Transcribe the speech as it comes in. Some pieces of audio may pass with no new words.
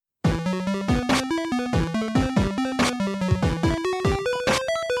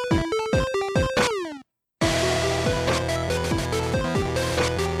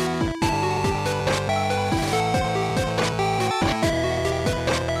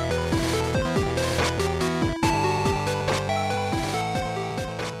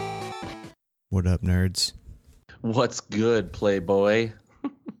What up, nerds? What's good, Playboy?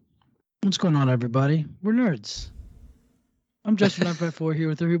 What's going on, everybody? We're nerds. I'm Justin954 here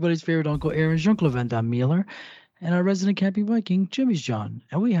with everybody's favorite Uncle Aaron, Jean-Claude Van Damme Mueller, and our resident camping Viking, Jimmy's John.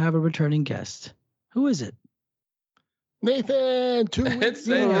 And we have a returning guest. Who is it? Nathan, 2 weeks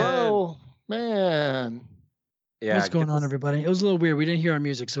in a row. Man. Yeah, What's going on, everybody? It was a little weird. We didn't hear our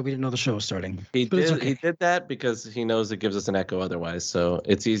music, so we didn't know the show was starting. He But it's did. okay. He did that because he knows it gives us an echo otherwise. So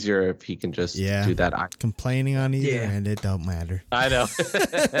it's easier if he can just do that. Complaining on either end, it don't matter. I know.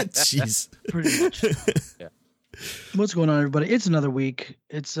 Jeez. Pretty much. Yeah. What's going on, everybody? It's another week.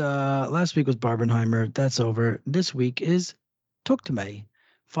 It's last week was Barbenheimer. That's over. This week is Tokutame.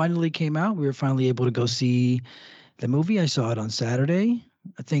 Finally came out. We were finally able to go see the movie. I saw it on Saturday.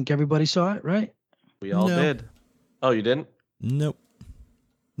 I think everybody saw it, right? We all did. Oh, you didn't? Nope.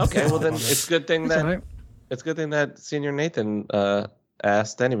 Okay, well then it's a good thing That's that all right. it's a good thing that Senior Nathan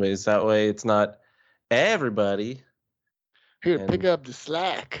asked anyways. That way it's not everybody. Here, pick up the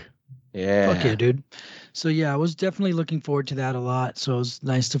slack. Yeah. Fuck yeah, dude. So yeah, I was definitely looking forward to that a lot. So it was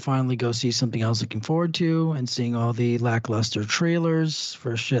nice to finally go see something I was looking forward to, and seeing all the lackluster trailers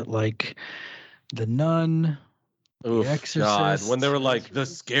for shit like The Nun, Oof, The Exorcist. God, when they were like the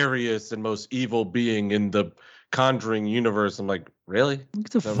scariest and most evil being in the Conjuring universe, I'm like, really?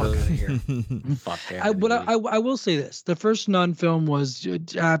 Get the fuck out of here. Fuck I will say this: the first Nun film was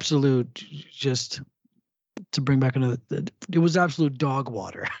absolute, just to bring back another. It was absolute dog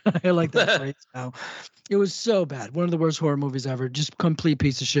water. I like that phrase now. It was so bad. One of the worst horror movies ever. Just complete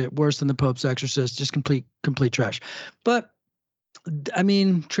piece of shit. Worse than the Pope's Exorcist. Just complete trash. But I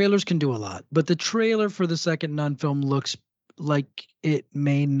mean, trailers can do a lot. But the trailer for the second Nun film looks like it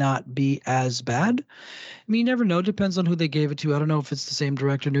may not be as bad. I mean, you never know. Depends on who they gave it to. I don't know if it's the same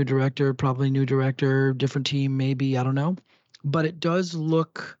director, new director, probably new director, different team, maybe. I don't know. But it does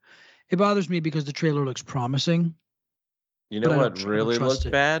look. It bothers me because the trailer looks promising. You know but what really looks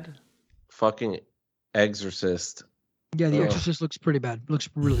it. bad? Fucking Exorcist. Yeah, The Exorcist looks pretty bad. Looks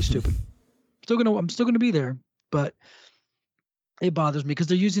really stupid. I'm still gonna be there, but it bothers me because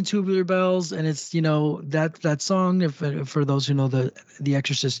they're using Tubular Bells, and it's that song. If for those who know the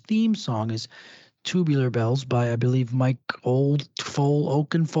Exorcist theme song is Tubular Bells by, I believe, Mike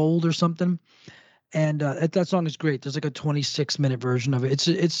Oakenfold or something, and that song is great. There's like a 26-minute version of it.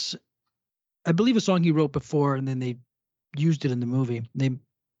 It's I believe a song he wrote before, and then they used it in the movie. They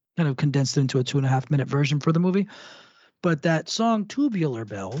kind of condensed it into a 2.5-minute version for the movie. But that song, Tubular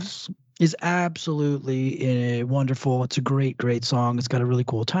Bells, is absolutely wonderful. It's a great, great song. It's got a really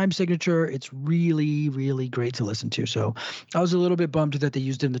cool time signature. It's really, really great to listen to. So I was a little bit bummed that they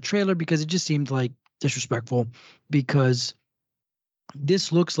used it in the trailer because it just seemed like disrespectful, because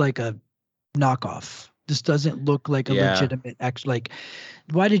this looks like a knockoff. This doesn't look like a legitimate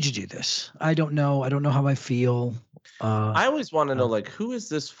why did you do this? I don't know. I don't know how I feel. I always want to know, like, who is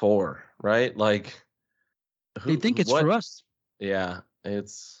this for, right? Like, they think it's for us. Yeah,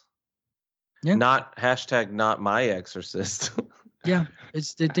 it's not my Exorcist. Yeah,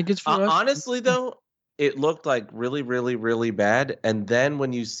 they think it's for us. Honestly, though, it looked like really, really, really bad. And then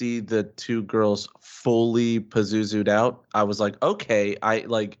when you see the two girls fully Pazuzu'd out, I was like, okay,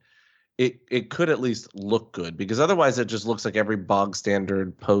 it could at least look good, because otherwise it just looks like every bog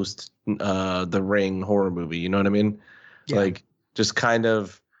standard post The Ring horror movie. You know what I mean? Yeah. Like, just kind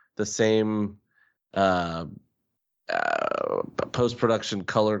of the same post-production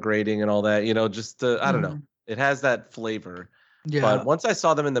color grading and all that. Just I don't know. It has that flavor. Yeah. But once I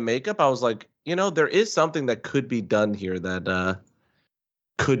saw them in the makeup, I was like, there is something that could be done here that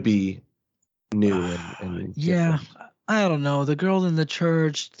could be new and yeah. different. I don't know. The girl in the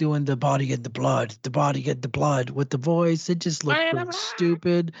church doing the body get the blood with the voice. It just looked really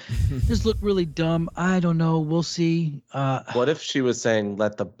stupid. Just looked really dumb. I don't know. We'll see. What if she was saying,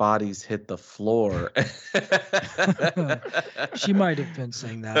 let the bodies hit the floor? She might have been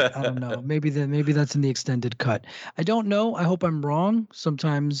saying that. I don't know. Maybe that's in the extended cut. I don't know. I hope I'm wrong.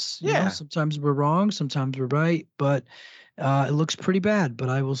 Sometimes, sometimes we're wrong. Sometimes we're right. But it looks pretty bad, but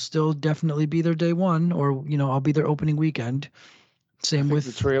I will still definitely be there day one, or I'll be there opening weekend. Same with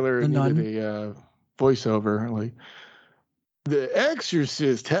the trailer. The Nun. Needed a voiceover, like, The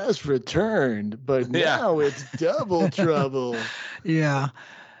Exorcist has returned, but now it's double trouble. Yeah.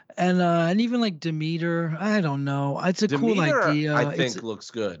 And even like Demeter, I don't know. It's a cool idea. I think looks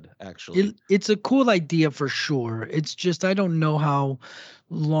good, actually. It's a cool idea for sure. It's just I don't know how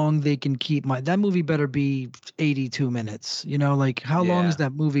long they can keep that movie. Better be 82 minutes. Like, how long is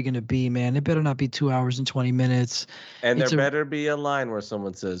that movie going to be, man? It better not be 2 hours and 20 minutes. And there better be a line where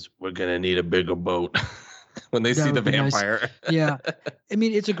someone says, "We're going to need a bigger boat." when they That see the would be nice. vampire. Yeah. I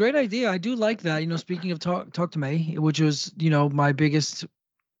mean, it's a great idea. I do like that. Speaking of Talk to Me, which was, my biggest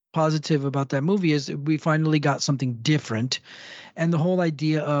positive about that movie is we finally got something different. And the whole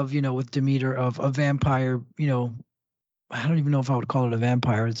idea of, with Demeter of a vampire, I don't even know if I would call it a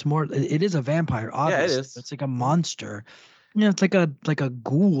vampire. It is a vampire, obviously. Yeah, it is. It's like a monster. It's like a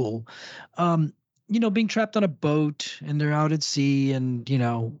ghoul. Being trapped on a boat and they're out at sea and,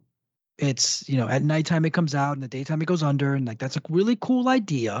 it's, at nighttime it comes out and the daytime it goes under. And like, that's a really cool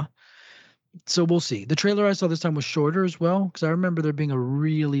idea. So we'll see. The trailer I saw this time was shorter as well. Cause I remember there being a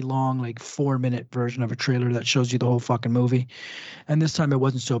really long, like 4-minute version of a trailer that shows you the whole fucking movie. And this time it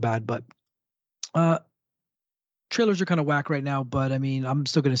wasn't so bad, but, trailers are kind of whack right now, but I mean, I'm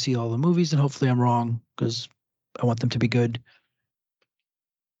still going to see all the movies and hopefully I'm wrong because I want them to be good.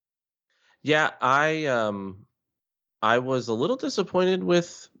 Yeah, I was a little disappointed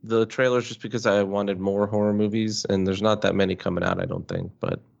with the trailers just because I wanted more horror movies, and there's not that many coming out, I don't think.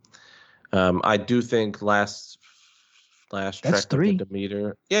 But I do think last Trek of the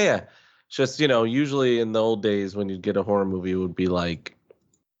Demeter. Yeah. Just, usually in the old days when you'd get a horror movie, it would be like,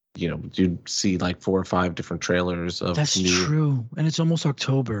 you'd see like 4 or 5 different trailers of. That's true, and it's almost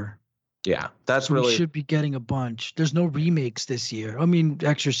October. Yeah, that's so really. We should be getting a bunch. There's no remakes this year. I mean,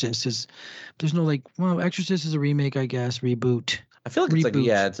 Exorcist is. There's no Exorcist is a remake, I guess. Reboot. I feel like it's like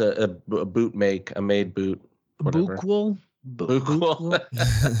it's a boot make, a made boot. Whatever. Bookquel.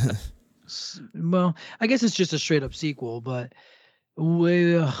 Well, I guess it's just a straight up sequel, but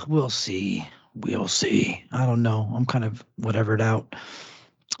we'll see. We'll see. I don't know. I'm kind of whatevered out.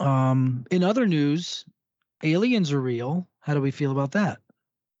 In other news, aliens are real. How do we feel about that?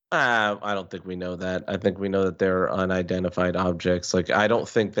 I don't think we know that. I think we know that they're unidentified objects. Like, I don't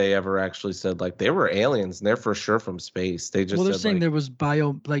think they ever actually said like they were aliens and they're for sure from space. They just they're said, saying there was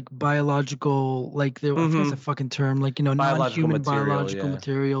biological, like there was a fucking term, like non-human biological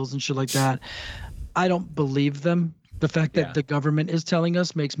materials and shit like that. I don't believe them. The fact that the government is telling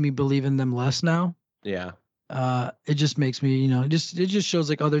us makes me believe in them less now. Yeah. It just makes me, it just shows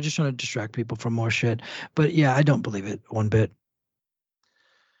like, they're just trying to distract people from more shit. But yeah, I don't believe it one bit.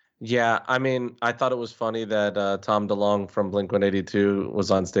 Yeah, I mean, I thought it was funny that Tom DeLonge from Blink-182 was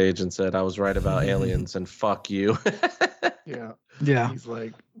on stage and said, I was right about aliens and fuck you. Yeah. He's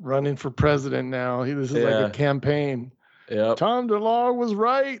like running for president now. This is like a campaign. Yep. Tom DeLonge was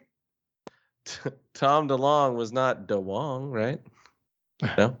right. Tom DeLonge was not DeWong, right?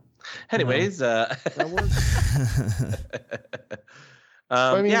 No. Anyways, that works.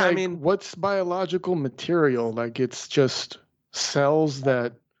 I mean, what's biological material? Like, it's just cells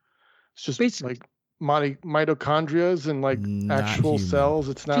that it's just basically like mitochondrias and like actual human cells.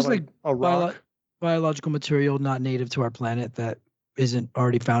 It's not just like a rock. Biological material not native to our planet that isn't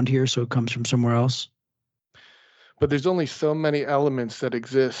already found here, so it comes from somewhere else. But there's only so many elements that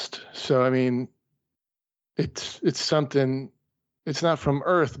exist. So I mean, it's something. It's not from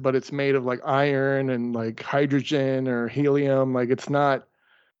Earth, but it's made of like iron and like hydrogen or helium. Like it's not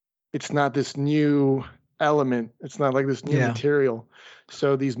this new element. It's not like this new material.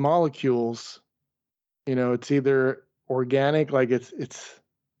 So these molecules, it's either organic, like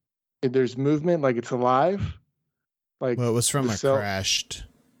there's movement, like it's alive. Like, well, it was from a crashed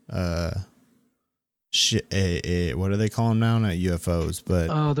what do they call them now? Not UFOs, but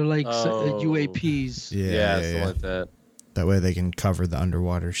they're like UAPs. Yeah, something like that. That way they can cover the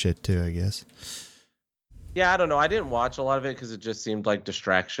underwater shit too, I guess. Yeah, I don't know. I didn't watch a lot of it because it just seemed like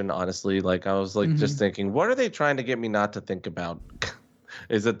distraction, honestly. Like, I was like just thinking, what are they trying to get me not to think about?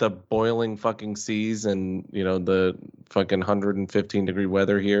 Is it the boiling fucking seas and, the fucking 115-degree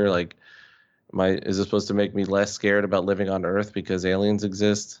weather here? Like, is it supposed to make me less scared about living on Earth because aliens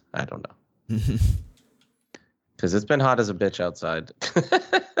exist? I don't know. Because it's been hot as a bitch outside.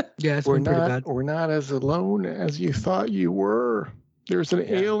 Yeah, it's been pretty bad. We're not as alone as you thought you were. There's an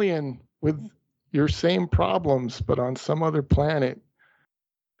alien with your same problems, but on some other planet,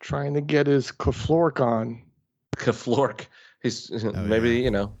 trying to get his Cleflork on. Cleflork. Maybe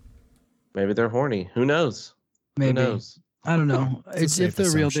they're horny. Who knows? Maybe. Who knows? I don't know. If they're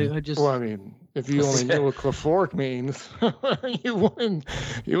assumption. real, I just. Well, I mean, if you only knew what Cleflork means, you wouldn't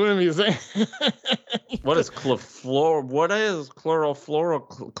be saying. What is Cleflor? What is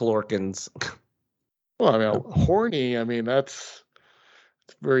chlorofluorochlorkins? Well, I mean, horny. I mean, it's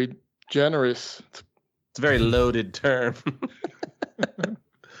very generous. It's a very loaded term.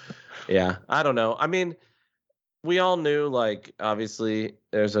 Yeah, I don't know. I mean, we all knew, like, obviously,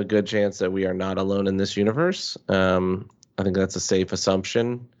 there's a good chance that we are not alone in this universe. I think that's a safe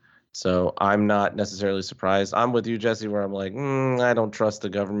assumption. So I'm not necessarily surprised. I'm with you, Jesse, where I'm like, I don't trust the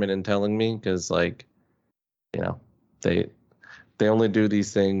government in telling me because, like, you know, they only do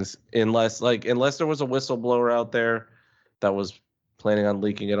these things unless there was a whistleblower out there that was planning on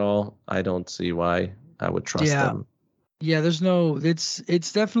leaking it all. I don't see why I would trust them. Yeah, there's no.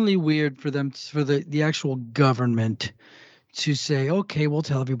 It's definitely weird for them, for the actual government to say, okay, we'll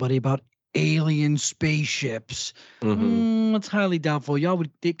tell everybody about alien spaceships. It's highly doubtful. Y'all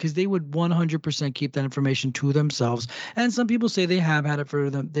would, because they would 100% keep that information to themselves. And some people say they have had it for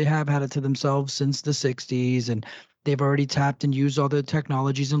them. They have had it to themselves since the 60s, and they've already tapped and used all the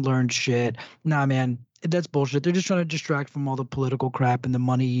technologies and learned shit. Nah, man, that's bullshit. They're just trying to distract from all the political crap and the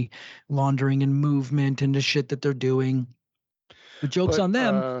money laundering and movement and the shit that they're doing. But joke's on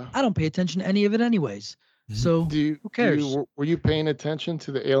them. I don't pay attention to any of it anyways. So who cares? Were you paying attention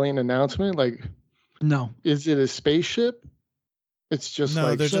to the alien announcement? Like, no. Is it a spaceship? It's just no,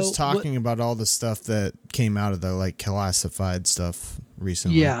 like they're just talking about all the stuff that came out of the like classified stuff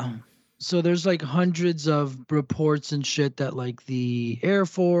recently. Yeah. So there's like hundreds of reports and shit that like the Air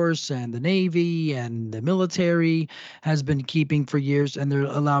Force and the Navy and the military has been keeping for years, and they're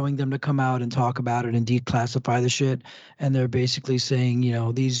allowing them to come out and talk about it and declassify the shit. And they're basically saying, you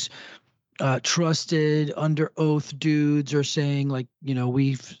know, these trusted under oath dudes are saying, like, you know,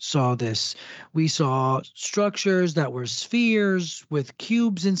 we saw structures that were spheres with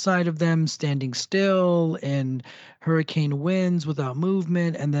cubes inside of them standing still in hurricane winds without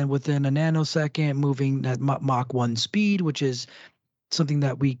movement, and then within a nanosecond moving at Mach 1 speed, which is something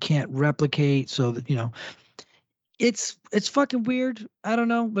that we can't replicate. So that, you know, it's fucking weird. I don't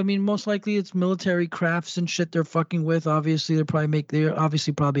know. I mean, most likely it's military crafts and shit they're fucking with. Obviously, they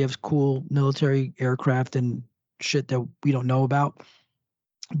obviously probably have cool military aircraft and shit that we don't know about.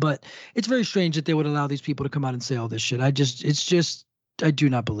 But it's very strange that they would allow these people to come out and say all this shit. I do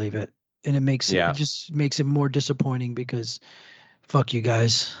not believe it. And it just makes it more disappointing because fuck you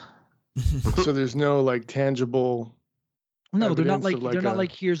guys. So there's no like tangible. No, they're not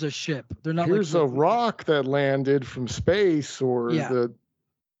like here's a ship. They're not here's like a rock that landed from space or they're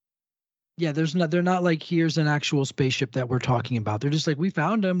not like here's an actual spaceship that we're talking about. They're just like, we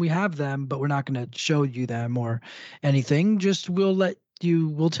found them, we have them, but we're not going to show you them or anything. Just we'll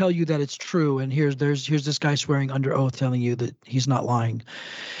tell you that it's true, and here's this guy swearing under oath telling you that he's not lying.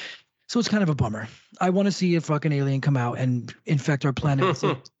 So it's kind of a bummer. I want to see a fucking alien come out and infect our planet with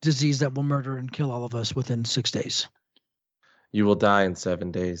a disease that will murder and kill all of us within 6 days. You will die in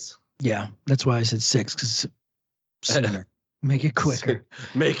 7 days. Yeah, that's why I said 6, because sooner. Make it quicker.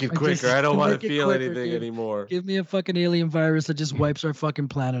 Make it quicker. I don't want to feel anything anymore. Give me a fucking alien virus that just wipes our fucking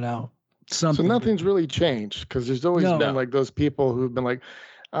planet out. Something. So nothing's really changed, because there's always been like those people who've been like,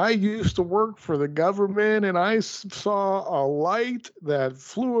 I used to work for the government and I saw a light that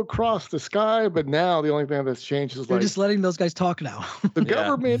flew across the sky, but now the only thing that's changed is they're just letting those guys talk now. The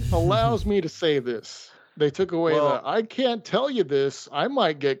government allows me to say this. They took away I can't tell you this. I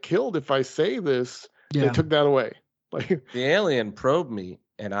might get killed if I say this. Yeah. They took that away. Like the alien probed me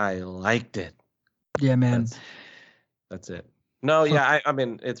and I liked it. Yeah, man. That's it. No, yeah, I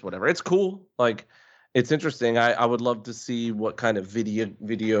mean, it's whatever. It's cool. Like, it's interesting. I would love to see what kind of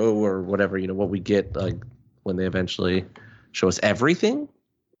video or whatever, you know, what we get like when they eventually show us everything,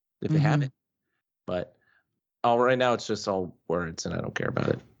 if they have it. But right now it's just all words and I don't care about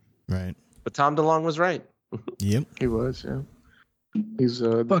it. Right. But Tom DeLonge was right. Yep. He was, yeah. He's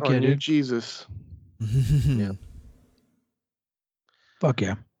our new Jesus. Yeah. Fuck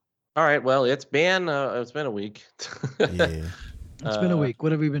yeah. All right. Well, it's been a week. Yeah. It's been a week.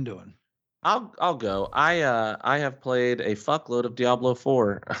 What have we been doing? I'll go. I have played a fuckload of Diablo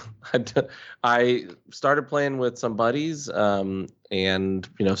 4. I started playing with some buddies, and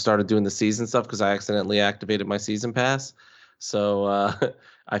you know, started doing the season stuff because I accidentally activated my season pass. So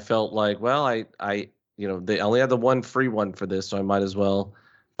I felt like, well, I you know, they only had the one free one for this, so I might as well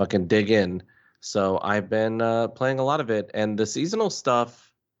fucking dig in. So I've been playing a lot of it, and the seasonal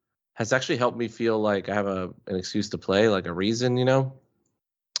stuff has actually helped me feel like I have an excuse to play, like a reason, you know.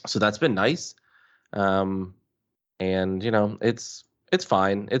 So that's been nice. And you know, it's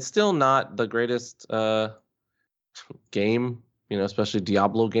fine. It's still not the greatest game, you know, especially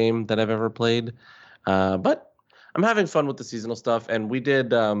Diablo game that I've ever played. But I'm having fun with the seasonal stuff. And we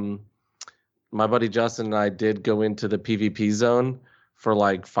did, my buddy Justin and I did go into the PvP zone for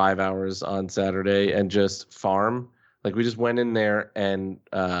like 5 hours on Saturday and just farm. Like we just went in there and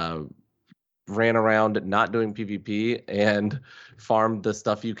ran around not doing PvP and farmed the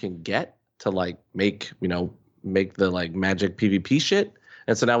stuff you can get to like make the like magic PvP shit.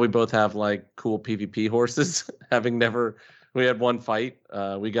 And so now we both have like cool PvP horses, we had one fight.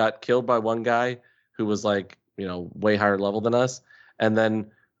 We got killed by one guy who was like, you know, way higher level than us. And then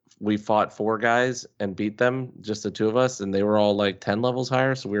we fought 4 guys and beat them, just the 2 of us, and they were all like 10 levels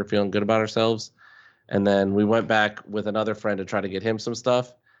higher, so we were feeling good about ourselves. And then we went back with another friend to try to get him some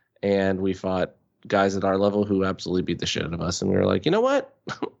stuff, and we fought guys at our level who absolutely beat the shit out of us. And we were like, you know what?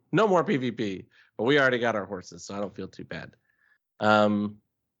 No more PvP. But we already got our horses, so I don't feel too bad. That's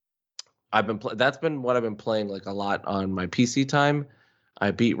been what I've been playing like a lot on my PC time.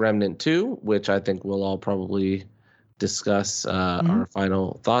 I beat Remnant 2, which I think we'll all probably discuss our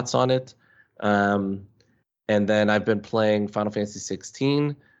final thoughts on it. And then I've been playing Final Fantasy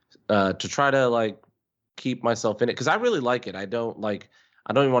 16 to try to like keep myself in it, because I really like it. I don't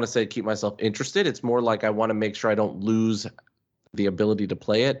even want to say keep myself interested. It's more like I want to make sure I don't lose the ability to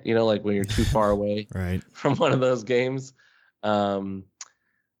play it, you know, like when you're too far away right. from one of those games. And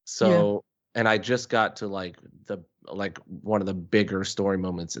I just got to like one of the bigger story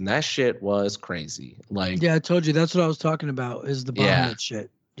moments, and that shit was crazy. Like, yeah, I told you that's what I was talking about, is the Bahamut shit.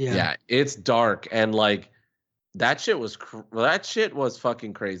 Yeah, it's dark, and like that shit was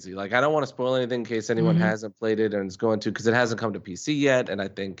fucking crazy. Like, I don't want to spoil anything in case anyone hasn't played it and is going to, because it hasn't come to PC yet, and I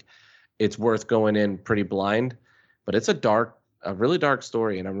think it's worth going in pretty blind. But it's a really dark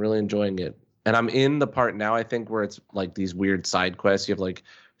story, and I'm really enjoying it. And I'm in the part now, I think, where it's like these weird side quests. You have like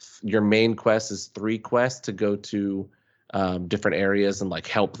your main quest is 3 quests to go to different areas and like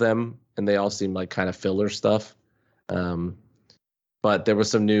help them, and they all seem like kind of filler stuff. But there was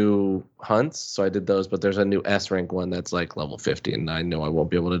some new hunts, so I did those. But there's a new S rank one that's like level 50, and I know I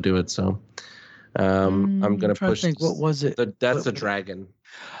won't be able to do it. So I'm gonna push. What was it? That's a dragon.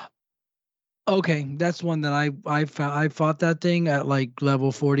 Okay, that's one that I fought that thing at like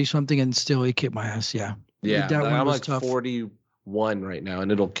level 40 something, and still it kicked my ass. Yeah, that one I'm was like tough. 41 right now,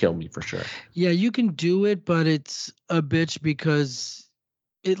 and it'll kill me for sure. Yeah, you can do it, but it's a bitch because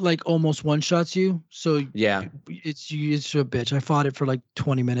it like almost one shots you. So yeah, it's a bitch. I fought it for like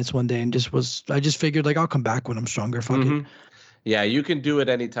 20 minutes one day, and I just figured like I'll come back when I'm stronger. Fuck it. Yeah, you can do it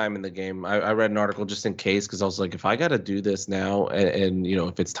anytime in the game. I read an article just in case, because I was like, if I got to do this now, and you know,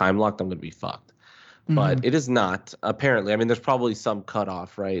 if it's time locked, I'm going to be fucked. But it is not, apparently. I mean, there's probably some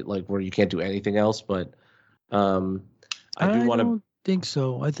cutoff, right? Like where you can't do anything else. But I don't think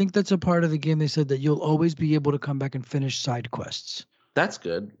so. I think that's a part of the game. They said that you'll always be able to come back and finish side quests. That's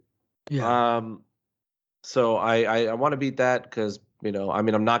good. Yeah. So I want to beat that because, you know, I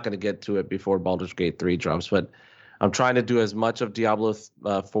mean, I'm not going to get to it before Baldur's Gate 3 drops, but I'm trying to do as much of Diablo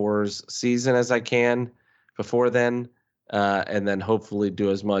 4's season as I can before then, and then hopefully do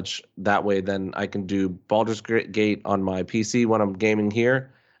as much that way. Then I can do Baldur's Gate on my PC when I'm gaming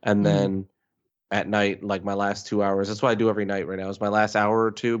here, and then at night, like my last 2 hours, that's what I do every night right now, is my last hour or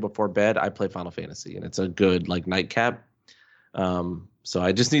two before bed, I play Final Fantasy, and it's a good like nightcap. So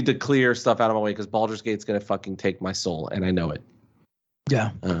I just need to clear stuff out of my way because Baldur's Gate's gonna fucking take my soul, and I know it. Yeah.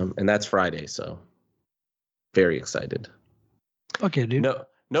 And that's Friday, so very excited. Okay, dude.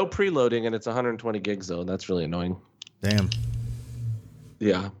 No preloading, and it's 120 gigs though. That's really annoying. Damn.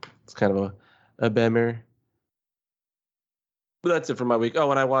 Yeah, it's kind of a bummer. But that's it for my week.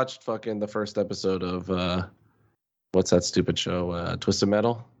 Oh, and I watched fucking the first episode of what's that stupid show? Twisted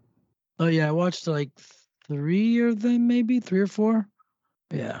Metal. Oh yeah, I watched like 3 of them, maybe 3 or 4.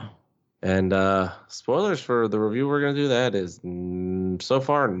 Yeah. And spoilers for the review we're gonna do. That is so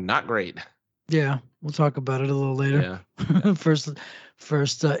far not great. Yeah, we'll talk about it a little later. Yeah.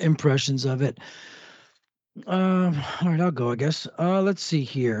 first impressions of it. All right, I'll go, I guess. Let's see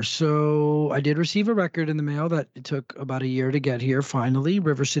here. So I did receive a record in the mail that it took about a year to get here. Finally,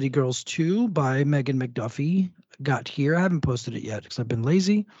 River City Girls 2 by Megan McDuffie got here. I haven't posted it yet because I've been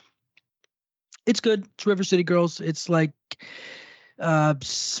lazy. It's good. It's River City Girls. It's like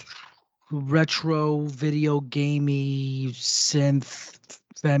retro video gamey synth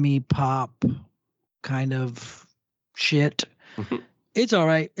femi pop kind of shit. It's all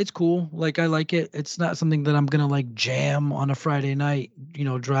right. It's cool. Like, I like it. It's not something that I'm gonna like jam on a Friday night, you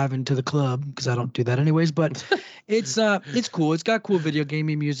know, driving to the club, because I don't do that anyways. But it's cool. It's got cool video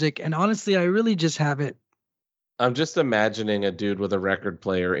gaming music, and honestly, I really just have it. I'm just imagining a dude with a record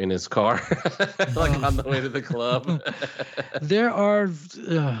player in his car, like on the way to the club. There are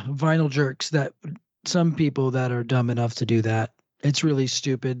vinyl jerks, that some people that are dumb enough to do that. It's really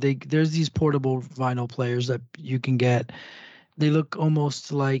stupid. There's these portable vinyl players that you can get. They look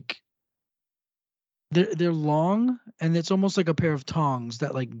almost like they're long, and it's almost like a pair of tongs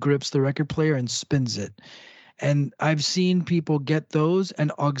that like grips the record player and spins it. And I've seen people get those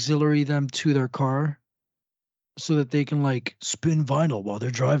and auxiliary them to their car so that they can like spin vinyl while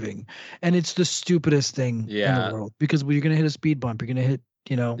they're driving. And it's the stupidest thing in the world, because when you're going to hit a speed bump, you're going to hit,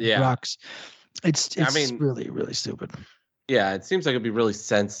 rocks. It's really, really stupid. Yeah, it seems like it'd be really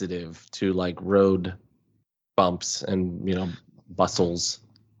sensitive to like road bumps and bustles.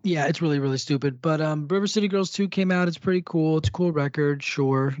 Yeah, it's really, really stupid. But River City Girls 2 came out. It's pretty cool. It's a cool record,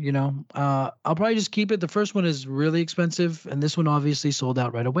 sure. I'll probably just keep it. The first one is really expensive, and this one obviously sold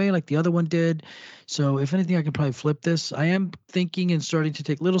out right away, like the other one did. So if anything, I can probably flip this. I am thinking and starting to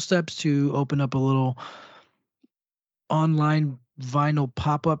take little steps to open up a little online vinyl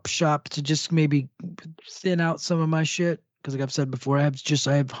pop-up shop to just maybe thin out some of my shit. Because like I've said before, I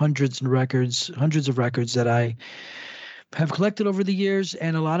have hundreds of records that I have collected over the years,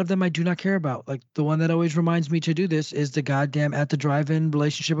 and a lot of them I do not care about. Like the one that always reminds me to do this is the goddamn At the Drive-In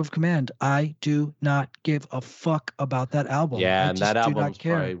Relationship of Command. I do not give a fuck about that album. Yeah, I and that just do not album's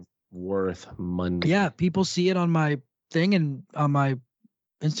care. probably worth money. Yeah, people see it on my thing and on my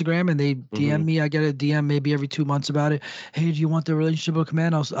Instagram, and they DM me. I get a DM maybe every 2 months about it. Hey, do you want the Relationship of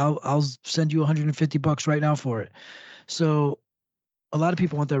Command? I'll send you $150 right now for it. So a lot of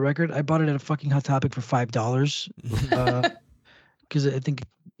people want that record. I bought it at a fucking Hot Topic for $5. Because I think,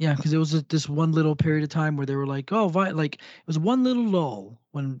 because it was this one little period of time where they were like, oh, like it was one little lull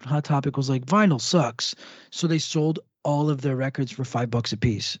when Hot Topic was like, vinyl sucks. So they sold all of their records for $5 a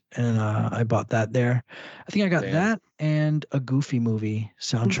piece, and I bought that there. I think I got that and a Goofy Movie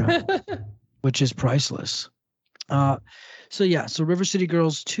soundtrack, which is priceless. So River City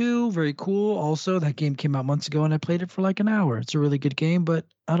Girls 2, very cool. Also, that game came out months ago, and I played it for like an hour. It's a really good game, but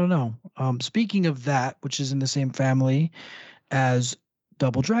I don't know. Speaking of that, which is in the same family as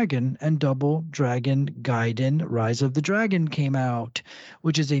Double Dragon, and Double Dragon Gaiden Rise of the Dragon came out,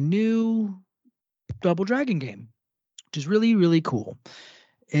 which is a new Double Dragon game, which is really, really cool.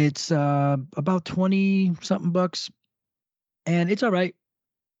 It's about 20-something bucks, and it's all right.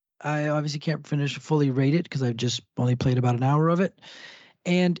 I obviously can't fully rate it because I just only played about an hour of it.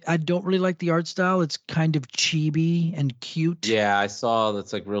 And I don't really like the art style. It's kind of chibi and cute. Yeah, I saw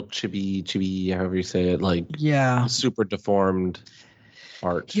that's like real chibi, however you say it, like super deformed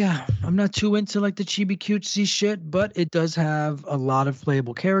art. Yeah, I'm not too into like the chibi cutesy shit, but it does have a lot of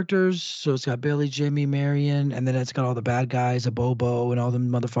playable characters. So it's got Billy, Jimmy, Marion, and then it's got all the bad guys, a Bobo, and all the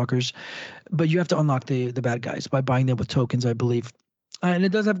motherfuckers. But you have to unlock the bad guys by buying them with tokens, I believe. And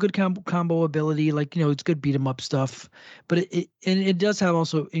it does have good combo ability, like it's good beat 'em up stuff. But it does have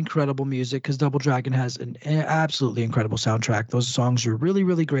also incredible music because Double Dragon has an absolutely incredible soundtrack. Those songs are really,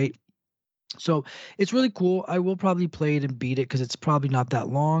 really great. So it's really cool. I will probably play it and beat it because it's probably not that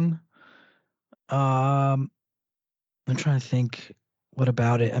long. I'm trying to think what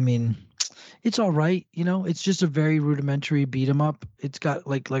about it. I mean, it's all right. It's just a very rudimentary beat 'em up. It's got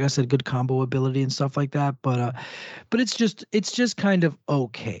like I said, good combo ability and stuff like that. But it's just kind of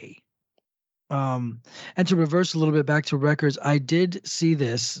okay. And to reverse a little bit back to records, I did see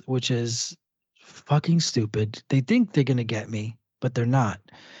this, which is fucking stupid. They think they're gonna get me, but they're not.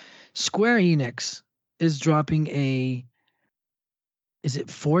 Square Enix is dropping is it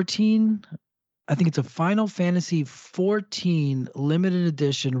 14? I think it's a Final Fantasy 14 limited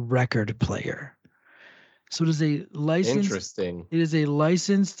edition record player. So it is a licensed. Interesting. It is a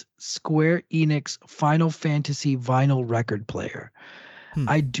licensed Square Enix Final Fantasy vinyl record player.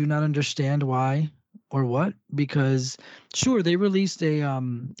 I do not understand why or what, because sure, they released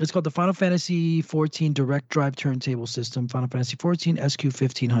it's called the Final Fantasy 14 Direct Drive Turntable System, Final Fantasy 14 SQ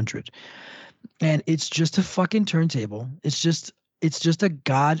 1500. And it's just a fucking turntable. It's just a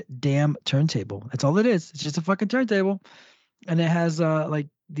goddamn turntable. That's all it is. It's just a fucking turntable. And it has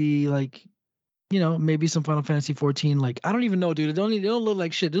maybe some Final Fantasy 14, like I don't even know, dude. It don't look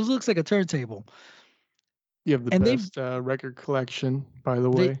like shit. This looks like a turntable. You have the best record collection, by the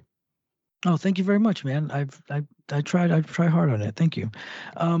way. Oh, thank you very much, man. I try hard on it. Thank you.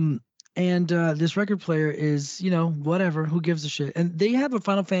 And this record player is, whatever. Who gives a shit? And they have a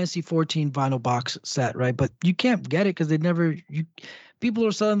Final Fantasy 14 vinyl box set, right? But you can't get it because people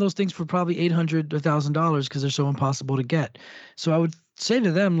are selling those things for probably $800 to $1,000 because they're so impossible to get. So I would say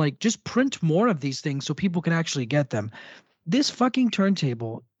to them, like, just print more of these things so people can actually get them. This fucking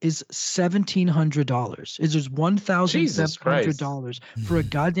turntable is $1,700. It's just $1,700 for a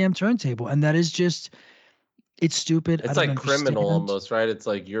goddamn turntable, and that is just. It's stupid. It's like criminal almost, right? It's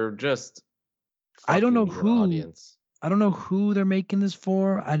like you're just. I don't know who. Audience. I don't know who they're making this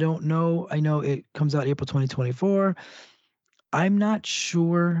for. I don't know. I know it comes out April 2024. I'm not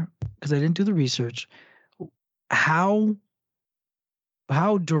sure because I didn't do the research. How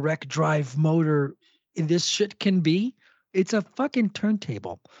direct drive motor this shit can be. It's a fucking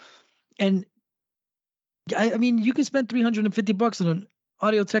turntable, and I mean you can spend $350 on an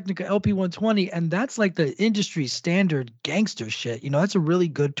Audio-Technica LP120, and that's like the industry standard gangster shit. That's a really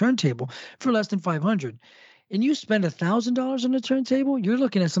good turntable for less than $500. and you spend $1,000 on a turntable, you're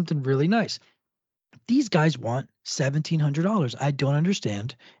looking at something really nice. These guys want $1,700. I don't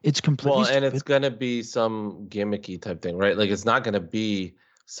understand. It's completely and stupid. it's gonna be some gimmicky type thing, right? Like it's not gonna be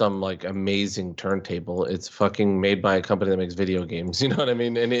some like amazing turntable. It's fucking made by a company that makes video games. You know what I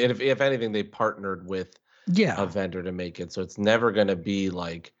mean? And if anything, they partnered with a vendor to make it, so it's never gonna be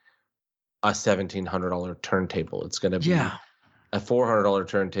like a $1,700 turntable. It's gonna be a $400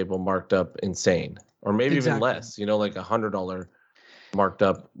 turntable marked up insane, or maybe even less. You know, like $100 marked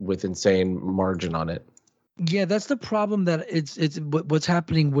up with insane margin on it. Yeah, that's the problem. That it's what's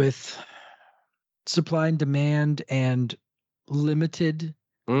happening with supply and demand and limited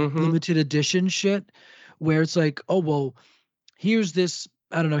edition shit, where it's like, oh well, here's this,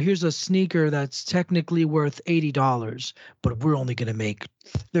 I don't know, here's a sneaker that's technically worth $80, but we're only going to make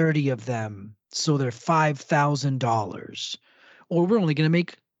 30 of them, so they're $5,000, or we're only going to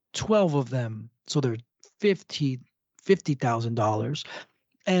make 12 of them, so they're $50,000,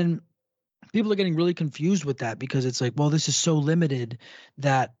 and people are getting really confused with that because it's like, well, this is so limited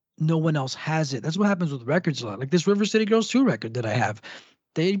that no one else has it. That's what happens with records a lot. Like this River City Girls 2 record that I have,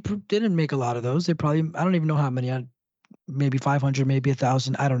 they didn't make a lot of those. They probably, I don't even know how many, maybe 500, maybe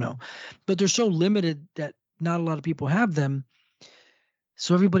 1,000, I don't know. But they're so limited that not a lot of people have them.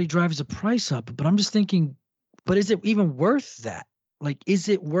 So everybody drives the price up. But I'm just thinking, but is it even worth that? Like, is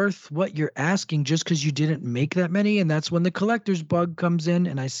it worth what you're asking just because you didn't make that many? And that's when the collector's bug comes in,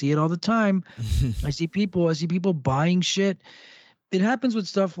 and I see it all the time. I see people buying shit. It happens with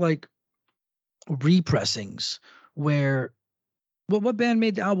stuff like repressings, where what band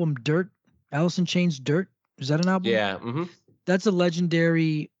made the album Dirt? Alice in Chains' Dirt? Is that an album? Yeah. That's a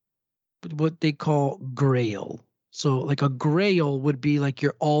legendary, what they call grail. So like a grail would be like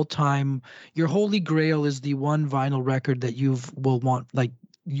your all-time, your holy grail is the one vinyl record that will want, like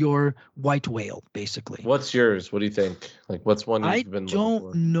your white whale, basically. What's yours? What do you think? Like, what's one you've been looking for? I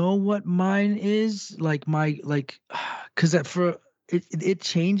don't know what mine is. Like because it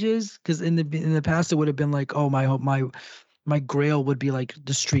changes. Because in the past it would have been like, oh, my grail would be like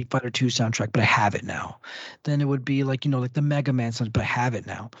the Street Fighter 2 soundtrack, but I have it now. Then it would be like, like the Mega Man soundtrack, but I have it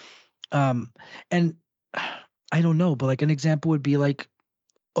now. And I don't know, but like an example would be like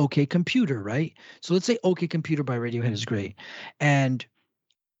OK Computer, right? So let's say OK Computer by Radiohead is great. And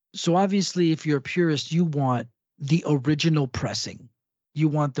so obviously if you're a purist, you want the original pressing. You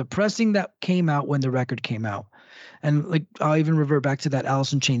want the pressing that came out when the record came out. And like I'll even revert back to that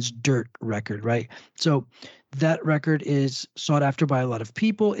Alice in Chains Dirt record, right? So that record is sought after by a lot of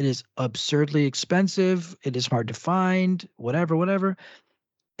people. It is absurdly expensive. It is hard to find, whatever.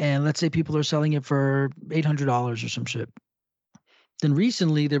 And let's say people are selling it for $800 or some shit. Then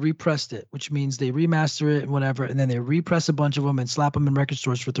recently they repressed it, which means they remaster it and whatever, and then they repress a bunch of them and slap them in record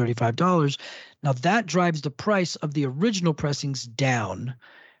stores for $35. Now that drives the price of the original pressings down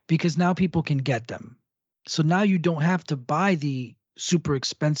because now people can get them. So now you don't have to buy the super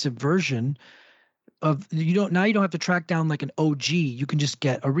expensive version you don't have to track down like an OG. You can just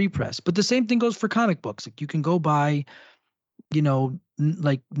get a repress. But the same thing goes for comic books. Like you can go buy,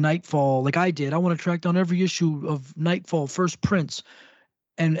 like Nightfall, like I did. I want to track down every issue of Nightfall first prints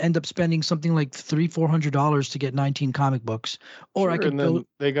and end up spending something like $300-$400 to get 19 comic books. Or sure, I could go.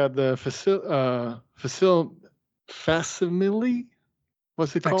 They got the facsimile.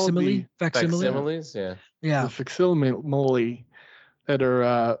 What's it called? Facsimiles, yeah. Yeah. The facsimile that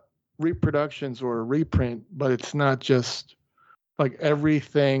are reproductions or a reprint, but it's not just like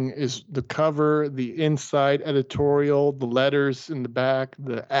everything is the cover, the inside editorial, the letters in the back,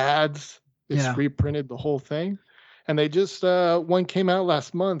 the ads. It's reprinted, the whole thing. And they just one came out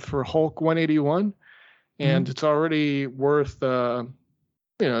last month for Hulk 181, and it's already worth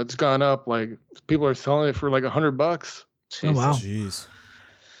it's gone up, like people are selling it for like $100. Oh wow. Jeez.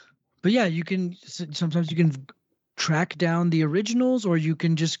 But yeah, sometimes you can track down the originals, or you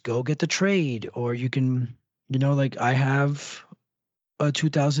can just go get the trade, or you can, like I have a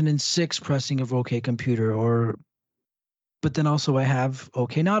 2006 pressing of OK Computer, but then also I have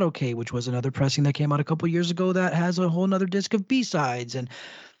OK Not OK, which was another pressing that came out a couple years ago that has a whole nother disc of B-sides. And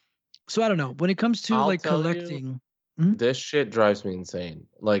so I don't know, when it comes to collecting, this shit drives me insane.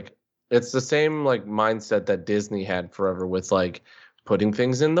 Like it's the same like mindset that Disney had forever with like putting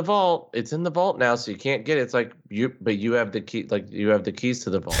things in the vault. It's in the vault now, so you can't get it. It's like you have the key, like you have the keys to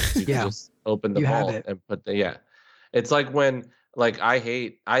the vault. You can just open the vault and put It's like when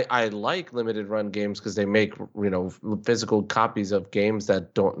I like limited run games because they make physical copies of games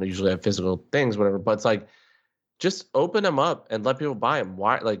that don't usually have physical things, whatever. But it's like just open them up and let people buy them.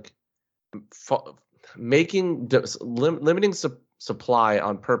 Why limiting supply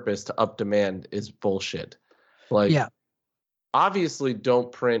on purpose to up demand is bullshit. Like, Yeah. obviously,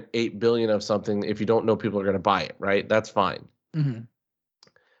 don't print 8 billion of something if you don't know people are going to buy it, right? That's fine. Mhm.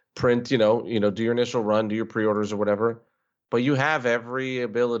 Print, do your initial run, do your pre-orders or whatever, but you have every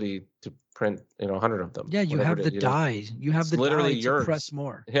ability to print, 100 of them. Yeah, you whatever have it the is, die. You have It's the literally die to yours. press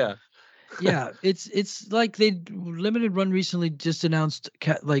more. Yeah. Yeah, it's like they Limited Run recently just announced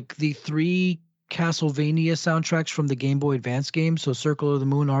like the 3 Castlevania soundtracks from the Game Boy Advance game. So Circle of the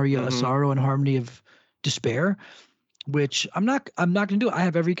Moon, Aria Mhm. of Sorrow, and Harmony of Despair. Which I'm not gonna do. I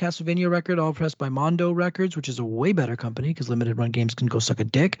have every Castlevania record all pressed by Mondo Records, which is a way better company because Limited Run games can go suck a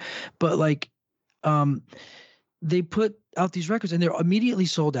dick. But like, they put out these records and they're immediately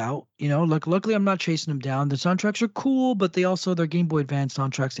sold out. Like luckily I'm not chasing them down. The soundtracks are cool, but they're Game Boy Advance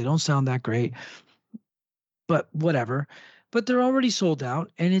soundtracks. They don't sound that great. But whatever. But they're already sold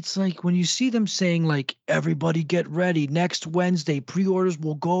out. And it's like when you see them saying like, everybody get ready, next Wednesday, pre-orders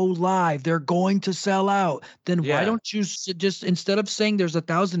will go live. They're going to sell out. Then why Yeah. don't you just, instead of saying there's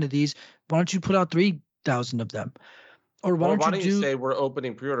 1,000 of these, why don't you put out 3,000 of them? Or Why why don't you say we're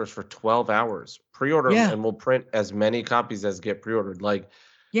opening pre-orders for 12 hours? Pre-order Yeah. and we'll print as many copies as get pre-ordered. Like,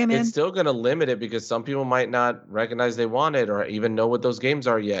 yeah, man. it's still going to limit it because some people might not recognize they want it or even know what those games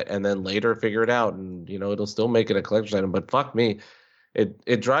are yet, and then later figure it out, and it'll still make it a collector's item. But fuck me,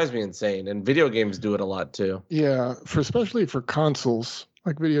 it drives me insane, and video games do it a lot too. Yeah, especially for consoles,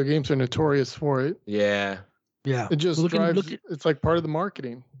 like video games are notorious for it. Yeah, Yeah. It just drives. It's like part of the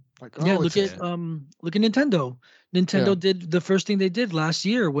marketing. Like, Yeah, oh, look at Nintendo. Nintendo did the first thing they did last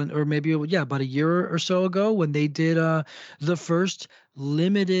year about a year or so ago when they did the first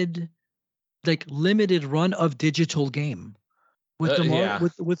limited run of digital game with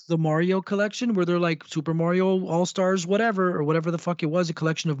the Mario collection, where they're like Super Mario All-Stars whatever the fuck it was, a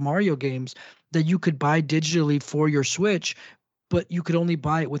collection of Mario games that you could buy digitally for your Switch, but you could only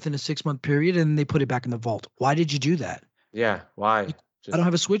buy it within a 6-month period, and they put it back in the vault. Why did you do that? Yeah, why? I don't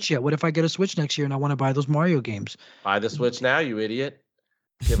have a Switch yet. What if I get a Switch next year and I want to buy those Mario games? Buy the Switch now, you idiot.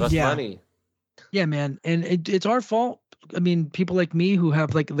 Give us money. Yeah, man. And it's our fault. I mean, people like me who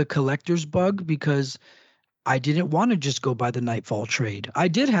have like the collector's bug, because I didn't want to just go buy the Nightfall trade. I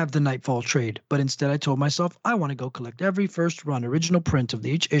did have the Nightfall trade, but instead I told myself I want to go collect every first run original print of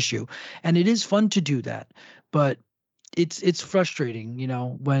each issue. And it is fun to do that. But it's frustrating,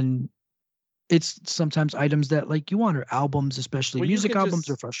 when it's sometimes items that like you want, or albums, especially music albums,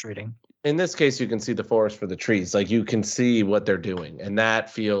 are frustrating. In this case, you can see the forest for the trees. Like, you can see what they're doing, and that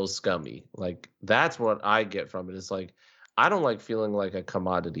feels scummy. Like, that's what I get from it. It's like, I don't like feeling like a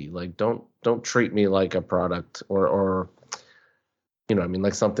commodity. Like, don't treat me like a product or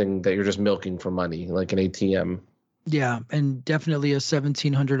like something that you're just milking for money, like an ATM. Yeah, and definitely a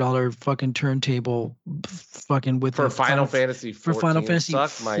 $1,700 fucking turntable, fucking with for Final Fantasy 14. For Final Fantasy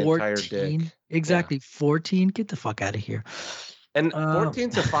Suck my 14. entire dick. Exactly, yeah. 14. Get the fuck out of here. And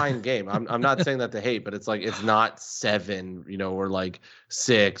 14's a fine game. I'm not saying that to hate, but it's like, it's not 7, or like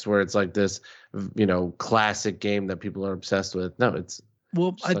 6, where it's like this, classic game that people are obsessed with. No, it's.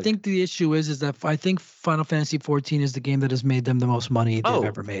 Well, I think the issue is that I think Final Fantasy 14 is the game that has made them the most money they've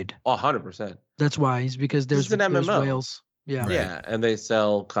ever made. 100%. That's why, is because there's an MMO. whales. Yeah. Right. Yeah, and they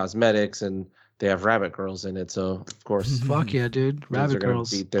sell cosmetics and they have rabbit girls in it, so of course. Fuck yeah, dude. Rabbit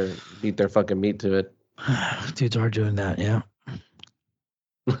girls. Beat their fucking meat to it. Dudes are doing that, yeah.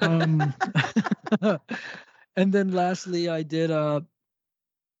 And then lastly, I did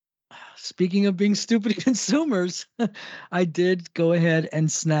speaking of being stupid consumers, I did go ahead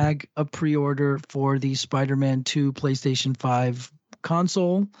and snag a pre-order for the Spider-Man 2 PlayStation 5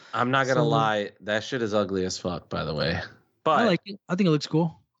 console. I'm not gonna lie, that shit is ugly as fuck, by the way. But I like it. I think it looks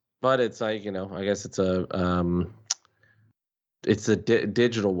cool. But it's like, I guess it's a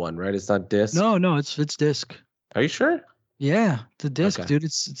digital one, right? It's not disc. No, it's disc. Are you sure? Yeah, the disc, okay. Dude.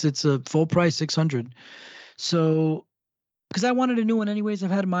 It's a full price, $600. So, because I wanted a new one anyways.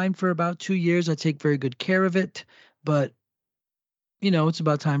 I've had mine for about 2 years. I take very good care of it, but it's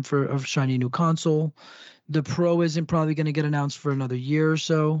about time for a shiny new console. The Pro isn't probably going to get announced for another year or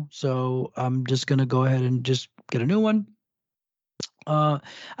so. So I'm just going to go ahead and just get a new one. I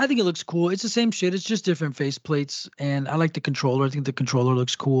think it looks cool. It's the same shit. It's just different faceplates, and I like the controller. I think the controller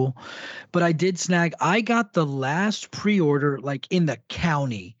looks cool. But I got the last pre-order like in the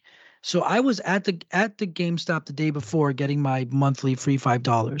county. So I was at the GameStop the day before getting my monthly free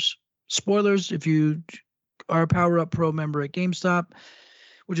 $5. Spoilers, if you are a Power Up Pro member at GameStop,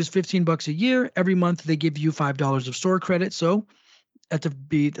 which is $15 a year, every month they give you $5 of store credit. So at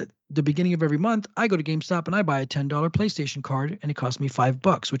the beginning of every month, I go to GameStop and I buy a $10 PlayStation card, and it costs me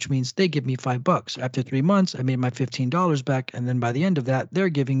 $5, which means they give me $5. After 3 months, I made my $15 back, and then by the end of that, they're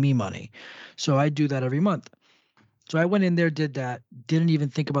giving me money. So I do that every month. So I went in there, did that, didn't even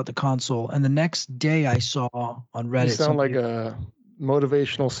think about the console. And the next day I saw on Reddit. You sound like a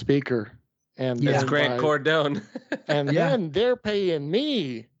motivational speaker. And Yeah. It's Grant Cardone. And Yeah. then they're paying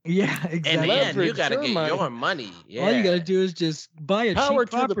me. Yeah, In exactly. the end, you Leverage got to your get money. your money. Yeah. All you got to do is just buy a Power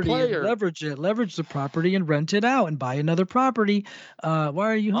cheap to the property and player. leverage the property and rent it out and buy another property. Why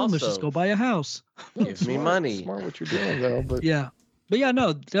are you homeless? Just Also- go buy a house. No, Give it's me smart. money. Smart what you're doing though, but Yeah. But yeah,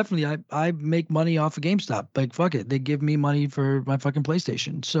 no, definitely. I make money off of GameStop. Like fuck it. They give me money for my fucking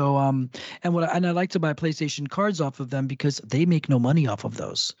PlayStation. So and I like to buy PlayStation cards off of them because they make no money off of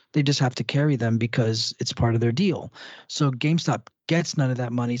those. They just have to carry them because it's part of their deal. So GameStop gets none of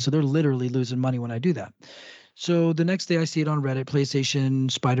that money. So they're literally losing money when I do that. So the next day I see it on Reddit,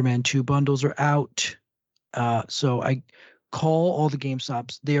 PlayStation Spider-Man 2 bundles are out. So I call all the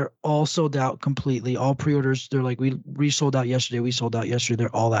GameStops. They are all sold out completely. All pre-orders, they're like, we sold out yesterday. We sold out yesterday.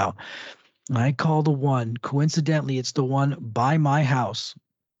 They're all out. And I call the one. Coincidentally, it's the one by my house.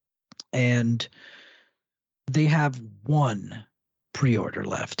 And they have one pre-order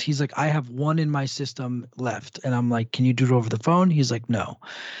left. He's like, I have one in my system left. And I'm like, can you do it over the phone? He's like, no.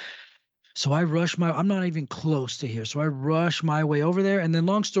 So I rush I'm not even close to here. So I rush my way over there. And then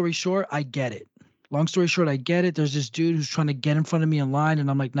long story short, I get it. Long story short, I get it. There's this dude who's trying to get in front of me in line.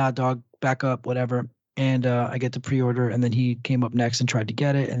 And I'm like, nah, dog, back up, whatever. And I get the pre-order. And then he came up next and tried to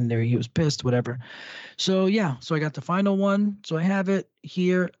get it. And there he was pissed, whatever. So yeah, so I got the final one. So I have it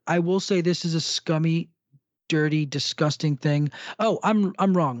here. I will say this is a scummy, dirty, disgusting thing. Oh, I'm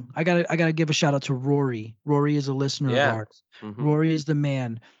wrong. I gotta give a shout out to Rory. Rory is a listener Yeah. of ours. Mhm. Rory is the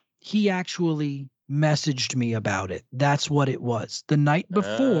man. He actually messaged me about it. That's what it was. The night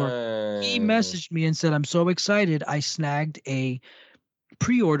before, he Oh. messaged me and said, I'm so excited. I snagged a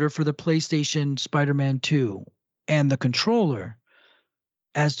pre-order for the PlayStation Spider-Man 2 and the controller.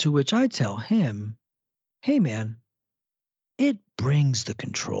 As to which I tell him, hey man, it brings the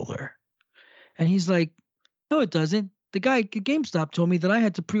controller. And he's like, no, it doesn't. The guy at GameStop told me that I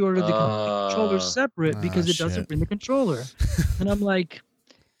had to pre-order the controller separate because it doesn't shit. bring the controller. And I'm like,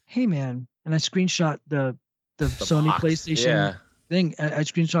 hey man. And I screenshot the Sony box. PlayStation Yeah. thing. I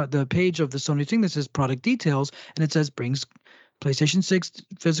screenshot the page of the Sony thing that says product details, and it says brings PlayStation 6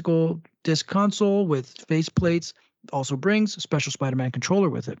 physical disc console with face plates. Also brings a special Spider-Man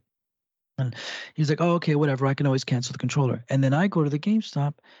controller with it. And he's like, oh, okay, whatever. I can always cancel the controller. And then I go to the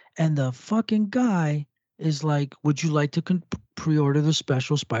GameStop, and the fucking guy is like, would you like to pre-order the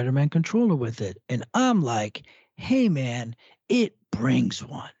special Spider-Man controller with it? And I'm like, hey, man, it brings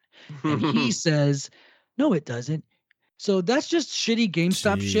one. And he says, no, it doesn't. So that's just shitty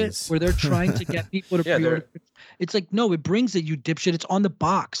GameStop shit Jeez. where they're trying to get people to Yeah, pre-order. It's like, no, it brings it, you dipshit. It's on the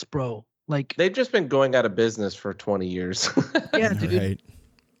box, bro. Like, They've just been going out of business for 20 years. yeah, dude. Right.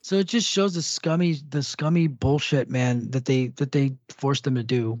 So it just shows the scummy bullshit, man, that they forced them to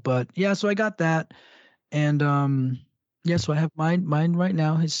do. But yeah, so I got that, and yeah, so I have mine right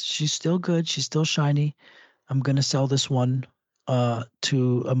now. She's still good. She's still shiny. I'm gonna sell this one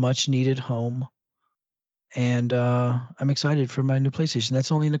to a much needed home, and I'm excited for my new PlayStation.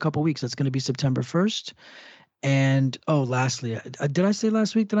 That's only in a couple weeks. That's gonna be September 1st. And oh, lastly, did I say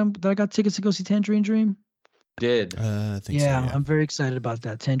last week that I got tickets to go see Tangerine Dream? Did. I think Yeah, so, yeah. I'm very excited about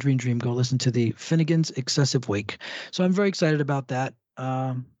that. Tangerine Dream. Go listen to the Finnegan's Excessive Wake. So I'm very excited about that.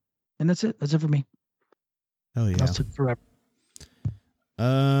 And that's it. That's it for me. Hell yeah. That took forever.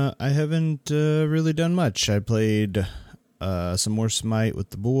 I haven't really done much. I played some more Smite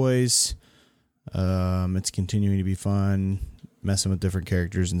with the boys. It's continuing to be fun, messing with different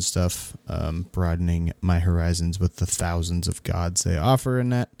characters and stuff, broadening my horizons with the thousands of gods they offer in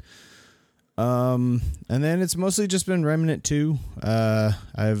that. And then it's mostly just been Remnant 2.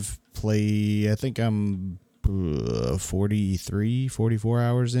 I've played, I think I'm 44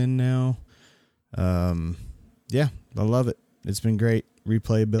 hours in now. Yeah, I love it. It's been great.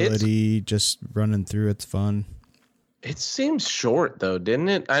 Replayability, just running through, it's fun. It seems short though, didn't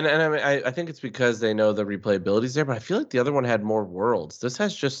it? And I mean, I think it's because they know the replayability's there, but I feel like the other one had more worlds. This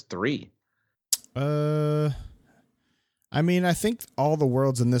has just 3. I mean, I think all the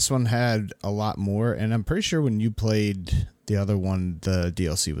worlds in this one had a lot more, and I'm pretty sure when you played the other one, the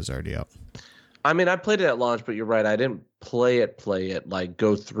DLC was already out. I mean, I played it at launch, but you're right. I didn't play it, like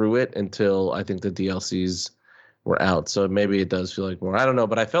go through it until I think the DLCs were out. So maybe it does feel like more. I don't know,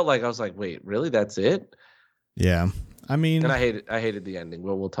 but I felt like I was like, wait, really? That's it? Yeah. I mean, And I hated the ending.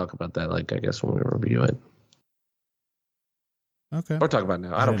 Well, we'll talk about that, like, I guess when we review it. okay. Or talk about it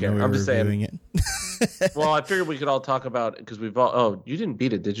now. I don't didn't know care. we I'm were just saying. reviewing it. Well, I figured we could all talk about it because we've all. Oh, you didn't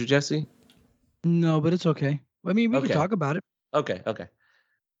beat it, did you, Jesse? No, but it's okay. I mean, we Okay. can talk about it. Okay.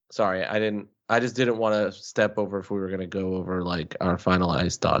 Sorry, I didn't. I just didn't want to step over if we were going to go over like our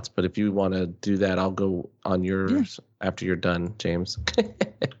finalized thoughts. But if you want to do that, I'll go on yours after you're done, James.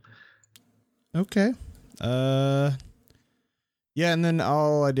 Okay. Yeah, and then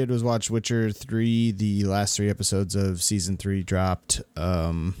all I did was watch Witcher 3. The last 3 episodes of season 3 dropped.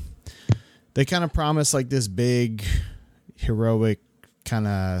 They kind of promised like this big heroic kind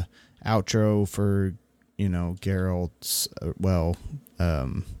of outro for, you know, Geralt's,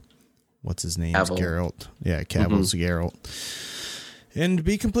 what's his name? Geralt. Yeah, Cavill's Geralt. And to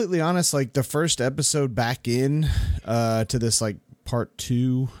be completely honest, like the first episode back in to this like part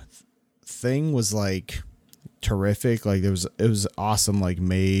 2 thing was like terrific. Like it was awesome, like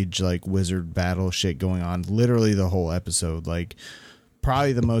mage, like wizard battle shit going on literally the whole episode. Like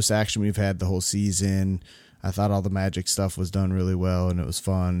probably the most action we've had the whole season. I thought all the magic stuff was done really well and it was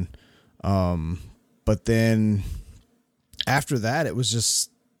fun. But then after that,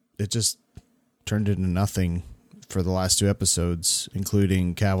 it just turned into nothing for the last 2 episodes,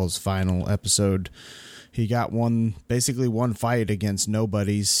 including Cavill's final episode. He got basically one fight against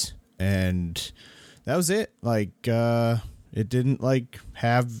nobodies, and that was it. Like, it didn't like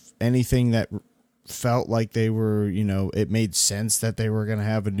have anything that felt like they were, you know, it made sense that they were going to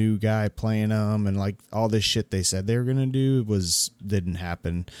have a new guy playing them, and like all this shit they said they were going to do didn't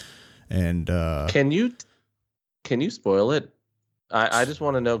happen. And, can you spoil it? I just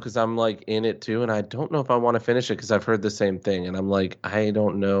want to know, because I'm like in it too, and I don't know if I want to finish it because I've heard the same thing, and I'm like, I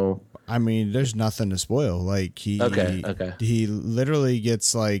don't know. I mean, there's nothing to spoil. Like he literally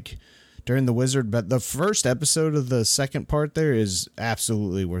gets like during the wizard, but the first episode of the second part there is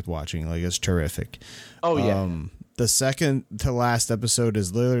absolutely worth watching. Like it's terrific. Oh yeah. The second to last episode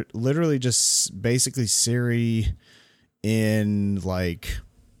is literally just basically Ciri in like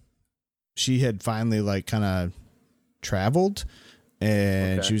she had finally like kind of traveled.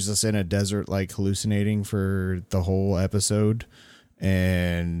 And she was just in a desert, like hallucinating for the whole episode,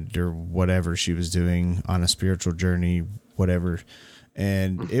 or whatever she was doing on a spiritual journey, whatever.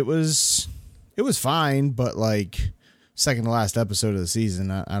 And it was fine, but like second to last episode of the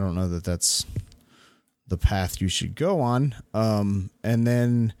season, I don't know that that's the path you should go on. And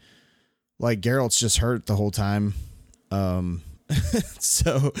then like Geralt's just hurt the whole time.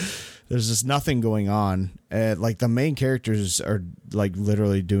 So there's just nothing going on. Like the main characters are like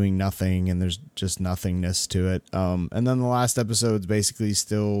literally doing nothing, and there's just nothingness to it. And then the last episode's basically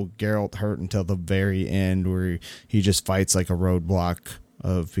still Geralt hurt until the very end, where he just fights like a roadblock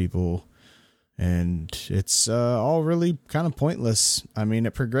of people, and it's all really kind of pointless. I mean,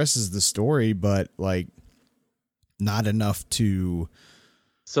 it progresses the story, but like not enough to.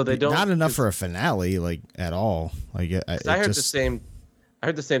 So they don't. Not enough for a finale, like at all. Like I heard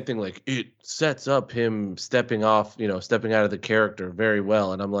the same thing. Like it sets up him stepping out of the character very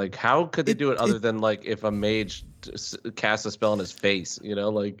well. And I'm like, how could they do it other than like if a mage casts a spell on his face? You know,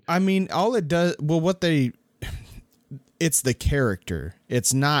 like I mean, all it does. Well, it's the character.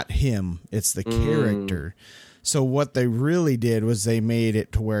 It's not him. It's the character. So what they really did was they made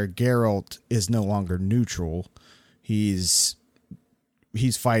it to where Geralt is no longer neutral. He's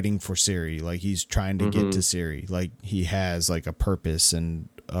fighting for Ciri. Like he's trying to get to Ciri. Like he has like a purpose and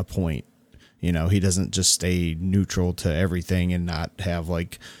a point. You know, he doesn't just stay neutral to everything and not have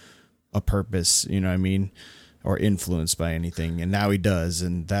like a purpose, you know what I mean? Or influenced by anything. And now he does.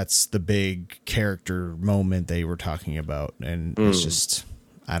 And that's the big character moment they were talking about. And it's just,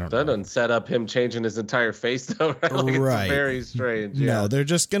 I don't know. That doesn't set up him changing his entire face though, right? Like, right. It's very strange. Yeah. No, they're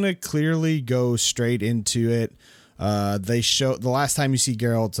just going to clearly go straight into it. They show the last time you see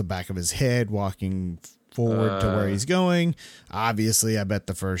Geralt, it's the back of his head walking forward to where he's going. Obviously, I bet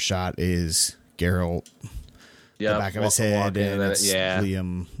the first shot is Geralt, the back of his head, and it's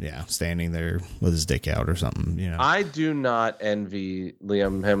Liam, standing there with his dick out or something. You know, I do not envy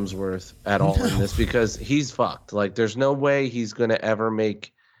Liam Hemsworth at all in this, because he's fucked. Like, there's no way he's gonna ever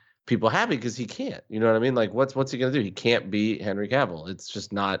make people happy, because he can't. You know what I mean? Like, what's he gonna do? He can't beat Henry Cavill. It's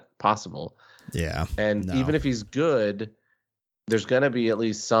just not possible. Yeah. And even if he's good, there's going to be at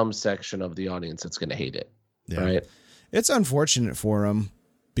least some section of the audience that's going to hate it. Yeah. Right. It's unfortunate for him,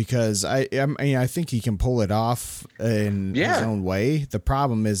 because I mean, I think he can pull it off in his own way. The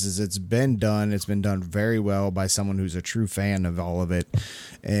problem is it's been done. It's been done very well by someone who's a true fan of all of it.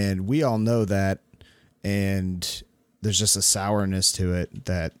 And we all know that. And there's just a sourness to it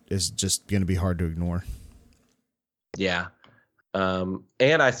that is just going to be hard to ignore. Yeah.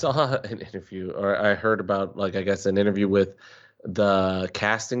 And I saw an interview, or I heard about, like, I guess an interview with the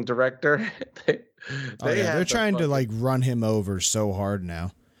casting director. They're trying to like run him over so hard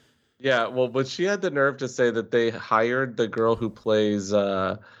now. Yeah, well, but she had the nerve to say that they hired the girl who plays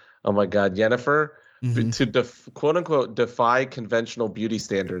Oh my God, Yennefer, Mhm. to quote unquote defy conventional beauty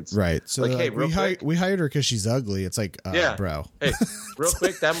standards. Right. So Like, hey, like, real quick. we hired her because she's ugly. It's like, Yeah. bro. Hey, real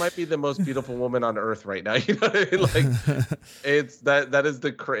quick, that might be the most beautiful woman on earth right now. You know what I mean? Like, it's that is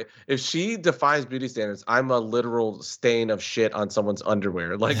the if she defies beauty standards, I'm a literal stain of shit on someone's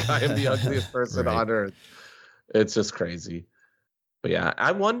underwear. Like, I am the ugliest person Right. on earth. It's just crazy. But yeah,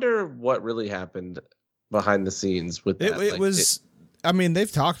 I wonder what really happened behind the scenes with that. It was. I mean,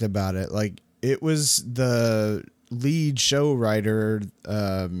 they've talked about it. Like, it was the lead show writer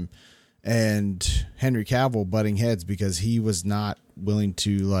and Henry Cavill butting heads because he was not willing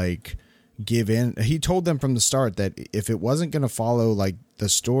to like give in. He told them from the start that if it wasn't going to follow like the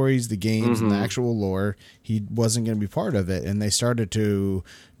stories, the games, and the actual lore, he wasn't going to be part of it. And they started to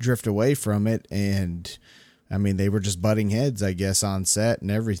drift away from it. And I mean, they were just butting heads, I guess, on set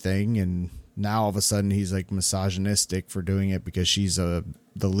and everything. And now all of a sudden he's like misogynistic for doing it because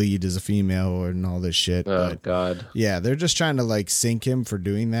the lead is a female and all this shit. Oh but God. yeah, they're just trying to like sink him for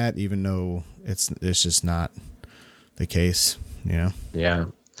doing that, even though it's just not the case, you know? Yeah.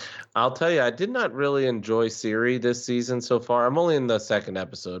 I'll tell you, I did not really enjoy Siri this season so far. I'm only in the second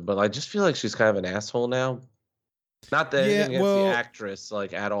episode, but I just feel like she's kind of an asshole now. Not that anything against the actress,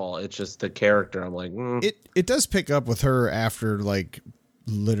 like, at all. It's just the character. I'm like, It does pick up with her after like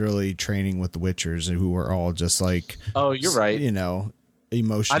literally training with the Witchers, who were all just like, oh, you're right. You know,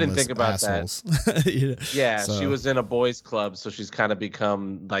 emotionless. I didn't think about assholes. that. You know? Yeah, So- she was in a boys' club, so she's kind of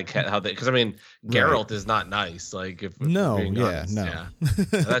become like how they. Because I mean, Geralt is not nice. Like, if No, we're being yeah, honest. no. Yeah.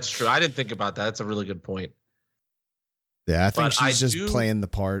 That's true. I didn't think about that. That's a really good point. Yeah, I think But she's just playing the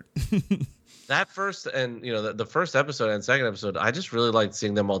part. That first and the first episode and second episode, I just really liked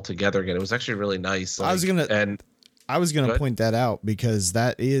seeing them all together again. It was actually really nice. I was gonna Good. point that out because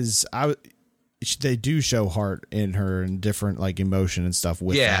they do show heart in her and different like emotion and stuff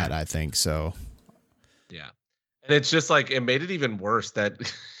with that, I think. So yeah. And it's just like it made it even worse that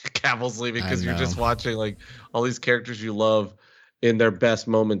Cavill's leaving because you're just watching like all these characters you love in their best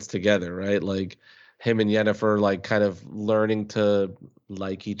moments together, right? Like him and Yennefer like kind of learning to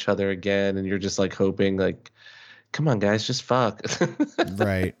like each other again, and you're just like hoping like, come on guys, just fuck.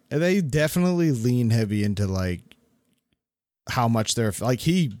 right. And they definitely lean heavy into like how much they're like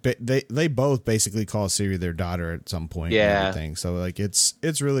they both basically call Ciri their daughter at some point. Yeah. And everything. So like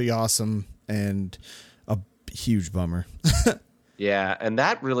it's really awesome and a huge bummer. Yeah, and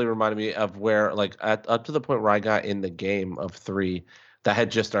that really reminded me of where like up to the point where I got in the game of 3 that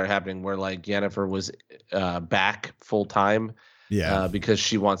had just started happening where like Yennefer was back full time. Yeah. Because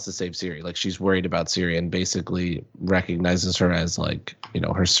she wants to save Ciri. Like she's worried about Ciri and basically recognizes her as like,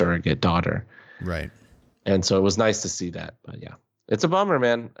 her surrogate daughter. Right. And so it was nice to see that. But yeah, it's a bummer,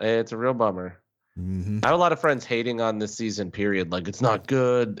 man. It's a real bummer. Mm-hmm. I have a lot of friends hating on this season, period. Like, it's not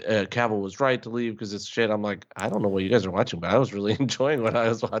good. Cavill was right to leave because it's shit. I'm like, I don't know what you guys are watching, but I was really enjoying what I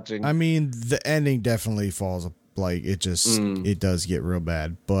was watching. I mean, the ending definitely falls like it just it does get real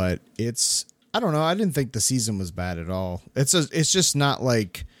bad, but I don't know. I didn't think the season was bad at all. It's just not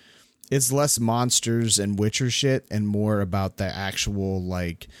like it's less monsters and Witcher shit and more about the actual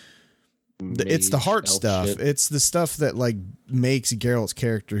like it's the heart stuff. Shit. It's the stuff that like makes Geralt's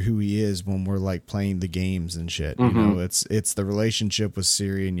character who he is when we're like playing the games and shit. You know, it's the relationship with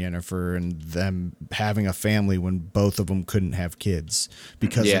Ciri and Yennefer and them having a family when both of them couldn't have kids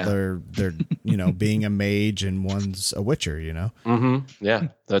because of their being a mage and one's a Witcher. Yeah,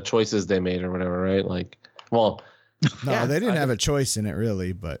 the choices they made or whatever, right? Like, well, no, they didn't have a choice in it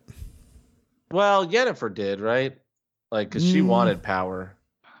really, but Yennefer did, right? Like, because she wanted power.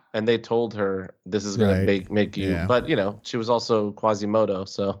 And they told her this is going to make you, but she was also Quasimodo,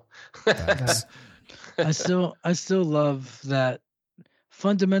 so. I still love that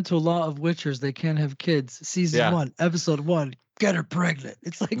fundamental law of Witchers. They can't have kids. Season 1, episode 1. Get her pregnant.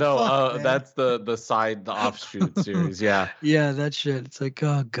 It's like that's the offshoot series. Yeah, yeah, that shit. It's like,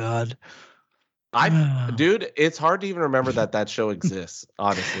 oh god. Dude, it's hard to even remember that show exists,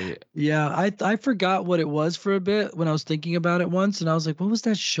 honestly. Yeah, I forgot what it was for a bit when I was thinking about it once, and I was like, what was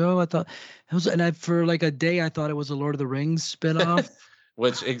that show? I thought it was, and for like a day I thought it was a Lord of the Rings spinoff.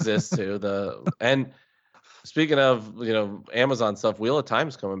 Which exists too. And speaking of, Amazon stuff, Wheel of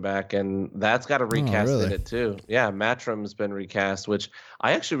Time's coming back, and that's got a recast in it too. Yeah, Matrim's been recast, which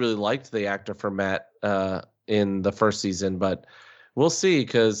I actually really liked the actor for Matt in the first season, but we'll see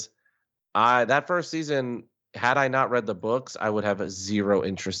because that first season, had I not read the books, I would have zero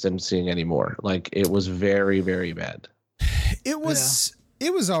interest in seeing anymore. Like it was very, very bad. It was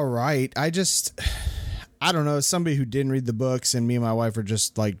all right. I don't know. As somebody who didn't read the it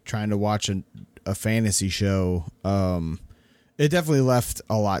was like trying to watch a fantasy show. It definitely left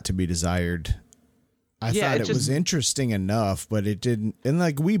a lot to be desired. I Yeah, thought it it was just- interesting enough, but it didn't. And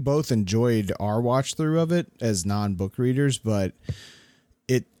like we both enjoyed our watch through of it as non-book readers, but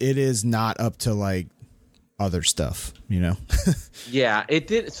it is not up to like other stuff, you know. Yeah, it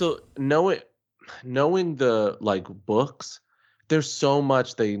did. So knowing the like books, there's so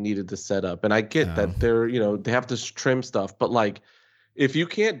much they needed to set up, and I get Oh. that they're they have to trim stuff, but like if you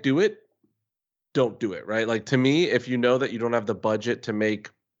can't do it, don't do it, right? Like to me, if you know that you don't have the budget to make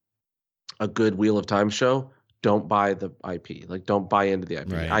a good Wheel of Time show, don't buy the IP. Like don't buy into the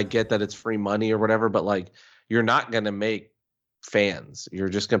IP. Right. I get that it's free money or whatever, but like you're not gonna make fans. You're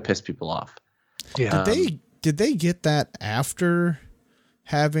just gonna piss people off. Yeah. Did they get that after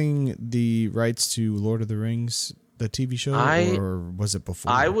having the rights to Lord of the Rings, the TV show, or was it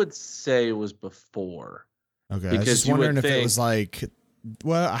before? I would say it was before. Okay, I was because just you would wondering if it think- was like,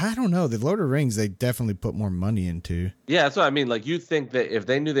 well, I don't know. The Lord of the Rings, they definitely put more money into. Yeah, that's what I mean. Like you think that if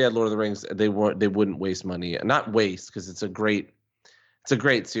they knew they had Lord of the Rings, they wouldn't waste money. Not waste, because it's a great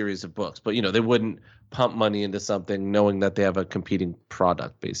series of books, but they wouldn't pump money into something knowing that they have a competing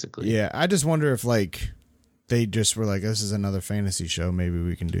product, basically. Yeah, I just wonder if like they just were like, this is another fantasy show. Maybe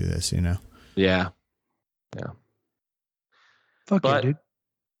we can do this, you know? Yeah. Fuck yeah, But dude.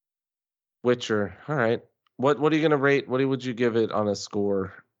 Witcher. All right. What are you gonna rate? What would you give it on a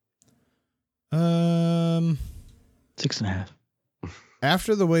score? 6.5.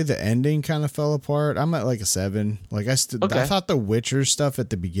 After the way the ending kind of fell apart, I'm at like a 7. Like I Okay. thought the Witcher stuff at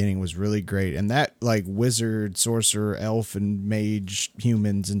the beginning was really great, and that like wizard, sorcerer, elf, and mage,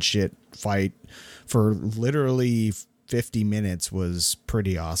 humans and shit fight for literally 50 minutes was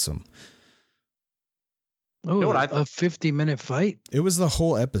pretty awesome. Oh, know what I a 50-minute fight? It was the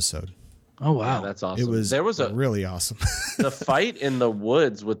whole episode. Oh, wow. Yeah, that's awesome. It was There was really awesome. the fight in the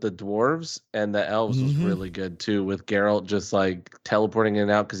woods with the dwarves and the elves was Mhm. really good too, with Geralt just like teleporting in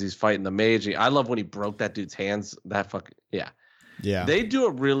and out because he's fighting the mage. I love when he broke that dude's hands. That fucking yeah. Yeah. They do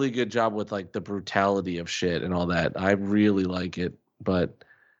a really good job with like the brutality of shit and all that. I really like it, but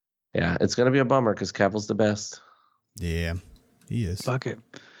yeah, it's gonna be a bummer because Cavill's the best. Yeah. He is. Fuck it.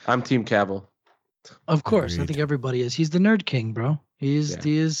 I'm Team Cavill. Of course. I Agreed. think everybody is. He's the nerd king, bro. He's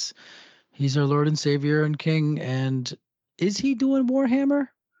our Lord and Savior and King. And is he doing Warhammer?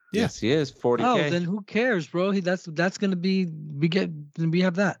 Yeah. Yes, he is 40K. Oh, then who cares, bro? That's gonna be we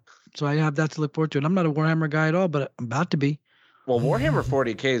have that. So I have that to look forward to. And I'm not a Warhammer guy at all, but I'm about to be. Well, Warhammer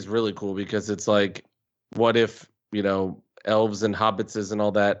 40K is really cool because it's like, what if elves and hobbitses and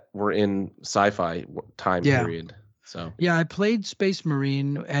all that were in sci-fi time Yeah. period? So Yeah, I played Space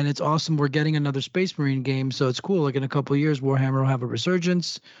Marine, and it's awesome. We're getting another Space Marine game, so it's cool. Like in a couple of years, Warhammer will have a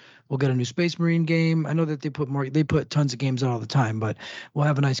resurgence. We'll get a new Space Marine game. I know that they put tons of games out all the time, but we'll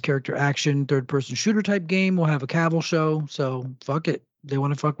have a nice character action, third-person shooter type game. We'll have a Cavill show. So fuck it. They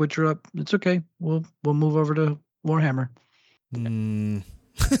want to fuck Witcher up. It's okay. We'll move over to Warhammer.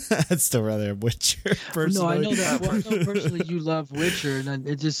 I'd still rather have Witcher personally. No, I know that. Well, I know personally you love Witcher, and then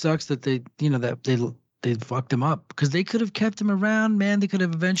it just sucks that they fucked him up because they could have kept him around, man. They could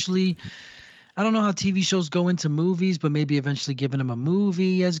have eventually. I don't know how TV shows go into movies, but maybe eventually given him a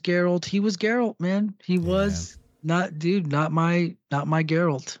movie as Geralt. He was Geralt, man. He was not my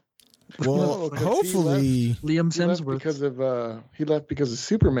Geralt. Well, Because he hopefully, Liam He left Hemsworth. because of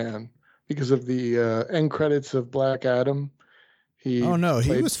Superman, because of the end credits of Black Adam. He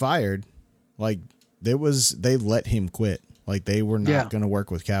he was fired. Like they let him quit. Like they were not going to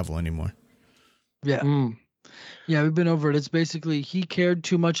work with Cavill anymore. Yeah. Yeah, we've been over it. It's basically he cared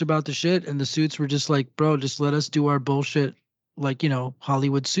too much about the shit, and the suits were just like, bro, just let us do our bullshit, like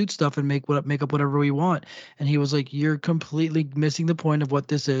Hollywood suit stuff, and make up whatever we want. And he was like, you're completely missing the point of what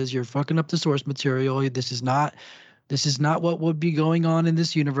this is. You're fucking up the source material. This is not what would be going on in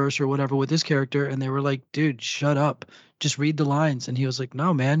this universe or whatever with this character. And they were like, dude, shut up. Just read the lines. And he was like,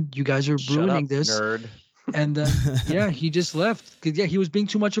 no, man, you guys are ruining this. nerd. And he just left because he was being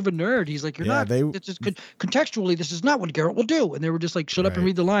too much of a nerd. He's like, contextually, this is not what Geralt will do. And they were just like, shut up and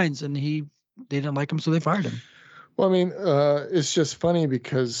read the lines. And they didn't like him, so they fired him. Well, I mean, it's just funny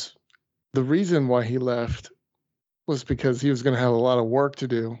because the reason why he left was because he was going to have a lot of work to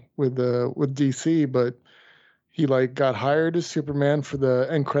do with DC, but he got hired as Superman for the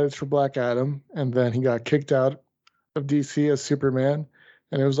end credits for Black Adam, and then he got kicked out of DC as Superman.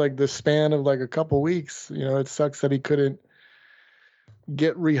 And it was like the span of a couple weeks. It sucks that he couldn't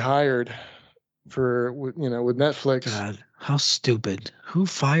get rehired with Netflix. God, how stupid. Who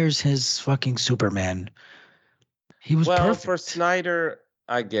fires his fucking Superman? He was perfect. For Snyder,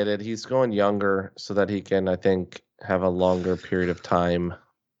 I get it. He's going younger so that he can, I think, have a longer period of time.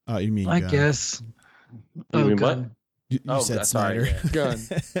 Oh, you mean I guess. You mean what? Gunn. You said sorry, Snyder. Gunn.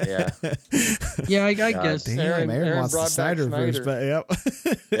 Yeah. Yeah, I God guess. Damn, Aaron Aaron wants the brought back Snyder verse, Snyder. but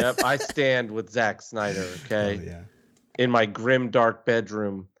yep. Yep. I stand with Zack Snyder. Okay. Oh, yeah. In my grim, dark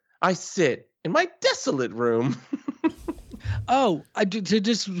bedroom, I sit in my desolate room. Oh, to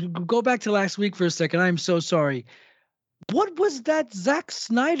just go back to last week for a second. I'm so sorry. What was that Zack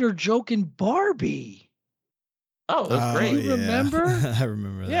Snyder joke in Barbie? Oh, that's great. You remember? I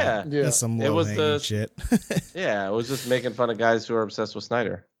remember that. Yeah. That's some It was low-hanging the- shit. Yeah, it was just making fun of guys who are obsessed with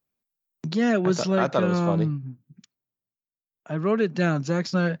Snyder. Yeah, it was I thought it was funny. I wrote it down. Zack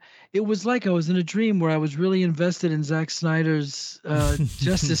Snyder. It was like I was in a dream where I was really invested in Zack Snyder's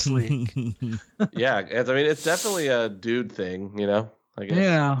Justice League. Yeah, I mean, it's definitely a dude thing, you know. I guess.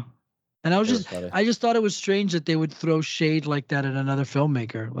 Yeah, and I was It was just, funny. I just thought it was strange that they would throw shade like that at another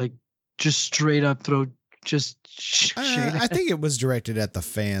filmmaker, like just straight up throw just shade. I think it was directed at the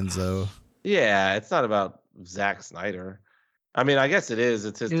fans, though. Yeah, it's not about Zack Snyder. I mean, I guess it is.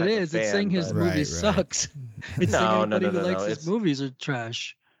 It's his. It type of is. It's fan, saying his but- movie Right. sucks. It's No, saying no, anybody no, who no, likes no, his it's- movies are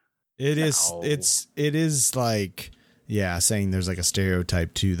trash. It is. No. It is like, yeah, saying there's like a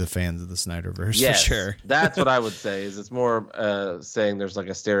stereotype to the fans of the Snyderverse Yes, for sure. That's what I would say. Is it's more saying there's like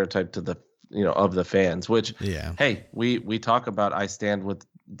a stereotype to the of the fans, which Yeah. hey, we talk about. I stand with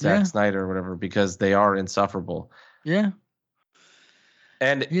Zack Snyder or whatever because they are insufferable. Yeah.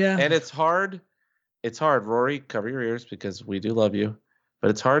 And Yeah. and it's hard. It's hard, Rory. Cover your ears because we do love you,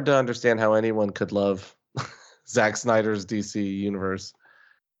 but it's hard to understand how anyone could love Zack Snyder's DC universe.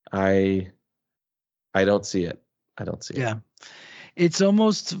 I don't see it. I don't see it. Yeah. It's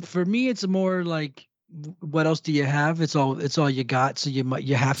almost, for me, it's more like, what else do you have? It's all you got. So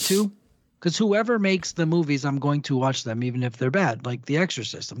you have to, because whoever makes the movies, I'm going to watch them, even if they're bad. Like The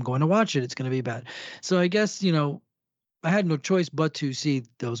Exorcist, I'm going to watch it. It's going to be bad. So I guess, I had no choice but to see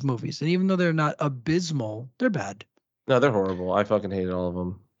those movies. And even though they're not abysmal, they're bad. No, they're horrible. I fucking hated all of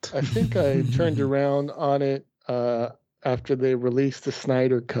them. I think I turned around on it after they released the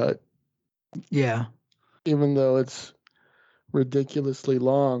Snyder cut, Yeah. even though it's ridiculously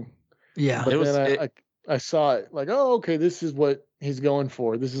long. Yeah. But It was- then I saw it like, oh, okay, this is what he's going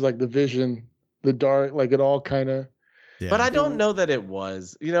for. This is like the vision, the dark, like it all kind of. Yeah. But I don't know that it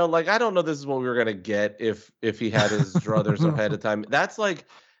was. Like I don't know this is what we were gonna get if he had his druthers ahead of time. That's like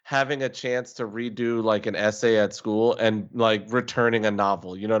having a chance to redo like an essay at school and like returning a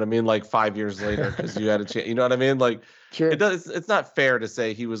novel. You know what I mean? Like 5 years later because you had a chance. You know what I mean? Like Sure. it's not fair to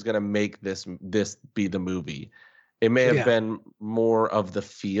say he was gonna make this be the movie. It may have Yeah. been more of the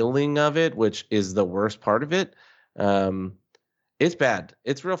feeling of it, which is the worst part of it. It's bad.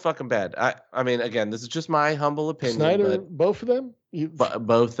 It's real fucking bad. I mean, again, this is just my humble opinion. Snyder, both of them? But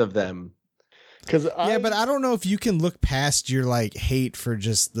both of them. Because Yeah, but I don't know if you can look past your like hate for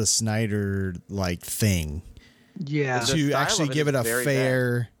just the Snyder like thing Yeah. The to style actually of it give is it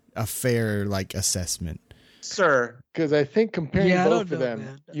very a fair like assessment. Sir, Because I think comparing Yeah, I both don't of know, them,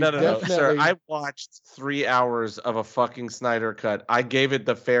 man. you no, sir. definitely- I watched 3 hours of a fucking Snyder cut. I gave it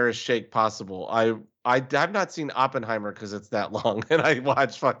the fairest shake possible. I've not seen Oppenheimer because it's that long, and I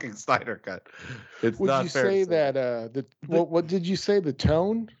watched fucking Snyder cut. It's would not you fair. say to that what did you say, the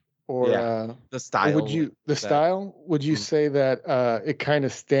tone or Yeah, the or style? would you the style? Would you say that it kind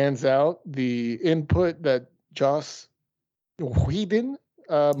of stands out the input that Joss Whedon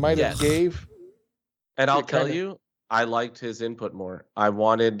might Yes. have gave? And I'll it tell kinda- you, I liked his input more. I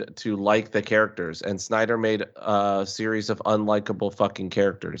wanted to like the characters, and Snyder made a series of unlikable fucking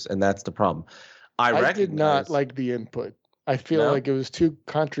characters, and that's the problem. I did recognize not like the input. I feel No? like it was too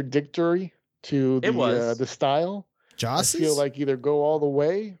contradictory to It was. the style. Joss I feel like either go all the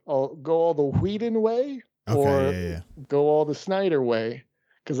way, or go all the Whedon way, or okay, yeah. go all the Snyder way.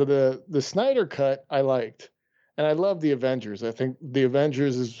 Because of the Snyder cut, I liked, and I love the Avengers. I think the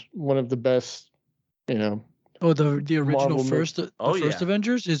Avengers is one of the best. Oh, the original Marvel first the Oh, first yeah.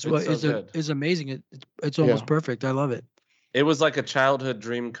 Avengers is It's so good. is amazing. It's almost Yeah. perfect. I love it. It was like a childhood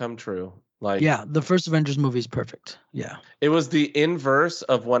dream come true. Like Yeah, the first Avengers movie is perfect. Yeah. it was the inverse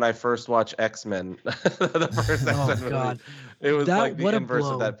of when I first watched X-Men. The first Oh, X-Men God. movie. It was That- like the what a inverse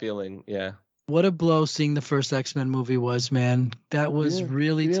blow. of that feeling. Yeah. What a blow seeing the first X-Men movie was, man. That was You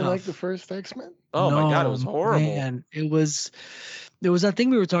really didn't tough. like the first X-Men? Oh my god, it was No, horrible. Man, there was that thing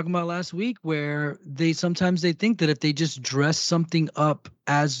we were talking about last week where they sometimes think that if they just dress something up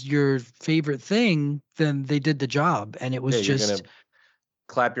as your favorite thing, then they did the job. And it was Yeah, you're just gonna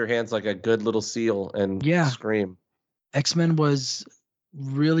clap your hands like a good little seal and Yeah. scream. X-Men was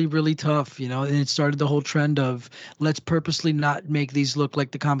really, really tough, and it started the whole trend of let's purposely not make these look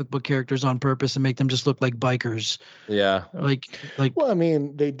like the comic book characters on purpose and make them just look like bikers. Yeah. Like Well, I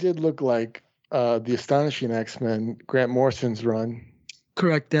mean, they did look like the Astonishing X-Men, Grant Morrison's run.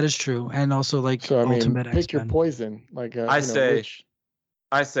 Correct, that is true, and also like So I mean, Ultimate pick X-Men. your poison. Like I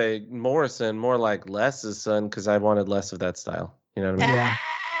say Morrison, more like Les's son, because I wanted less of that style. You know what I mean? Yeah.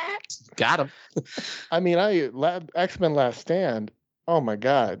 Got him. I mean, X-Men Last Stand. Oh my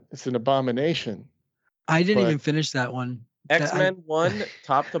God, it's an abomination. I didn't But- even finish that one. X-Men 1,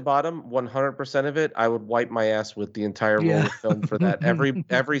 top to bottom, 100% of it, I would wipe my ass with the entire roll Yeah. of film for that.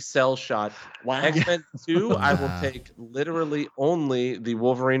 Every cell shot. Wow. X-Men 2, I will Wow. take literally only the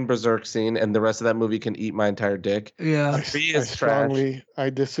Wolverine Berserk scene, and the rest of that movie can eat my entire dick. Yeah. Three I is trash. I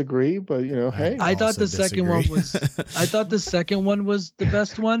disagree, but hey, I thought also the second one disagree. I thought the second one was the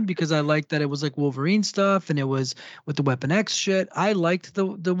best one because I liked that it was like Wolverine stuff and it was with the Weapon X shit. I liked the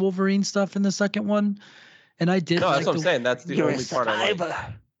Wolverine stuff in the second one, and I did. No, like that's what I'm saying. That's the only part I like.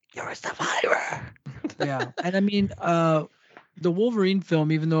 You're a survivor. Yeah, and I mean, the Wolverine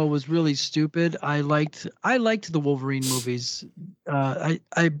film, even though it was really stupid, I liked the Wolverine movies. But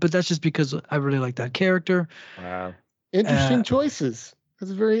that's just because I really like that character. Wow. interesting choices.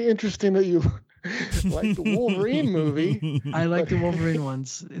 It's very interesting that you like the Wolverine movie. I like the Wolverine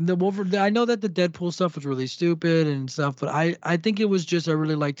ones. And I know that the Deadpool stuff was really stupid and stuff, but I think it was just I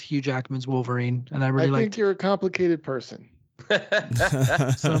really liked Hugh Jackman's Wolverine, and I really I think liked you're a complicated person.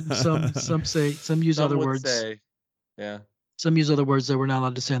 some say some use Some other would words. say, yeah. Some use other words that we're not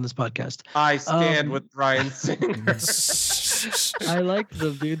allowed to say on this podcast. I stand Um, with Bryan Singer. I liked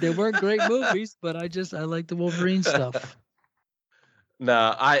them, dude. They weren't great movies, but I like the Wolverine stuff.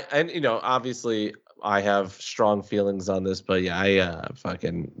 No, obviously I have strong feelings on this, but yeah,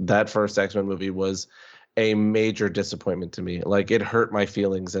 fucking that first X-Men movie was a major disappointment to me. Like it hurt my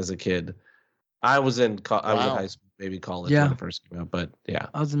feelings as a kid. I was in high school, maybe college Yeah. when it first came out, but yeah.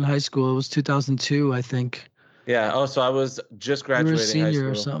 I was in high school. It was 2002, I think. Yeah. Oh, so I was just You were a graduating high senior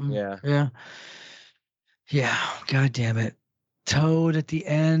school. or something. Yeah. Yeah. Yeah. God damn it. Toad at the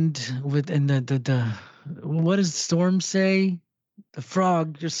end and the what does Storm say? The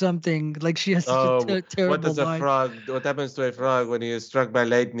frog or something. Like she has such a terrible what does a line. frog? What happens to a frog when he is struck by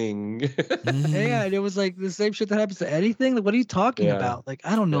lightning? Yeah, and it was like the same shit that happens to anything. Like, what are you talking Yeah. about? Like,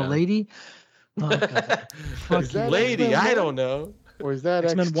 I don't know, Yeah. lady. Oh, God. Fuck Is you. that Lady, X-Men I 1? don't know. Or is that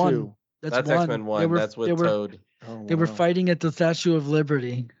X-Men X2? 1. That's one. X-Men 1. They were, That's with they were, Toad. Oh, They were wow. fighting at the Statue of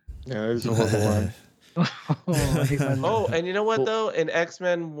Liberty. Yeah, it was a horrible one. I hate my life. Oh, and you know what though? In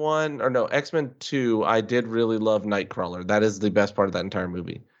X-Men 1 or no, X-Men 2, I did really love Nightcrawler. That is the best part of that entire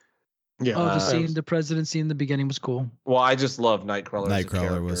movie. Yeah. Oh, Uh, the presidency in the beginning was cool. Well, I just love Nightcrawler. as a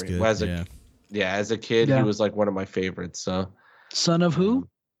Nightcrawler was character. good. As a, Yeah. yeah, as a kid, Yeah. he was like one of my favorites. So, Son of who?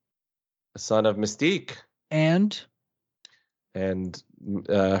 son of Mystique And and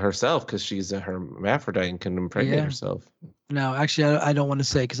herself, because she's a hermaphrodite and can impregnate Yeah. herself. no, actually, I don't want to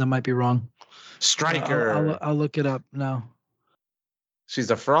say because I might be wrong. Striker. I'll look it up. No.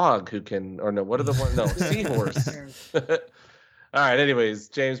 She's a frog who can, or no, what are the one? No, seahorse. All right. Anyways,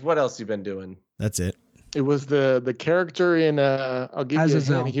 James, what else you been doing? That's it. It was the character in I'll give you a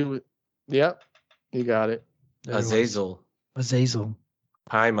Azazel. hint. He was, yep, you got it. There it was. Azazel, Azazel.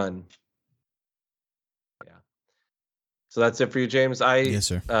 Paimon. Yeah. So that's it for you, James. Yes,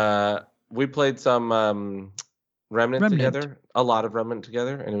 sir. We played some Remnant Remnant. together, a lot of Remnant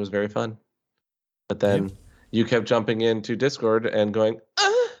together, and it was very fun. But then you kept jumping into Discord and going,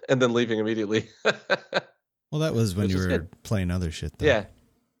 and then leaving immediately. Well, that was when Which you is were good. playing other shit. Though. Yeah.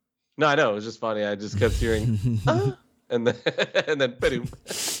 No, I know. It was just funny. I just kept hearing, and then boom.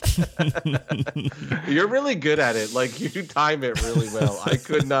 You're really good at it. Like you time it really well. I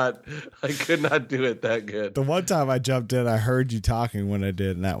could not do it that good. The one time I jumped in, I heard you talking when I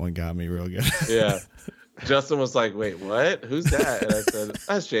did, and that one got me real good. Yeah. Justin was like, "Wait, what? Who's that?" And I said,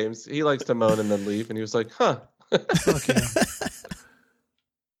 "That's James. He likes to moan and then leave." And he was like, "Huh." Okay.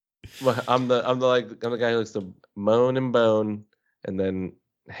 I'm the guy who likes to moan and bone and then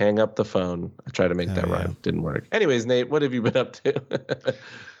hang up the phone. I tried to make that yeah. rhyme. Didn't work. Anyways, Nate, what have you been up to?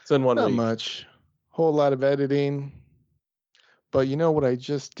 It's in one Not week. much. Whole lot of editing. But you know what I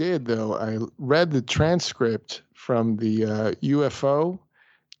just did though? I read the transcript from the UFO.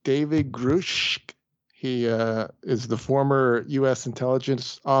 David Grush. He is the former U.S.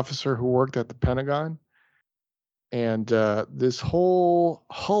 intelligence officer who worked at the Pentagon. And this whole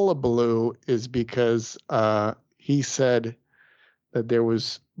hullabaloo is because he said that there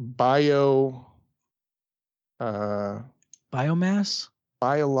was Biomass?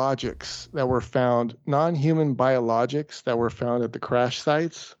 biologics that were found, non-human biologics that were found at the crash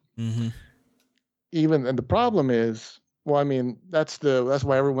sites. Mm-hmm. And the problem is, well, I mean, that's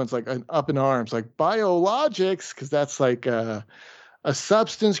why everyone's like up in arms, like biologics, because that's like a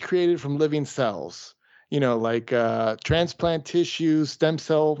substance created from living cells. Like transplant tissue, stem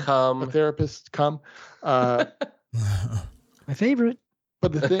cell, Come. therapist, come. My favorite.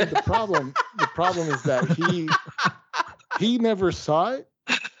 But the problem is that he never saw it.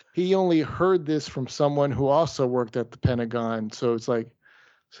 He only heard this from someone who also worked at the Pentagon. So it's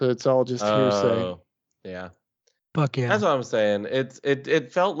all just hearsay. Yeah. Fuck yeah. That's what I'm saying.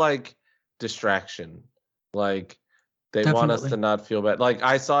 It felt like distraction. Like they want us to not feel bad. Like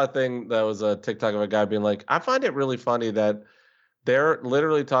I saw a thing that was a TikTok of a guy being like, I find it really funny that they're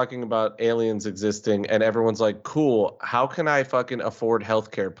literally talking about aliens existing and everyone's like, cool, how can I fucking afford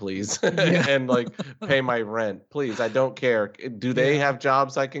healthcare, please? And like pay my rent, please. I don't care. Do they have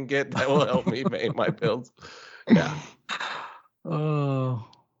jobs I can get that will help me pay my bills? Yeah. Oh.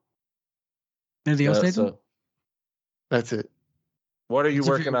 Anything else, Nathan? So, that's it. what are you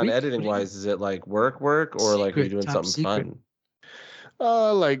working on editing wise? Is it like work or like are you doing something fun?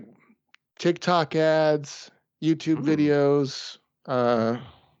 Like TikTok ads, YouTube videos,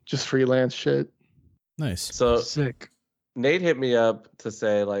 just freelance shit. Nice. So sick. Nate hit me up to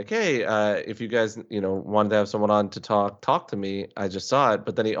say like, hey, if you guys, wanted to have someone on to talk to me, I just saw it.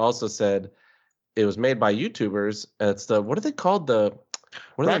 But then he also said it was made by YouTubers. It's what are they called?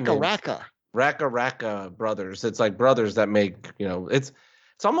 Raka brothers. It's like brothers that make, it's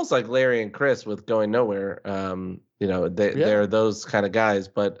almost like Larry and Chris with Going Nowhere. They're those kind of guys,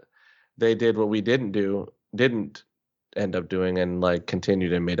 but they did what we didn't end up doing and like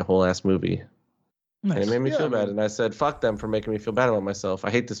continued and made a whole ass movie. Nice. And it made me feel bad. And I said, fuck them for making me feel bad about myself.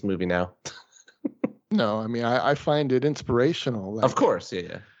 I hate this movie now. No, I mean, I find it inspirational. Like, of course.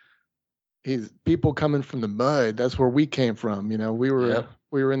 Yeah. He's people coming from the mud. That's where we came from. We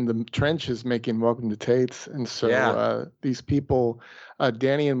were in the trenches making Welcome to Tate's. And so these people,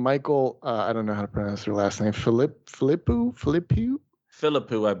 Danny and Michael, I don't know how to pronounce their last name. Philippou,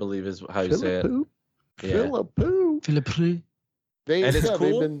 I believe is how you say it. Philippou. And it's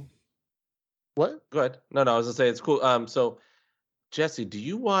cool. What? Go ahead. No, I was gonna say it's cool. So Jesse, do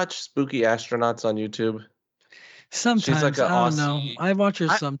you watch Spooky Astronauts on YouTube? Sometimes like I don't know. I watch her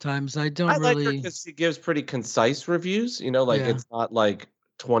sometimes. I don't really. I like her because she gives pretty concise reviews. It's not like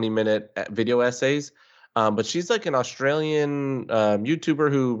 20-minute video essays. But she's like an Australian YouTuber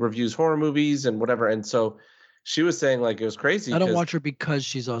who reviews horror movies and whatever. And so she was saying like it was crazy. I don't watch her because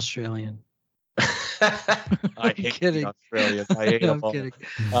she's Australian. I hate Australians. I hate them all.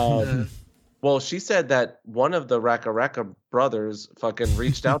 Kidding. Well, she said that one of the Raka brothers fucking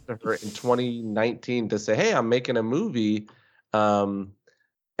reached out to her in 2019 to say, hey, I'm making a movie. And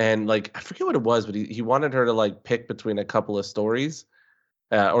like, I forget what it was, but he wanted her to like pick between a couple of stories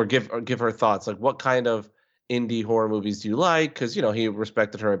or give her thoughts. Like, what kind of indie horror movies do you like? Because, he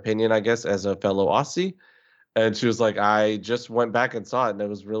respected her opinion, I guess, as a fellow Aussie. And she was like, I just went back and saw it, and it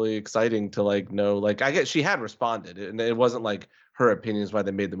was really exciting to like know. Like, I guess she had responded, and it wasn't like her opinions why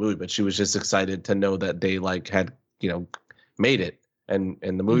they made the movie, but she was just excited to know that they like had made it, and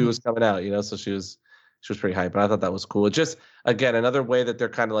the movie was coming out. So she was pretty hyped. But I thought that was cool. It just again another way that they're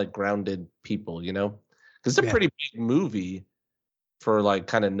kind of like grounded people, because it's a pretty big movie for like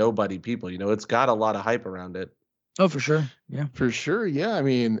kind of nobody people. It's got a lot of hype around it. Oh, for sure. Yeah. For sure. Yeah. I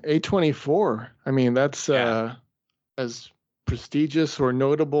mean, A24. I mean, that's as prestigious or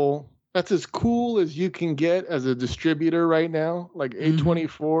notable. That's as cool as you can get as a distributor right now. Like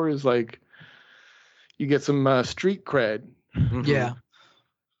A24 is like, you get some street cred. Yeah.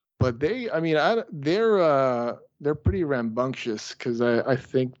 But they're pretty rambunctious because I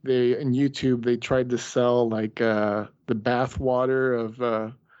think in YouTube they tried to sell like the bath water of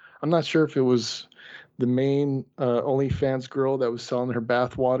I'm not sure if it was the main OnlyFans girl that was selling her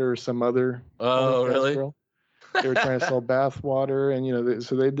bath water or some other OnlyFans really girl. They were trying to sell bath water, and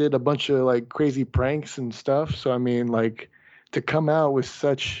so they did a bunch of like crazy pranks and stuff. So I mean, like to come out with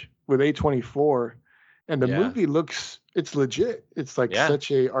A24, and the movie it's legit. It's like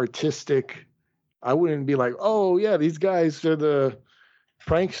such a artistic. I wouldn't be like, oh yeah, these guys are the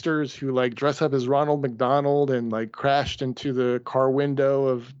pranksters who like dress up as Ronald McDonald and like crashed into the car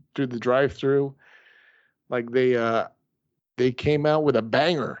window through the drive-through. Like they came out with a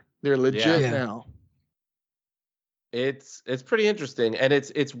banger. They're legit now. It's pretty interesting, and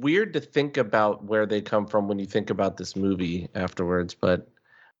it's weird to think about where they come from when you think about this movie afterwards. But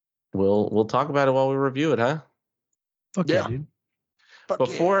we'll talk about it while we review it, huh? Fuck yeah, dude.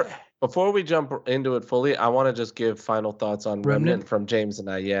 Before we jump into it fully, I want to just give final thoughts on Remnant from James and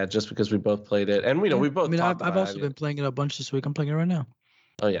I. Yeah, just because we both played it, and we both. I mean, I've also been playing it a bunch this week. I'm playing it right now.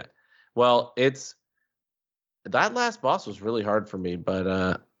 Oh yeah, well, that last boss was really hard for me,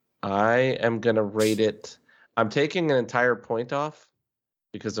 but I am gonna rate it. I'm taking an entire point off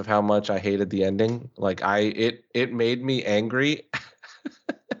because of how much I hated the ending. Like it made me angry.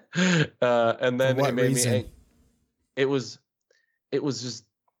 And then For what it made reason? me it was just,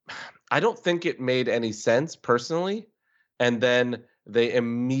 I don't think it made any sense personally. And then they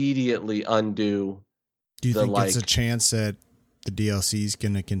immediately undo. Do you the, think it's a like- chance that the DLC is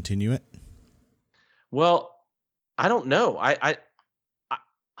going to continue it? Well, I don't know. I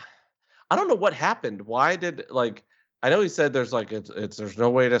don't know what happened. Why did, like, I know he said there's like it's there's no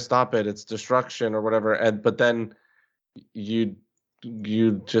way to stop it. It's destruction or whatever. And but then you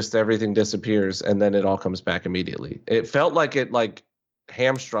just, everything disappears and then it all comes back immediately. It felt like it like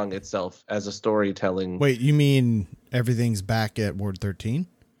hamstrung itself as a storytelling. Wait, you mean everything's back at Ward 13?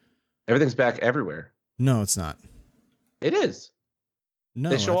 Everything's back everywhere. No, it's not. It is. No,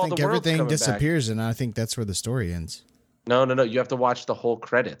 They show I all think the worlds everything coming back. disappears, and I think that's where the story ends. No. You have to watch the whole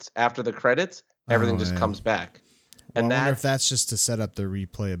credits. After the credits, everything Oh, just yeah. comes back. Well, And I wonder if that's just to set up the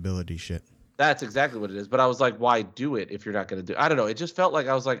replayability shit. That's exactly what it is. But I was like, why do it if you're not going to do? I don't know. It just felt like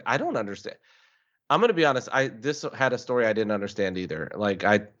I was like, I don't understand. I'm going to be honest. This had a story I didn't understand either. Like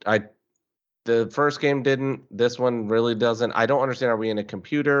the first game didn't. This one really doesn't. I don't understand. Are we in a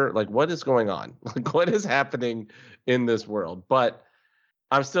computer? Like, what is going on? Like, what is happening in this world? But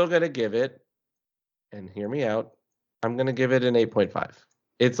I'm still going to give it, and hear me out, I'm going to give it an 8.5.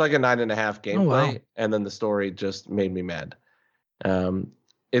 It's like a 9.5 gameplay, wow. and then the story just made me mad.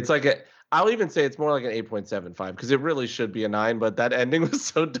 It's like I'll even say it's more like an 8.75 because it really should be a 9, but that ending was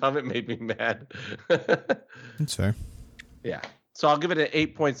so dumb it made me mad. That's fair. Yeah. So I'll give it an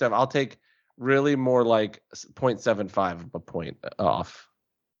 8.7. I'll take really more like 0.75 of a point off.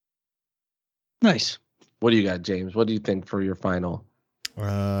 Nice. What do you got, James? What do you think for your final?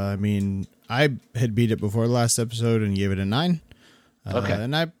 I mean, I had beat it before the last episode and gave it a 9. Okay.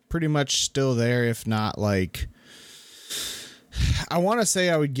 And I'm pretty much still there, if not like... I want to say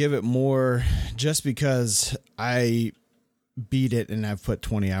I would give it more just because I beat it and I've put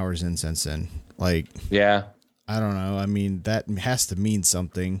 20 hours in since then. Like, Yeah. I don't know. I mean, that has to mean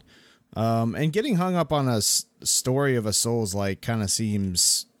something. And getting hung up on a story of a Souls like kind of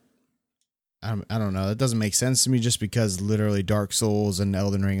seems... I don't know. It doesn't make sense to me just because literally Dark Souls and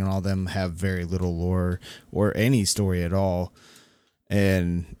Elden Ring and all them have very little lore or any story at all.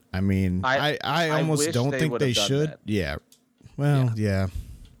 And I mean, I almost wish don't they think would've they done should. that. Yeah. Well, yeah.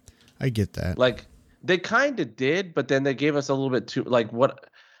 I get that. Like they kind of did, but then they gave us a little bit too, like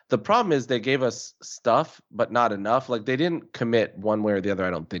what the problem is, they gave us stuff, but not enough. Like they didn't commit one way or the other, I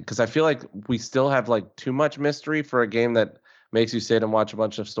don't think. Cause I feel like we still have like too much mystery for a game that makes you sit and watch a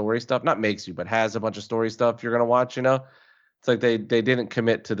bunch of story stuff. Not makes you, but has a bunch of story stuff you're going to watch, you know? It's like they didn't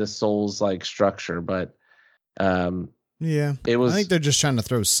commit to the Souls like structure, but yeah. it was, I think they're just trying to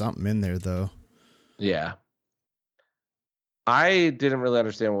throw something in there though. yeah. I didn't really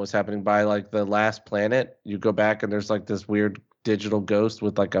understand what was happening by like the last planet. You go back and there's like this weird digital ghost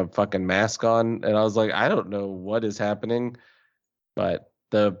with like a fucking mask on. And I was like, I don't know what is happening, but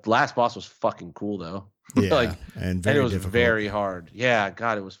the last boss was fucking cool though. Yeah. Like, and very it was difficult. very hard. Yeah.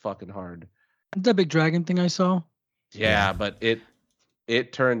 God, it was fucking hard. That big dragon thing I saw. Yeah. But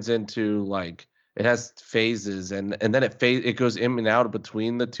it turns into like, it has phases and then it goes in and out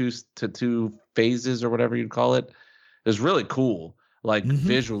between the two phases or whatever you'd call it. It was really cool, like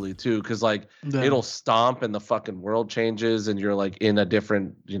visually too, because like it'll stomp and the fucking world changes and you're like in a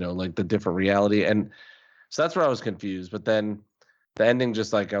different, you know, like the different reality. And so that's where I was confused. But then the ending,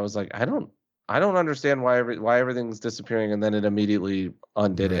 just like I was like, I don't understand why everything's disappearing, and then it immediately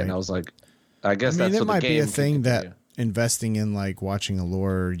undid it. And I was like, I guess I mean, that's it what might the be game a thing can that continue. investing in like watching a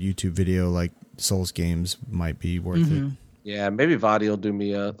lore YouTube video like Souls games might be worth it. Yeah, maybe Vadi will do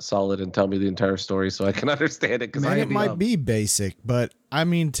me a solid and tell me the entire story so I can understand it. Because It might be basic, but I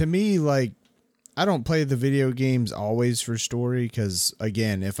mean, to me, like, I don't play the video games always for story. Because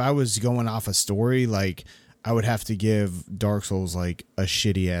again, if I was going off a story, like, I would have to give Dark Souls like a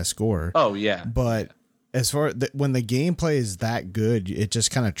shitty ass score. Oh yeah, but as far when the gameplay is that good, it just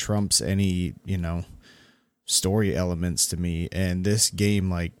kind of trumps any, you know, story elements to me. And this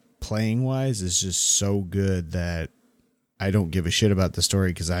game, like, playing wise, is just so good that I don't give a shit about the story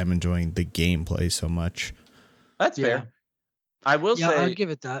because I'm enjoying the gameplay so much. that's fair. I will say, I'll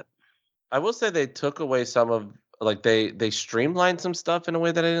give it that. I will say they took away some of, like, they streamlined some stuff in a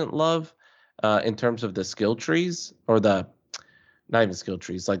way that I didn't love, in terms of the skill trees, or not even skill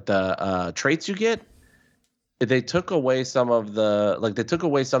trees, like the traits you get. They took away some of they took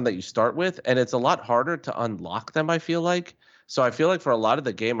away some that you start with, and it's a lot harder to unlock them, I feel like. So I feel like for a lot of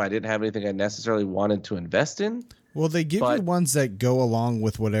the game, I didn't have anything I necessarily wanted to invest in. Well, they give you ones that go along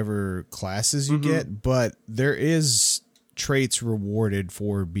with whatever classes you get, but there is traits rewarded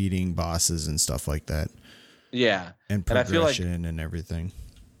for beating bosses and stuff like that. Yeah. And I feel like progression and everything.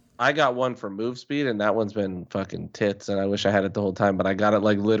 I got one for move speed, and that one's been fucking tits, and I wish I had it the whole time, but I got it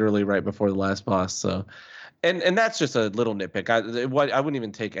like literally right before the last boss. So, and that's just a little nitpick. I wouldn't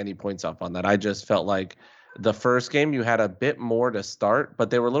even take any points off on that. I just felt like the first game you had a bit more to start, but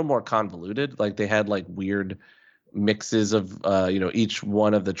they were a little more convoluted. Like they had like weird mixes of each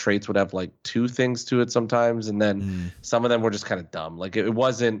one of the traits would have like 2 things to it sometimes, and then some of them were just kind of dumb. Like it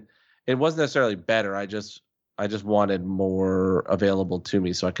wasn't necessarily better. I just wanted more available to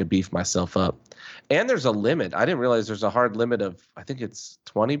me so I could beef myself up. And there's a limit. I didn't realize there's a hard limit of, I think it's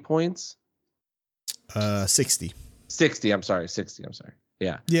 20 points. 60. 60. I'm sorry. 60. I'm sorry.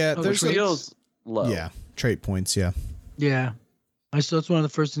 Yeah. Yeah. Oh, There's feels low. Yeah. Trait points. Yeah. Yeah. That's one of the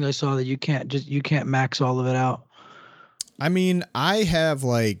first things I saw, that you can't max all of it out. I mean, I have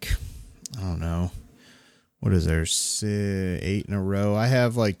like, I don't know. What is there? 8 in a row. I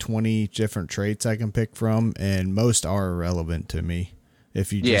have like 20 different traits I can pick from, and most are irrelevant to me.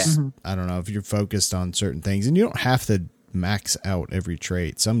 If you just, I don't know, if you're focused on certain things, and you don't have to max out every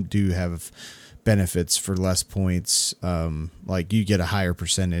trait. Some do have benefits for less points. Like you get a higher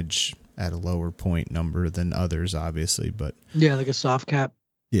percentage at a lower point number than others, obviously, but yeah, like a soft cap.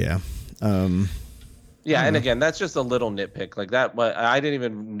 Yeah. Yeah, and again, that's just a little nitpick like that. But I didn't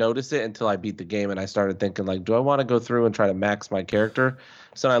even notice it until I beat the game, and I started thinking like, do I want to go through and try to max my character?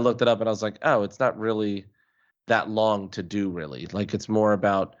 So I looked it up, and I was like, oh, it's not really that long to do, really. Like it's more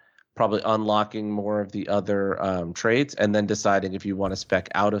about probably unlocking more of the other traits, and then deciding if you want to spec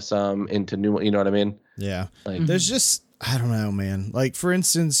out of some into new. You know what I mean? Yeah. Like there's just, I don't know, man. Like for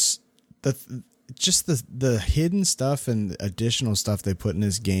instance, the hidden stuff and additional stuff they put in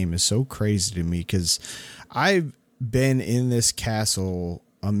this game is so crazy to me, because I've been in this castle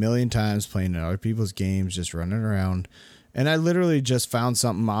a million times playing other people's games, just running around, and I literally just found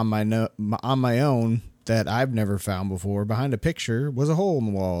something on my own that I've never found before. Behind a picture was a hole in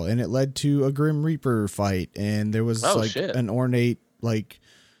the wall, and it led to a Grim Reaper fight, and there was an ornate like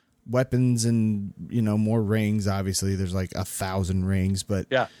weapons and more rings. Obviously there's like 1,000 rings, but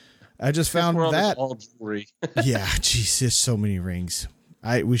yeah, I just found that all jewelry. Yeah, geez, there's so many rings.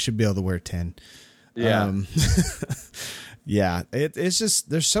 We should be able to wear 10. Yeah. Yeah, it's just,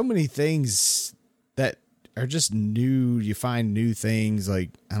 there's so many things that are just new. You find new things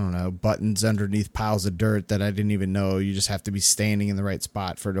like, I don't know, buttons underneath piles of dirt that I didn't even know. You just have to be standing in the right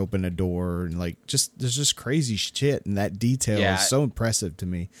spot for it to open a door, and like there's just crazy shit, and that detail is so impressive to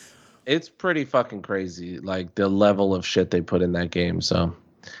me. It's pretty fucking crazy, like the level of shit they put in that game. So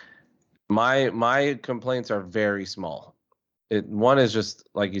my complaints are very small. One is just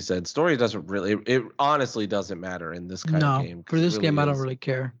like you said, story doesn't really. It honestly doesn't matter in this kind of game. For this game, I don't really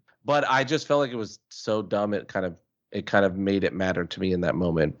care. But I just felt like it was so dumb. It kind of made it matter to me in that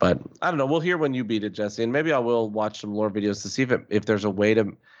moment. But I don't know. We'll hear when you beat it, Jesse, and maybe I will watch some lore videos to see if there's a way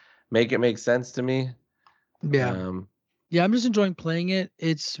to make it make sense to me. Yeah. Yeah, I'm just enjoying playing it.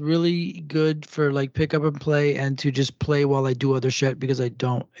 It's really good for like pick up and play, and to just play while I do other shit, because I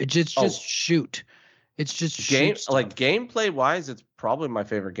don't. It's just shoot. It's just gameplay wise, it's probably my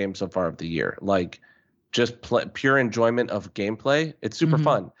favorite game so far of the year. Like just pure enjoyment of gameplay. It's super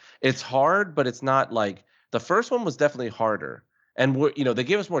fun. It's hard, but it's not like the first one was definitely harder. And they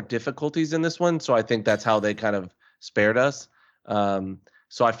gave us more difficulties in this one, so I think that's how they kind of spared us.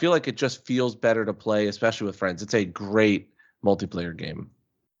 So I feel like it just feels better to play, especially with friends. It's a great multiplayer game.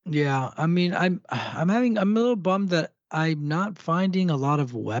 Yeah, I mean, I'm a little bummed that I'm not finding a lot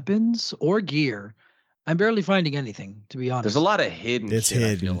of weapons or gear. I'm barely finding anything, to be honest. There's a lot of hidden shit,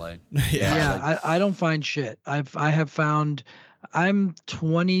 I feel like. I don't find shit. I have found, I'm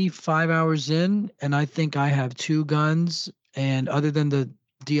 25 hours in, and I think I have 2 guns, and other than the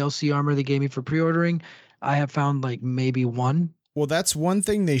DLC armor they gave me for pre-ordering, I have found like maybe 1. Well, that's one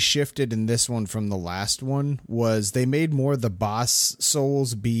thing they shifted in this one from the last one, was they made more of the boss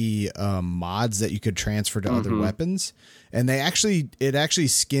souls be mods that you could transfer to other weapons. And it actually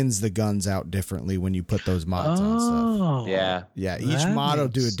skins the guns out differently when you put those mods on stuff. Yeah. Yeah. Each mod will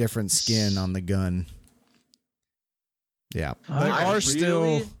do a different skin on the gun. Yeah.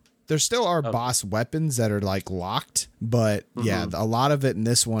 There still are boss weapons that are like locked, but yeah, a lot of it in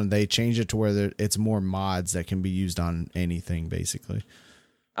this one, they change it to where it's more mods that can be used on anything, basically.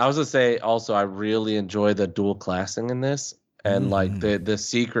 I was gonna say also, I really enjoy the dual classing in this, and like the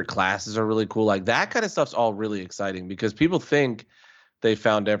secret classes are really cool. Like that kind of stuff's all really exciting, because people think they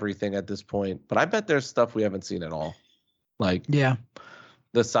found everything at this point, but I bet there's stuff we haven't seen at all. Like the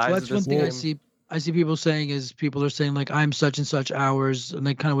size of this one thing game. I see people are saying like, I'm such and such hours, and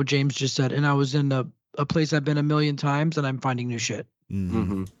like kind of what James just said. And I was in the a place I've been a million times and I'm finding new shit.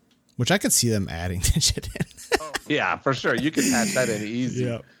 Mm-hmm. Which I could see them adding that shit in. Yeah, for sure. You can patch that in easy.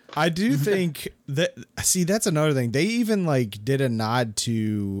 Yeah. I do think that, see, that's another thing. They even like did a nod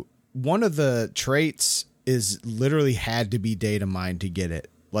to one of the traits is literally had to be data mined to get it.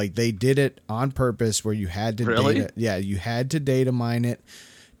 Like they did it on purpose where you had to you had to data mine it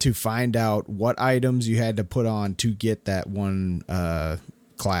to find out what items you had to put on to get that one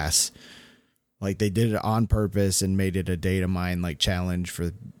class. Like they did it on purpose and made it a data mine like challenge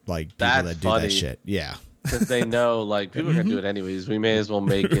for like people that do that shit. Yeah. Because they know like people are gonna do it anyways. We may as well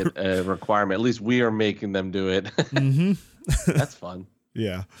make it a requirement. At least we are making them do it. That's fun.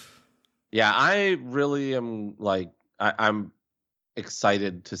 Yeah. Yeah, I really am like I'm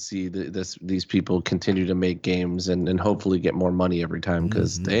excited to see these people continue to make games and hopefully get more money every time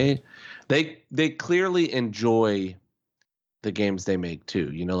because they clearly enjoy the games they make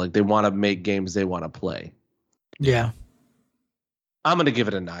too. You know, like they want to make games they want to play. Yeah. I'm gonna give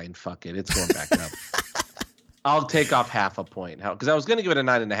it a 9. Fuck it, it's going back up. I'll take off half a point. Because I was gonna give it a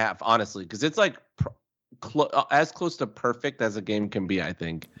 9.5, honestly, because it's like as close to perfect as a game can be. I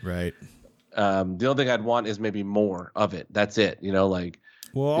think. Right. The only thing I'd want is maybe more of it. That's it. You know, like.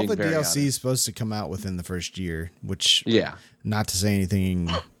 Well, all the DLC is supposed to come out within the first year, which. Yeah. Not to say anything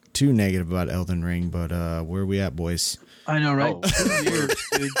too negative about Elden Ring, but where are we at, boys? I know, right? 2 years,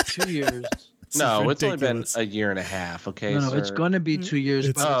 dude. 2 years. No, it's only been a year and a half. Okay. No, it's gonna be 2 years.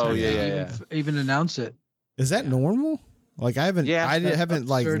 Even announce it. Is that normal? Like I haven't. Yeah, I haven't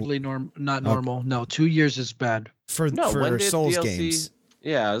like. Absurdly not normal. No, 2 years is bad for Souls DLC, games.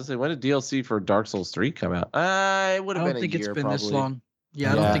 Yeah, I was like, when did DLC for Dark Souls 3 come out? It would have been a year. I don't think it's been this long.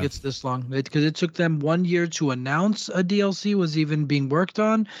 Yeah, I don't think it's this long because it took them 1 year to announce a DLC was even being worked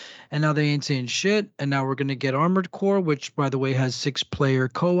on, and now they ain't saying shit. And now we're gonna get Armored Core, which by the way has 6-player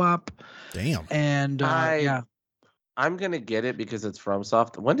co-op. Damn. And I'm gonna get it because it's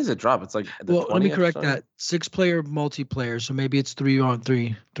FromSoft. When does it drop? It's like let me correct that. 6-player multiplayer, so maybe it's 3 on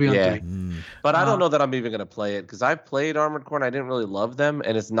 3. 3 on 3. But I don't know that I'm even gonna play it because I've played Armored Core and I didn't really love them,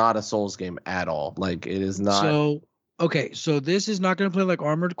 and it's not a Souls game at all. Like it is not. So okay, so this is not gonna play like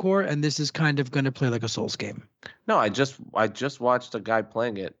Armored Core, and this is kind of gonna play like a Souls game. No, I just watched a guy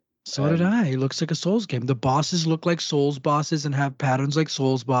playing it. So did I. It looks like a Souls game. The bosses look like Souls bosses and have patterns like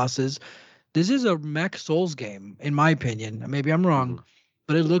Souls bosses. This is a mech Souls game, in my opinion. Maybe I'm wrong,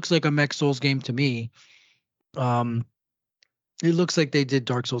 but it looks like a mech Souls game to me. It looks like they did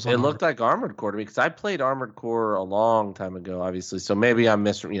Dark Souls. It looked like Armored Core to me because I played Armored Core a long time ago, obviously. So maybe I'm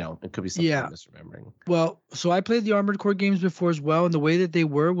it could be something I'm misremembering. Well, so I played the Armored Core games before as well, and the way that they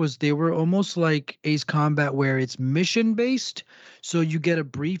were almost like Ace Combat, where it's mission based. So you get a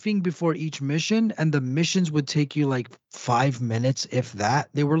briefing before each mission, and the missions would take you like 5 minutes, if that.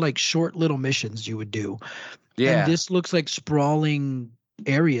 They were like short little missions you would do. Yeah. And this looks like sprawling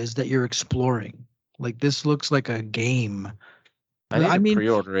areas that you're exploring. Like this looks like a game. I need to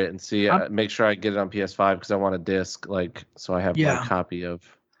pre-order it and see. Make sure I get it on PS5 because I want a disc, so I have my copy of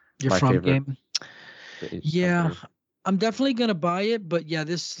your favorite game. Yeah, I'm definitely gonna buy it, but yeah,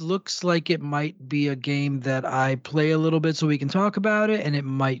 this looks like it might be a game that I play a little bit so we can talk about it, and it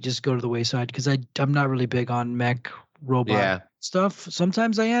might just go to the wayside because I'm not really big on mech robot stuff.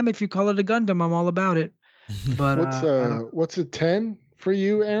 Sometimes I am. If you call it a Gundam, I'm all about it. But what's a 10 for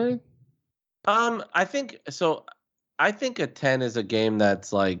you, Aaron? I think so. I think a 10 is a game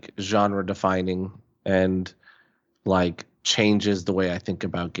that's like genre defining and like changes the way I think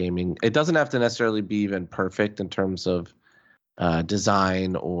about gaming. It doesn't have to necessarily be even perfect in terms of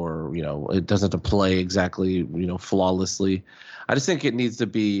design or, it doesn't have to play exactly, flawlessly. I just think it needs to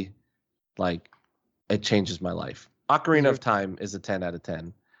be like, it changes my life. Ocarina of Time is a 10 out of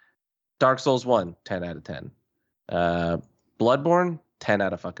 10. Dark Souls 1, 10 out of 10. Bloodborne, 10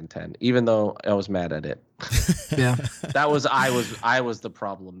 out of fucking 10, even though I was mad at it. Yeah. I was the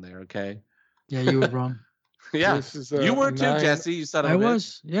problem there, okay? Yeah, you were wrong. Yeah. You were too, Jesse. You said I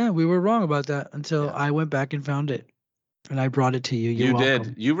was. Yeah, we were wrong about that until I went back and found it. And I brought it to you. You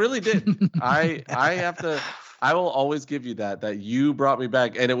did. You really did. I will always give you that you brought me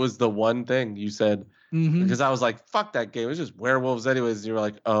back. And it was the one thing you said, because I was like, fuck that game. It was just werewolves anyways. And you were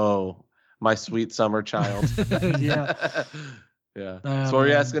like, oh, my sweet summer child. Yeah. Yeah. So what were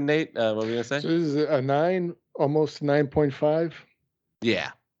you asking, Nate? What were you going to say? So this is a 9, almost 9.5?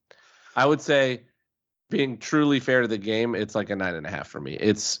 Yeah. I would say, being truly fair to the game, it's like a 9.5 for me.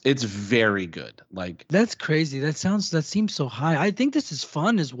 It's very good. Like that's crazy. That seems so high. I think this is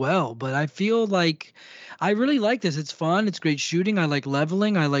fun as well, but I feel like I really like this. It's fun. It's great shooting. I like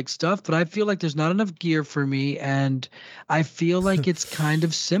leveling. I like stuff, but I feel like there's not enough gear for me, and I feel like it's kind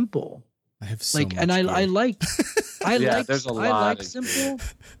of simple. have so Like, much and I gear. like, I Yeah, like, there's a I lot like of simple.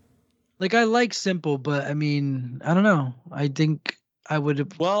 Like, I like simple, but I mean, I don't know. I think I would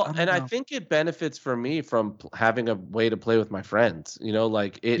have. Well, and I know. think it benefits for me from having a way to play with my friends. You know,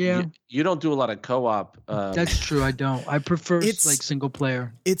 like Yeah. you don't do a lot of co-op. That's true. I don't. I prefer It's- like single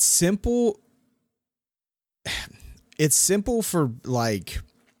player. It's simple. It's simple for like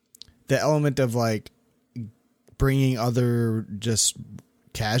the element of like bringing other just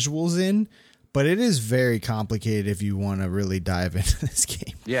casuals in, but it is very complicated if you want to really dive into this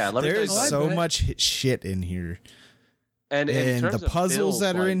game. Yeah, let me There tell is you I so bet. much shit in here, and in and terms the of puzzles builds,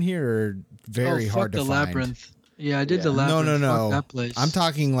 that are like, in here are very fuck hard to the find. labyrinth. Yeah, I did the Yeah. labyrinth. No. Fuck that place. I'm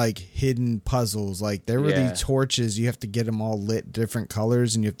talking like hidden puzzles. Like there were Yeah. these torches. You have to get them all lit different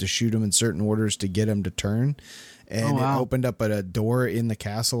colors, and you have to shoot them in certain orders to get them to turn. And wow. it opened up a door in the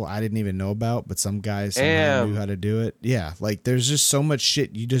castle I didn't even know about, but some guys somehow knew how to do it. Yeah, like there's just so much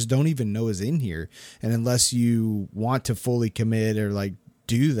shit you just don't even know is in here. And unless you want to fully commit or like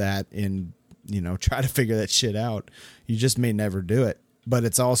do that and, you know, try to figure that shit out, you just may never do it. But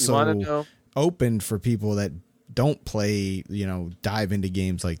it's You also want to know? open for people that don't play, you know, dive into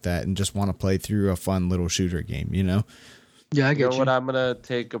games like that and just want to play through a fun little shooter game, you know? Yeah, I You get know you. what I'm gonna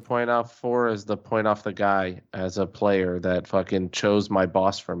take a point off for is the point off the guy as a player that fucking chose my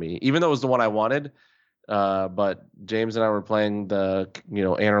boss for me, even though it was the one I wanted. But James and I were playing the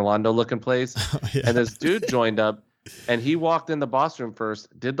Anne Orlando looking place, Yeah. and this dude joined up, and he walked in the boss room first,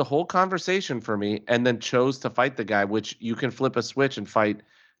 did the whole conversation for me, and then chose to fight the guy, which you can flip a switch and fight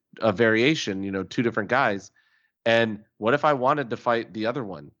a variation, two different guys. And what if I wanted to fight the other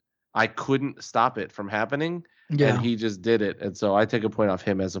one? I couldn't stop it from happening. Yeah. And he just did it. And so I take a point off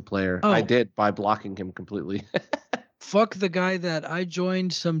him as a player. I Oh. did by blocking him completely. Fuck the guy that I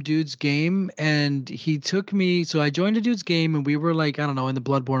joined some dude's game and he took me. So I joined a dude's game and we were like, I don't know, in the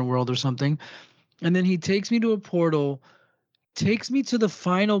Bloodborne world or something. And then he takes me to a portal, takes me to the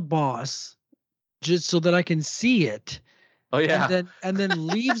final boss just so that I can see it. Oh yeah. And then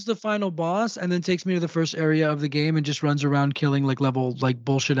leaves the final boss and then takes me to the first area of the game and just runs around killing like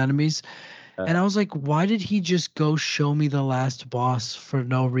bullshit enemies. And I was like, why did he just go show me the last boss for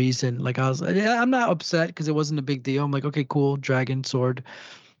no reason? Like I'm not upset because it wasn't a big deal. I'm like, okay, cool, dragon sword.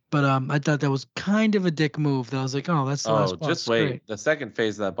 But I thought that was kind of a dick move. That I was like, oh, that's the last boss. Just wait. Great. The second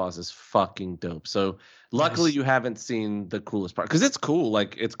phase of that boss is fucking dope. So luckily Nice. you haven't seen the coolest part because it's cool.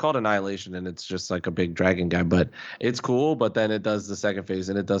 Like it's called Annihilation and it's just like a big dragon guy, but it's cool. But then it does the second phase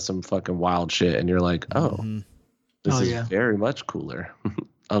and it does some fucking wild shit. And you're like, oh, Mhm. this Oh, is yeah. very much cooler.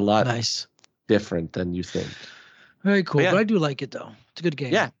 A lot Nice. different than you think. Very cool. But yeah. But I do like it though. It's a good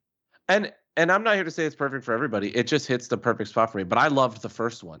game. Yeah. And I'm not here to say it's perfect for everybody. It just hits the perfect spot for me. But I loved the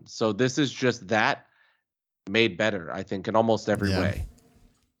first one. So this is just that made better, I think, in almost every Yeah. way.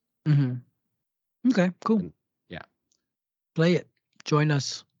 Mm-hmm. Okay, cool. And- yeah. Play it. Join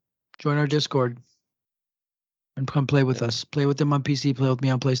us. Join our Discord. And come play with us. Play with them on PC. Play with me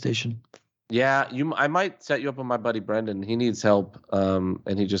on PlayStation. Yeah, I might set you up with my buddy Brendan. He needs help,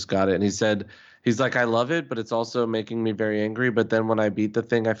 and he just got it. And he said, he's like, I love it, but it's also making me very angry. But then when I beat the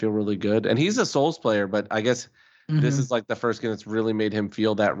thing, I feel really good. And he's a Souls player, but I guess this Mhm. is like the first game that's really made him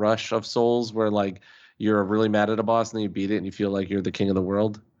feel that rush of Souls, where like you're really mad at a boss and then you beat it and you feel like you're the king of the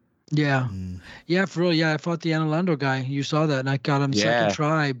world. Yeah. Mm. Yeah, for real. Yeah, I fought the Anilando guy. You saw that, and I got him Yeah. second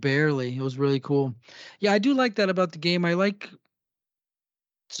try, barely. It was really cool. Yeah, I do like that about the game. I like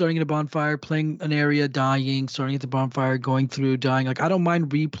starting at a bonfire, playing an area, dying, starting at the bonfire, going through, dying. Like, I don't mind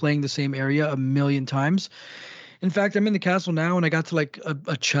replaying the same area a million times. In fact, I'm in the castle now, and I got to like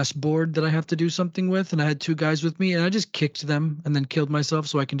a chessboard that I have to do something with, and I had two guys with me, and I just kicked them and then killed myself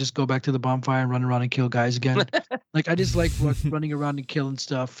so I can just go back to the bonfire and run around and kill guys again. Like, I just like running around and killing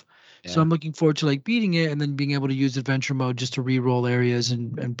stuff. So Yeah. I'm looking forward to like beating it and then being able to use adventure mode just to re-roll areas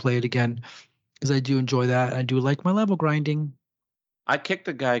and play it again, because I do enjoy that. I do like my level grinding. I kicked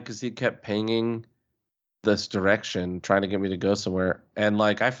the guy because he kept pinging this direction, trying to get me to go somewhere. And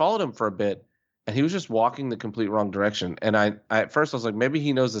like I followed him for a bit, and he was just walking the complete wrong direction. And I at first I was like, maybe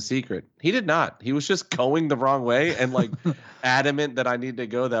he knows the secret. He did not. He was just going the wrong way and like adamant that I need to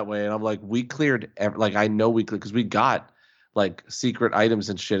go that way. And I'm like, we cleared, like I know we cleared because we got like secret items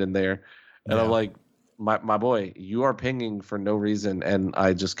and shit in there. And Yeah. I'm like, my boy, you are pinging for no reason. And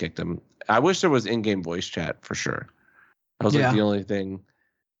I just kicked him. I wish there was in-game voice chat for sure. That was Yeah. like the only thing.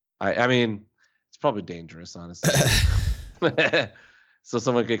 I mean, it's probably dangerous, honestly. So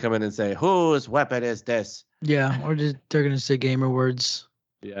someone could come in and say, "Whose weapon is this?" Yeah, or they're gonna say gamer words.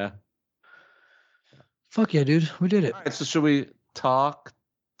 Yeah. Fuck yeah, dude, we did it. All right. So should we talk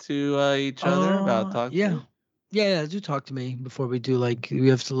to each other about talking? Yeah, Yeah, do talk to me before we do. Like, we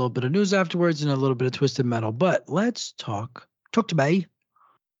have a little bit of news afterwards and a little bit of Twisted Metal. But let's talk. Talk to me.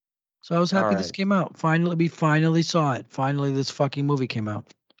 So I was happy this right. came out. Finally, we finally saw it. Finally, this fucking movie came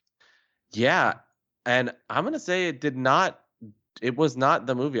out. Yeah, and I'm gonna say it did not. It was not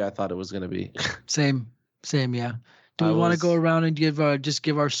the movie I thought it was gonna be. Same, yeah. Do I we want to go was, around and give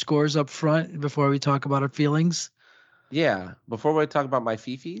our scores up front before we talk about our feelings? yeah. Before we talk about my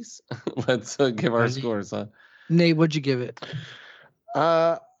fifis, let's give our Ready? scores. Nate, what'd you give it?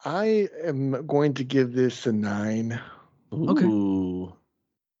 I am going to give this a 9, Okay. Ooh,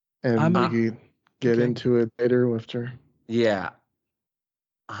 and I'm we could get okay. into it later after. yeah.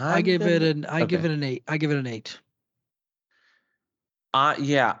 I give it an 8. I give it an 8.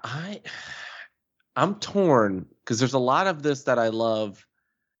 Yeah. I'm torn because there's a lot of this that I love,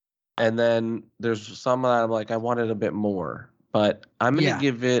 and then there's some that I'm like I wanted a bit more. But I'm gonna Yeah.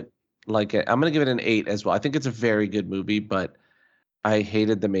 give it I'm gonna give it an 8 as well. I think it's a very good movie, but I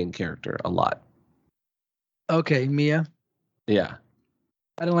hated the main character a lot. Okay, Mia. Yeah.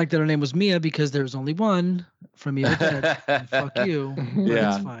 I don't like that her name was Mia because there was only one from Evil Dead. Fuck you. But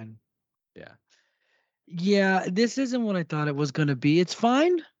Yeah. it's fine. Yeah. Yeah, this isn't what I thought it was gonna be. It's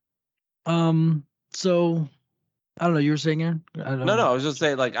fine. So I don't know. You were saying, Aaron? I don't know. No, I was just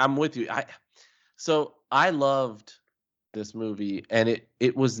saying, like, I'm with you. I loved this movie, and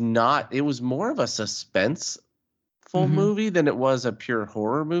it was more of a suspenseful movie than it was a pure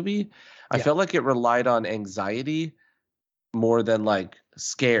horror movie. I Yeah. felt like it relied on anxiety more than like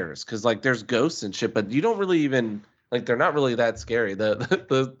scares, because like there's ghosts and shit, but you don't really even like they're not really that scary.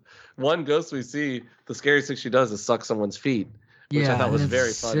 The one ghost we see, the scariest thing she does is suck someone's feet, which I thought was and very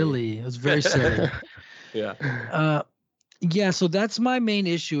it's funny. silly. It was very silly. Yeah. Yeah, so that's my main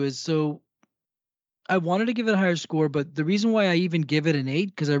issue is so I wanted to give it a higher score, but the reason why I even give it an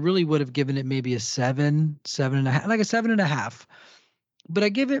 8, because I really would have given it maybe a 7, 7.5, like a 7.5. But I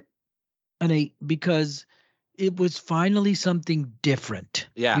give it an 8 because it was finally something different.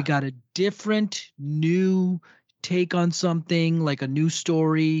 Yeah. We got a different, new take on something, like a new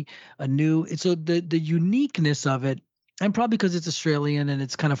story, so the uniqueness of it, and probably because it's Australian and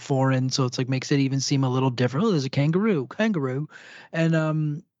it's kind of foreign, so it's like makes it even seem a little different. Oh, there's a kangaroo,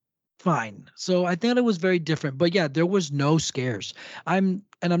 and fine. So I thought it was very different, but yeah, there was no scares. I'm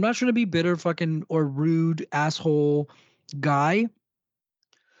not trying to be bitter, fucking or rude asshole guy.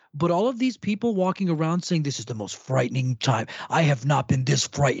 But all of these people walking around saying this is the most frightening time. I have not been this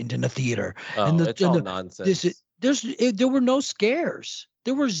frightened in a theater. Oh, it's all nonsense. There were no scares.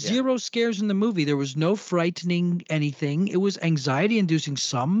 There were zero scares in the movie. There was no frightening anything. It was anxiety inducing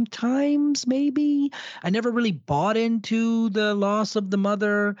sometimes, maybe. I never really bought into the loss of the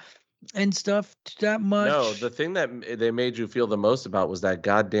mother and stuff that much. No, the thing that they made you feel the most about was that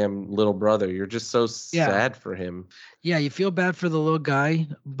goddamn little brother. You're just so sad for him. Yeah, you feel bad for the little guy,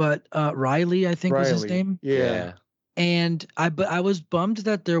 but Riley, I think was his name. Yeah. And I was bummed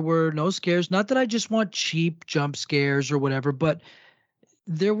that there were no scares. Not that I just want cheap jump scares or whatever, but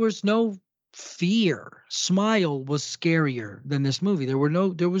there was no fear. Smile was scarier than this movie.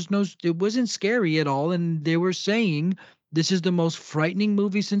 It wasn't scary at all. And they were saying this is the most frightening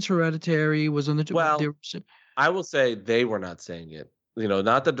movie since Hereditary was on the. Well, I will say they were not saying it.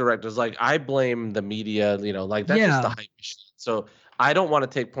 Not the directors. Like, I blame the media. Like that's just the hype machine. So I don't want to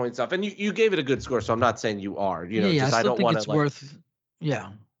take points off. And you gave it a good score, so I'm not saying you are. I don't think it's worth. Yeah.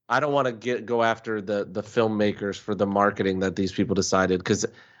 I don't want to go after the filmmakers for the marketing that these people decided, because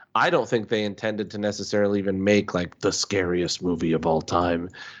I don't think they intended to necessarily even make like the scariest movie of all time.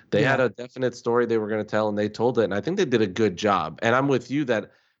 They had a definite story they were going to tell, and they told it, and I think they did a good job. And I'm with you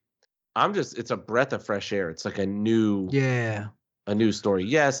that it's a breath of fresh air. It's like a new story.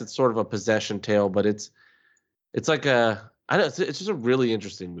 Yes, it's sort of a possession tale, but it's like it's just a really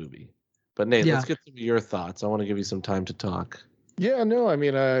interesting movie. But Nate, let's get to your thoughts. I want to give you some time to talk. Yeah, no, I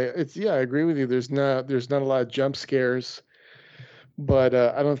mean, I agree with you. There's not a lot of jump scares, but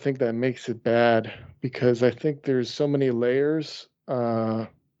I don't think that makes it bad, because I think there's so many layers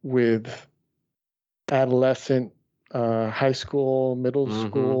with adolescent, high school, middle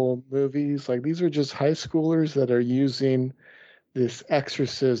school movies. Like, these are just high schoolers that are using this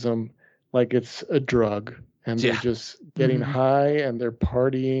exorcism like it's a drug, and they're just getting high and they're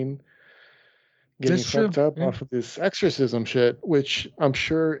partying, getting fucked up off of this exorcism shit, which I'm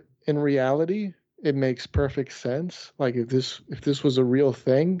sure in reality it makes perfect sense. Like, if this was a real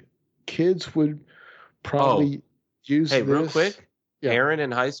thing, kids would probably use this. Hey, real quick, Aaron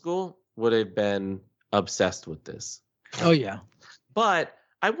in high school would have been obsessed with this. Oh yeah. But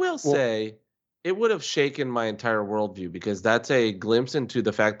I will say it would have shaken my entire worldview because that's a glimpse into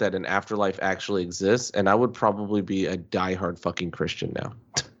the fact that an afterlife actually exists, and I would probably be a diehard fucking Christian now.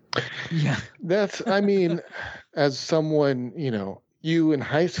 Yeah. That's, I mean, as someone, you in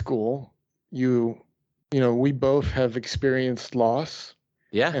high school, we both have experienced loss.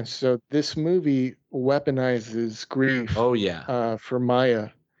 Yeah. And so this movie weaponizes grief Oh yeah. for Maya.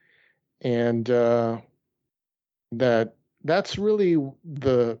 And that's really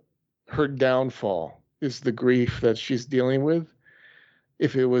her downfall is the grief that she's dealing with.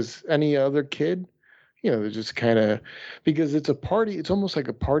 If it was any other kid, they're just kind of, because it's almost like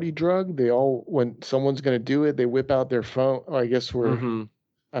a party drug. When someone's going to do it, they whip out their phone. I guess I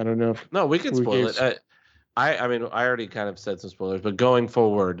don't know if. No, we can spoil it. I mean, I already kind of said some spoilers, but going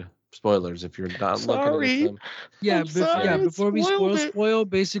forward, spoilers if you're not looking at them. Yeah, before we spoil,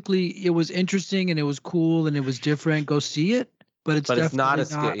 basically, it was interesting and it was cool and it was different. Go see it, but it's not a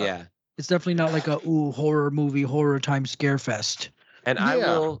scare. Yeah, it's definitely not like a horror time scare fest. And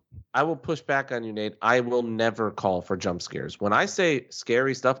yeah. I will push back on you, Nate. I will never call for jump scares. When I say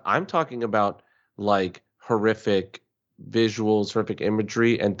scary stuff, I'm talking about like horrific visuals, horrific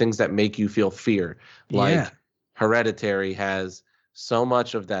imagery, and things that make you feel fear. Like Hereditary has so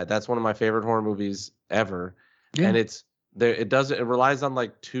much of that. That's one of my favorite horror movies ever. Yeah. And it relies on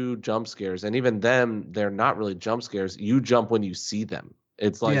like 2 jump scares. And even them, they're not really jump scares. You jump when you see them.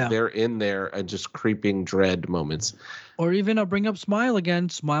 It's like they're in there and just creeping dread moments. Or even I'll bring up Smile again.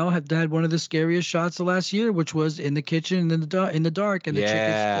 Smile had one of the scariest shots of last year, which was in the kitchen in the dark, and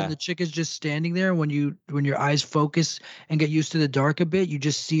the chick is just standing there. When your eyes focus and get used to the dark a bit, you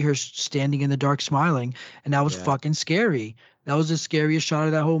just see her standing in the dark smiling, and that was fucking scary. That was the scariest shot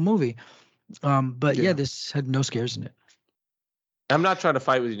of that whole movie. But this had no scares in it. I'm not trying to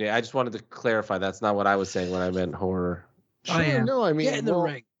fight with you, Nate. I just wanted to clarify that's not what I was saying when I meant horror. Sure, no, I mean, get in the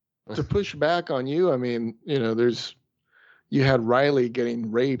ring. To push back on you, I mean, you had Riley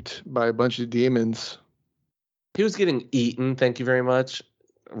getting raped by a bunch of demons. He was getting eaten. Thank you very much.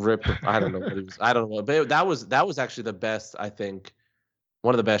 Rip. I don't know what he was. I don't know, but that was actually the best. I think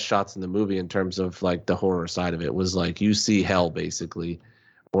one of the best shots in the movie in terms of like the horror side of it was like you see hell basically,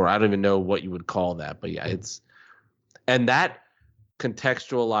 or I don't even know what you would call that, but yeah, and that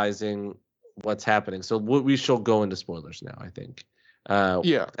contextualizing what's happening. So we shall go into spoilers now, I think.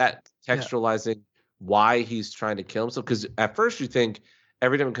 That textualizing why he's trying to kill himself, because at first you think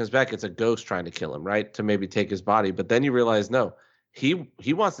every time he comes back it's a ghost trying to kill him, right, to maybe take his body, but then you realize no, he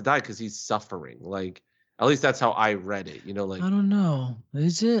wants to die because he's suffering. Like at least that's how I read it, like I don't know,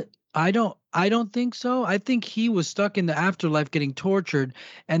 is it? I don't think so. I think he was stuck in the afterlife getting tortured,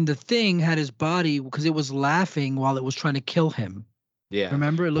 and the thing had his body because it was laughing while it was trying to kill him. Yeah.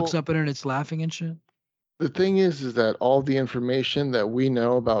 Remember, it looks up at her and it's laughing and shit. The thing is that all the information that we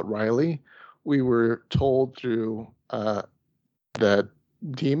know about Riley, we were told through that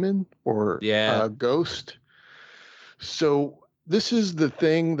demon or ghost. So this is the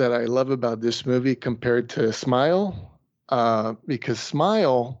thing that I love about this movie compared to Smile, because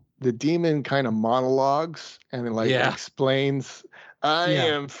Smile, the demon kind of monologues and explains, I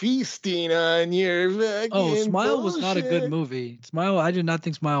am feasting on your fucking Smile bullshit. Was not a good movie. Smile, I did not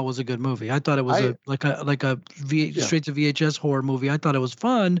think Smile was a good movie. I thought it was straight to VHS horror movie. I thought it was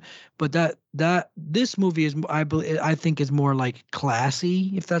fun, but this movie is I think is more like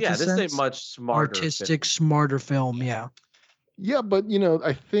classy, if that's a sense. This is a much smarter artistic, smarter film. Yeah. Yeah, but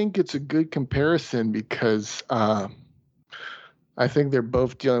I think it's a good comparison because I think they're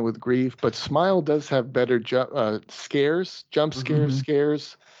both dealing with grief, but Smile does have better jump scares.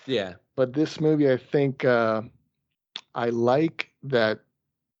 Yeah. But this movie, I think I like that.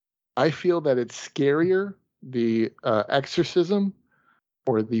 I feel that it's scarier. The exorcism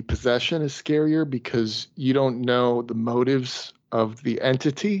or the possession is scarier because you don't know the motives of the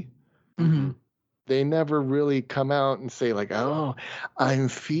entity. Mm-hmm. They never really come out and say like, oh, I'm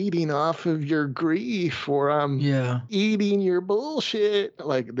feeding off of your grief or I'm eating your bullshit.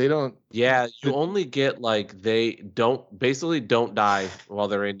 Like they don't. Yeah. You only get like they don't die while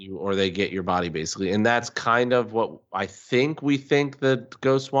they're in you or they get your body basically. And that's kind of what we think the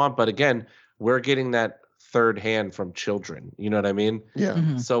ghosts want. But again, we're getting that third hand from children. You know what I mean? Yeah.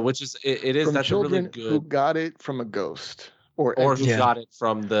 Mm-hmm. So which is, it is, from that's children a really good. Who got it from a ghost or who got it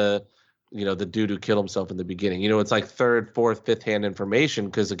from the dude who killed himself in the beginning. It's like third, fourth, fifth hand information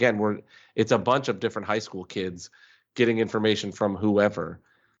because again, it's a bunch of different high school kids getting information from whoever.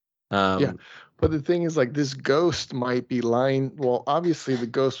 But the thing is, like, this ghost might be lying. Well, obviously, the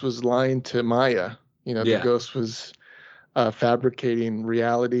ghost was lying to Maya. The ghost was fabricating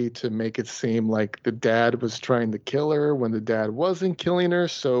reality to make it seem like the dad was trying to kill her when the dad wasn't killing her.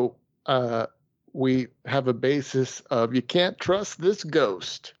 So we have a basis of you can't trust this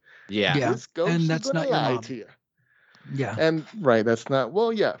ghost. Yeah. Yeah. This ghost And is that's gonna not your lie mom. to you. Yeah. And right, that's not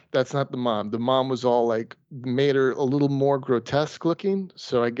the mom. The mom was all like made her a little more grotesque looking.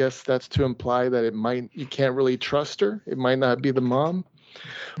 So I guess that's to imply that you can't really trust her. It might not be the mom.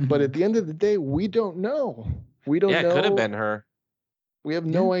 But Mhm. at the end of the day, we don't know. We don't Yeah, know. it could have been her. We have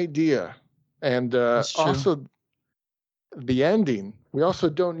no idea. And That's true. also the ending. We also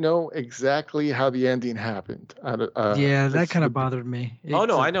don't know exactly how the ending happened. Yeah, that it's kind of the- bothered me. Oh It's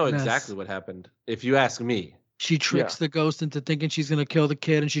no, a I know mess. exactly what happened. If you ask me. She tricks the ghost into thinking she's gonna kill the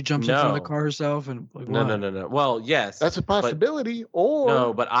kid, and she jumps in front of the No. car herself. And like, No, what? no. Well, yes. That's a but- possibility. Or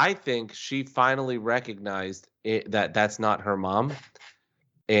No, but I think she finally recognized that that's not her mom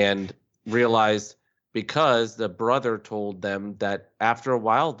and realized because the brother told them that after a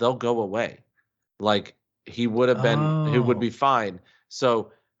while they'll go away. Like he would have been, he would be fine.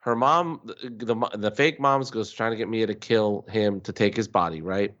 So her mom, the fake mom's goes trying to get Mia to kill him to take his body,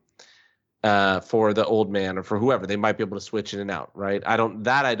 right? For the old man or for whoever. They might be able to switch in and out, right? I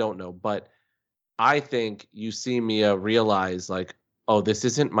don't know, but I think you see Mia realize like, oh, this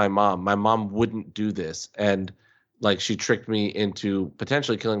isn't my mom. My mom wouldn't do this. And like she tricked me into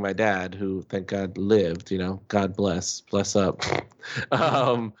potentially killing my dad, who thank God lived, you know, God bless up.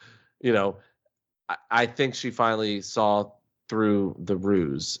 You know, I think she finally saw through the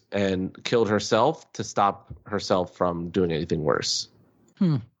ruse and killed herself to stop herself from doing anything worse.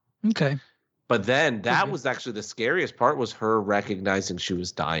 Okay. But then that Okay. was actually the scariest part, was her recognizing she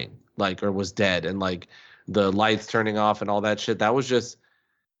was dying, like, or was dead, and like the lights turning off and all that shit. That was just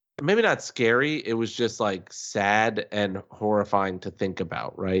maybe not scary. It was just like sad and horrifying to think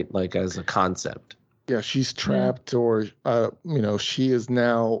about, right? Like as a concept. yeah, she's trapped, or she is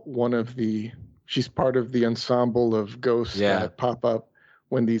now she's part of the ensemble of ghosts that pop up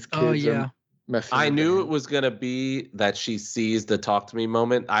when these kids are messing. I knew it was gonna be that she sees the talk to me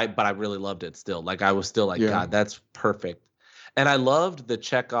moment. But I really loved it still. Like I was still like, God, that's perfect. And I loved the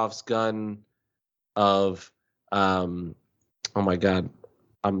Chekhov's gun of oh my God,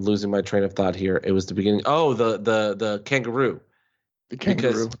 I'm losing my train of thought here. It was the beginning. Oh, the kangaroo. The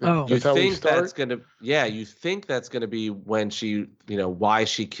kangaroo. Because you think that's gonna be when she, why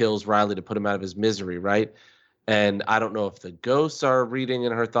she kills Riley to put him out of his misery, right? And I don't know if the ghosts are reading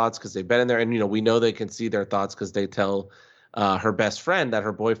in her thoughts because they've been in there, and we know they can see their thoughts because they tell her best friend that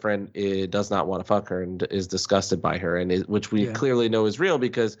her boyfriend does not want to fuck her and is disgusted by her, and which we clearly know is real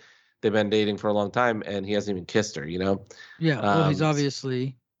because they've been dating for a long time and he hasn't even kissed her. Yeah. Well, he's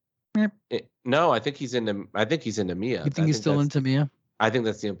obviously. No, I think he's into Mia. You think he's still into Mia? I think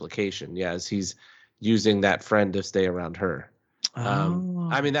that's the implication. Yes, he's using that friend to stay around her.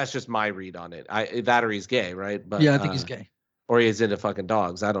 I mean, that's just my read on it. That or he's gay, right? But yeah, I think he's gay. Or he's into fucking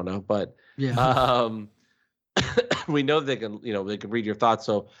dogs. I don't know, but we know they can read your thoughts.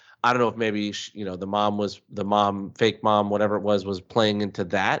 So I don't know if maybe the mom, fake mom, whatever it was playing into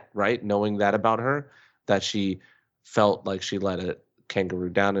that, right? Knowing that about her, that she felt like she let a kangaroo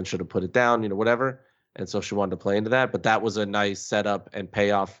down and should have put it down, whatever. And so she wanted to play into that, but that was a nice setup and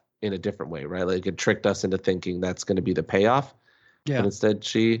payoff in a different way, right? Like it tricked us into thinking that's going to be the payoff. Yeah. But instead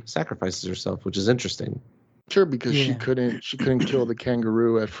she sacrifices herself, which is interesting. Sure, because she couldn't kill the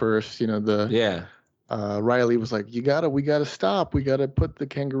kangaroo at first. Riley was like, we gotta stop. We gotta put the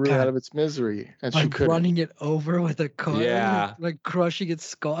kangaroo out of its misery. And she couldn't. Running it over with a car. Yeah. Like crushing its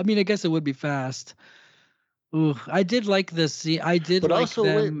skull. I mean, I guess it would be fast. Ooh, I did like this scene. I did like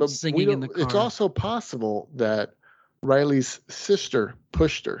them singing in the car. It's also possible that Riley's sister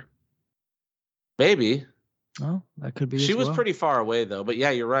pushed her. Maybe. Oh, that could be. She was pretty far away though, but yeah,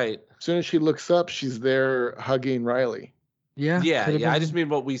 you're right. As soon as she looks up, she's there hugging Riley. Yeah. I just mean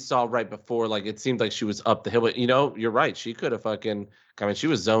what we saw right before. Like it seemed like she was up the hill, but you're right. She could have she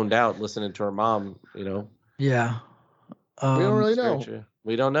was zoned out listening to her mom. Yeah. We don't really know.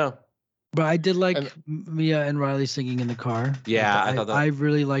 We don't know. But I did like Mia and Riley singing in the car. Yeah, I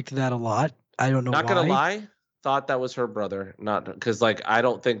really liked that a lot. I don't know why. Not gonna lie, thought that was her brother. Not because I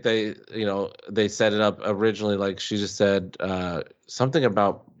don't think they they set it up originally. Like she just said something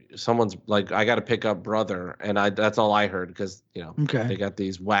about someone's like, I got to pick up brother, and that's all I heard because they got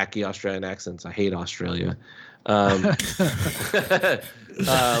these wacky Australian accents. I hate Australia. Like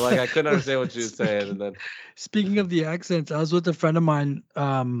I couldn't understand what she was saying, and then speaking of the accents, I was with a friend of mine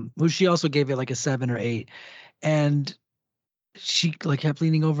who she also gave it like a 7 or 8, and she kept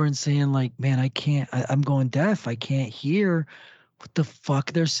leaning over and saying like, man, I'm going deaf, I can't hear what the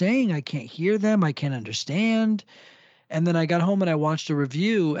fuck they're saying, I can't hear them, I can't understand. And then I got home and I watched a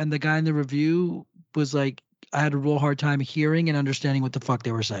review, and the guy in the review was like, I had a real hard time hearing and understanding what the fuck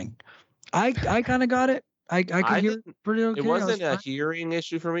they were saying. I kind of got it. I could hear it pretty okay. It wasn't a hearing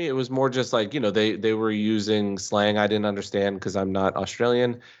issue for me. It was more just like, they were using slang I didn't understand because I'm not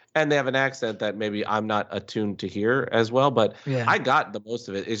Australian, and they have an accent that maybe I'm not attuned to hear as well. But I got the most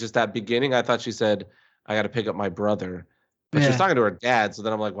of it. It's just that beginning. I thought she said, "I got to pick up my brother," but she was talking to her dad. So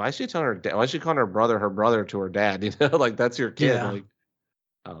then I'm like, why is she telling her dad? Why is she calling her brother to her dad? Like that's your kid. Yeah. Like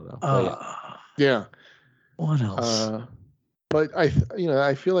I don't know. Yeah. What else? But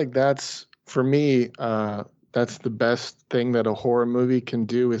I feel like that's, for me, that's the best thing that a horror movie can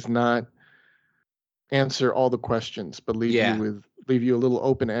do, is not answer all the questions, but leave you a little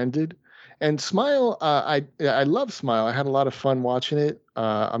open-ended. And Smile, I love Smile. I had a lot of fun watching it.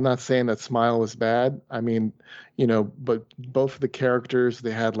 I'm not saying that Smile was bad. I mean, but both of the characters,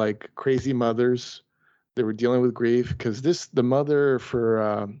 they had like crazy mothers. They were dealing with grief, because the mother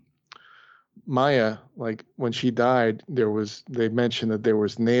for Maya, like when she died, they mentioned that there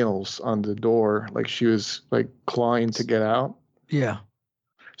was nails on the door, like she was like clawing to get out. Yeah.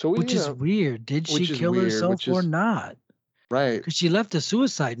 So which is weird. Did she kill herself or not? Right. Because she left a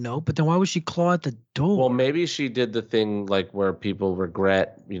suicide note, but then why would she claw at the door? Well, maybe she did the thing like where people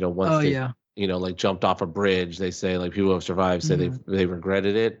regret, once they, like jumped off a bridge. They say like people who have survived say they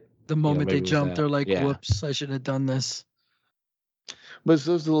regretted it. The moment they jumped, they're like, "Whoops, I shouldn't have done this." But it's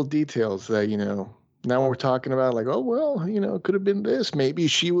those little details that, now we're talking about, like, oh, well, it could have been this. Maybe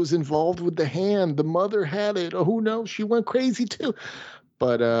she was involved with the hand. The mother had it. Oh, who knows? She went crazy too.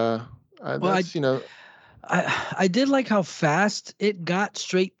 But I did like how fast it got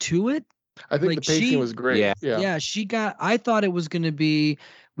straight to it. I think the pacing was great. Yeah. I thought it was going to be,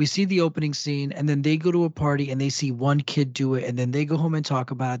 we see the opening scene and then they go to a party and they see one kid do it and then they go home and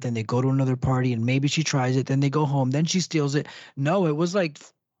talk about it. Then they go to another party and maybe she tries it. Then they go home. Then she steals it. No, it was like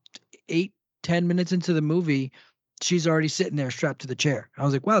 8-10 minutes into the movie. She's already sitting there strapped to the chair. I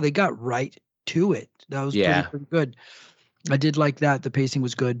was like, wow, they got right to it. That was pretty good. I did like that. The pacing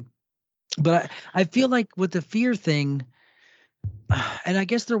was good. But I feel like with the fear thing, and I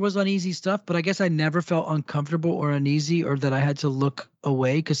guess there was uneasy stuff, but I guess I never felt uncomfortable or uneasy or that I had to look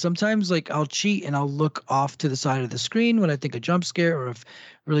away. Because sometimes like I'll cheat and I'll look off to the side of the screen when I think a jump scare or if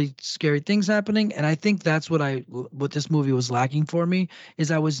really scary things happening. And I think that's what this movie was lacking for me,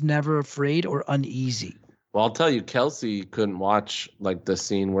 is I was never afraid or uneasy. Well, I'll tell you, Kelsey couldn't watch like the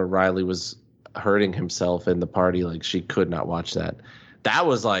scene where Riley was hurting himself in the party. Like she could not watch that. That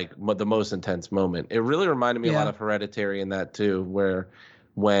was like the most intense moment. It really reminded me a lot of Hereditary in that too, where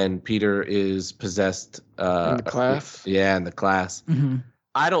when Peter is possessed in the class. Yeah, in the class. Mm-hmm.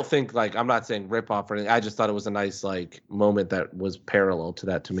 I don't think I'm not saying rip off or anything. I just thought it was a nice like moment that was parallel to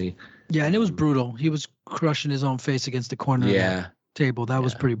that to me. Yeah, and it was brutal. He was crushing his own face against the corner of the table. That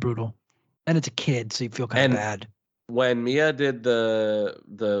was pretty brutal. And it's a kid, so you feel kind of bad. When Mia did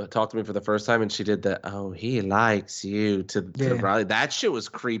the talk to me for the first time and she did the he likes you to Riley, that shit was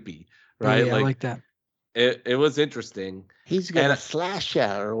creepy, right? Yeah, I like that. It was interesting. He's gonna slash you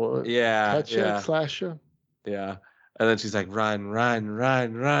or what? Slash you. Yeah. And then she's like, run.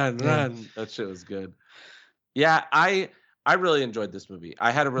 That shit was good. Yeah, I really enjoyed this movie.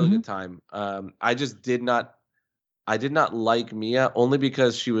 I had a really good time. I just did not like Mia only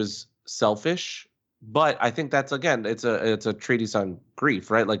because she was selfish. But I think that's, again, it's a treatise on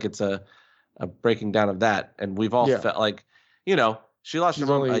grief, right? Like it's a breaking down of that. And we've all felt like, she lost her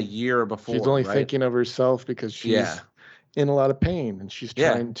mom a year before. She's only thinking of herself because she's in a lot of pain and she's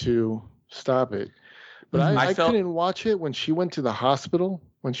trying to stop it. But I couldn't watch it when she went to the hospital.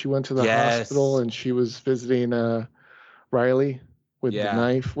 When she went to the hospital and she was visiting Riley with the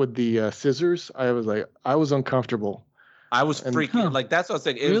knife, with the scissors, I was uncomfortable. I was freaking like that's what I was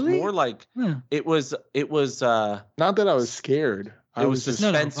saying. It was more like it was not that I was scared. It was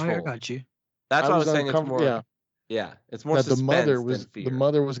suspenseful. No, I got you. That's what I was saying. It's more it's more that suspense the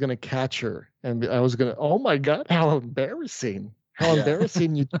mother was gonna catch her, and I was gonna, oh my god, how embarrassing. How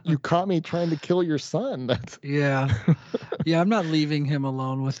embarrassing. You caught me trying to kill your son. That's I'm not leaving him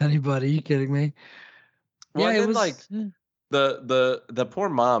alone with anybody. Are you kidding me? Well, it was like the poor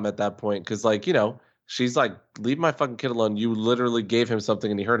mom at that point, because like, she's like, leave my fucking kid alone. You literally gave him something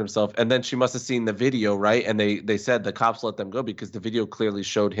and he hurt himself. And then she must have seen the video, right? And they said the cops let them go because the video clearly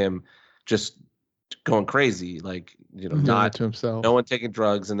showed him just going crazy. Like, not to himself. No one taking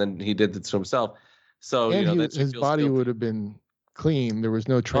drugs. And then he did this to himself. So, and his body would have been clean. There was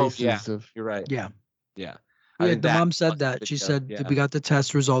no traces of. You're right. Yeah. Yeah. The mom said that. She said that we got the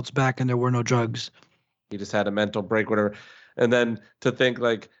test results back and there were no drugs. He just had a mental break, whatever. And then to think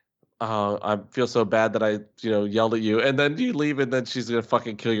like, I feel so bad that I, yelled at you, and then you leave, and then she's gonna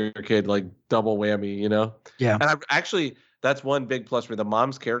fucking kill your kid, like double whammy, Yeah. And I actually, that's one big plus for me. The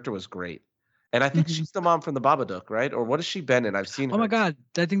mom's character was great. And I think Mhm. she's the mom from the Babadook, right? Or what has she been in? I've seen her. Oh my God,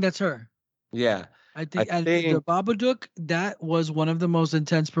 I think that's her. Yeah. I think, I and the think- Babadook, that was one of the most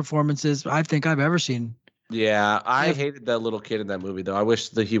intense performances I think I've ever seen. Yeah, I Yeah. hated that little kid in that movie, though. I wish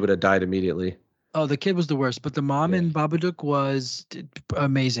that he would have died immediately. Oh, the kid was the worst, but the mom Yeah. in Babadook was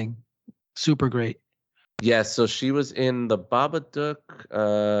amazing, super great. Yes, so she was in the Babadook.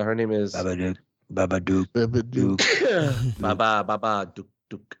 Her name is Babadook. Baba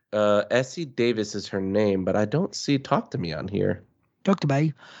Duk. Essie Davis is her name, but I don't see Talk to Me on here. Talk to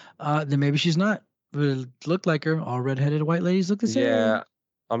me. Then maybe she's not. But it looked like her. All redheaded white ladies look the same. Yeah,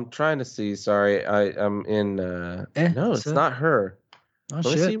 I'm trying to see. Sorry, I'm in. No, it's so- not her. Oh Let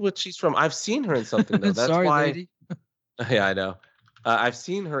me see shit. what she's from. I've seen her in something though. That's Sorry, why. lady. Yeah, I know. I've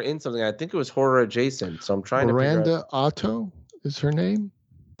seen her in something. I think it was horror adjacent. So I'm trying to figure out. Miranda Otto is her name.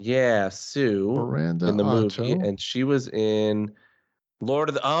 Yeah, Sue Miranda in the movie, Otto. and she was in Lord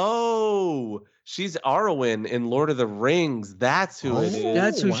of the. Oh, she's Arwen in Lord of the Rings. That's who it is.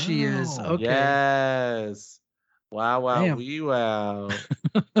 That's who she is. wow. Okay. Yes. Wow! Wow! Damn. Wee wow!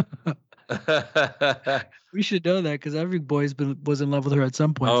 We should know that because every boy's was in love with her at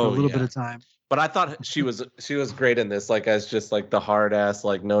some point for a Oh, little bit yeah. of time. But I thought she was great in this, like as just like the hard ass,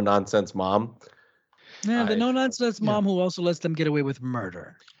 like no nonsense mom. Yeah, the I- no nonsense yeah. mom who also lets them get away with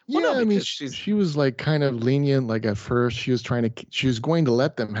murder. Well, Yeah, no, I mean, because she's- she was like kind of lenient. Like at first, she was going to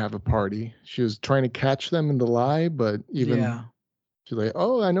let them have a party. She was trying to catch them in the lie, but even Yeah. she's like,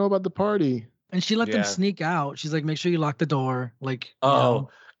 "Oh, I know about the party." And she let Yeah. them sneak out. She's like, make sure you lock the door. Like, you Oh, know.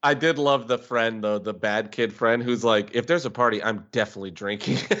 I did love the friend though, the bad kid friend who's like, if there's a party, I'm definitely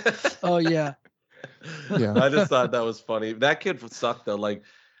drinking. Oh yeah. Yeah. I just thought that was funny. That kid sucked though. Like,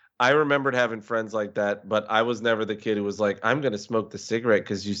 I remembered having friends like that, but I was never the kid who was like, I'm gonna smoke the cigarette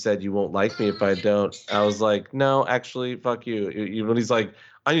because you said you won't like me if I don't. I was like, no, actually, fuck you. When he's like,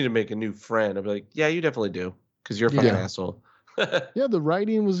 I need to make a new friend, I'd be like, yeah, you definitely do because you're a fucking Yeah. asshole. Yeah, the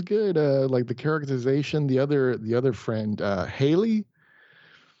writing was good. Like the characterization, the other friend, Haley,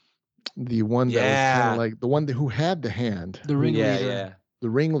 the one that was kind Yeah. of like the one who had the hand, The Yeah, ringleader. yeah. the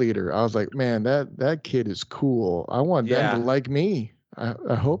ringleader. I was like, man, that kid is cool. I want Yeah. them to like me.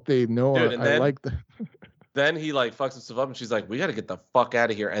 I hope they know Dude, and I then- like the. Then he like fucks himself up, and she's like, "We got to get the fuck out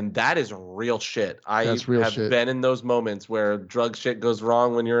of here." And that is real shit. I That's real have shit. been in those moments where drug shit goes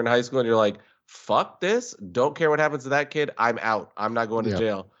wrong when you're in high school, and you're like, "Fuck this! Don't care what happens to that kid. I'm out. I'm not going to Yeah.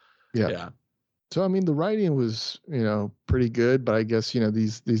 jail." Yeah. So I mean, the writing was pretty good, but I guess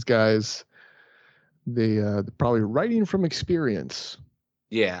these guys, they're probably writing from experience.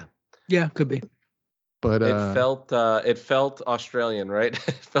 Yeah. Yeah, could be. But It felt Australian, right?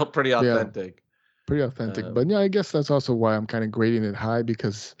 It felt pretty authentic. pretty authentic. Um, But yeah, I guess that's also why I'm kind of grading it high,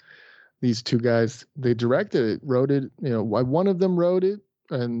 because these two guys, they directed it, wrote it. One of them wrote it,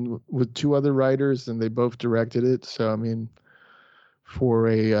 and with two other writers, and they both directed it. So I mean, for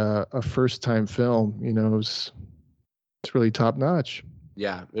a first time film, it's really top notch.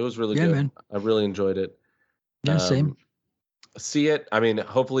 Yeah, it was really Yeah, good. man. I really enjoyed it. Yeah, same. See it. I mean,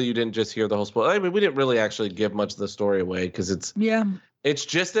 hopefully you didn't just hear the whole spoil. I mean, we didn't really actually give much of the story away because Yeah. it's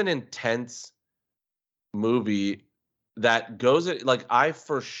just an intense movie that goes like I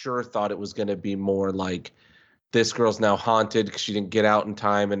for sure thought it was going to be more like this girl's now haunted because she didn't get out in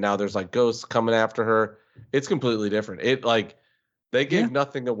time and now there's like ghosts coming after her. It's completely different. It like they gave Yeah.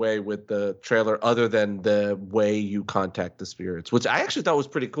 nothing away with the trailer other than the way you contact the spirits, which I actually thought was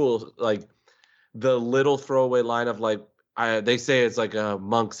pretty cool. Like the little throwaway line of like they say it's like a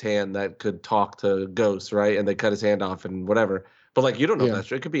monk's hand that could talk to ghosts, right? And they cut his hand off and whatever. But like you don't know Yeah. that's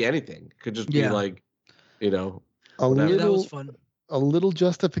true. It could be anything. It could just be Yeah. like, A Yeah, that was little fun. a little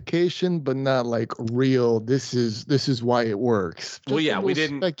justification, but not like real. This is why it works. Well, Just a yeah, we little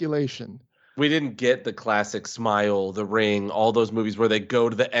didn't- speculation. we didn't get the classic Smile, The Ring, all those movies where they go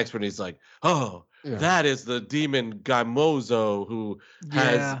to the expert and he's like, oh, Yeah. that is the demon Gaimozo who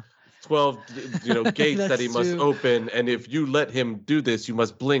has Yeah. 12 gates that he That's must true. open, and if you let him do this you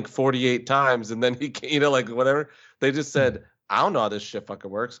must blink 48 times and then he can, like whatever. They just said, I don't know how this shit fucking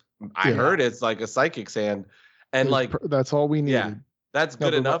works. I Yeah. heard it's like a psychic's hand, and It was like that's all we needed. yeah, that's No,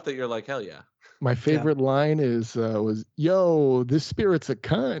 good but enough that you're like, hell yeah. My favorite line was, "Yo, this spirit's a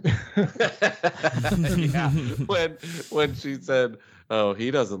cunt." Yeah, when she said, "Oh,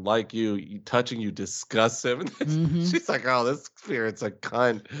 he doesn't like you. Touching you disgusts him." Mhm. She's like, "Oh, this spirit's a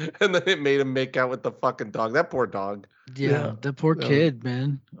cunt," and then it made him make out with the fucking dog. That poor dog. Yeah. Yeah. The poor That was- kid,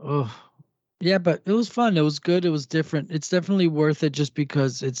 man. Oh. Yeah, but it was fun. It was good. It was different. It's definitely worth it just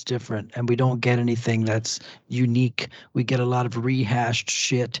because it's different and we don't get anything that's unique. We get a lot of rehashed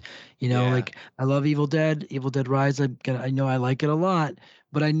shit. Yeah. Like I love Evil Dead, Evil Dead Rise. I know I like it a lot,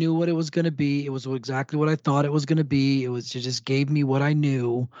 but I knew what it was going to be. It was exactly what I thought it was going to be. It just gave me what I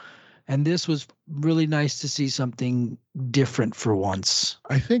knew. And this was really nice to see something different for once.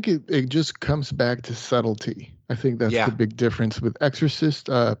 I think it just comes back to subtlety. I think that's Yeah. the big difference with Exorcist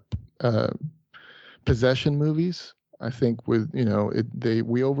possession movies. I think with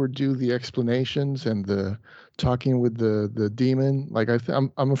we overdo the explanations and the talking with the demon. Like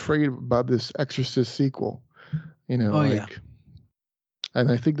I'm afraid about this Exorcist sequel. Yeah. And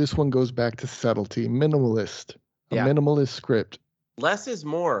I think this one goes back to subtlety, minimalist, a Yeah. minimalist script. Less is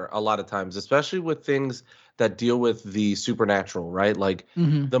more a lot of times, especially with things that deal with the supernatural, right? Like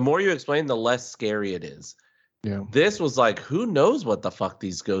the more you explain, the less scary it is. Yeah. This was like, who knows what the fuck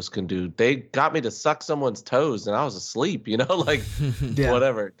these ghosts can do? They got me to suck someone's toes and I was asleep, like Yeah.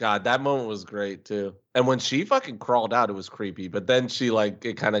 whatever. God, that moment was great too. And when she fucking crawled out, it was creepy. But then she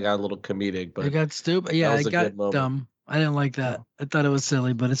it kind of got a little comedic. But It got stupid. Yeah, was it a got good moment. dumb. I didn't like that. I thought it was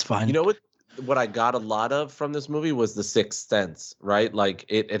silly, but it's fine. You know what I got a lot of from this movie was the Sixth Sense, right? Like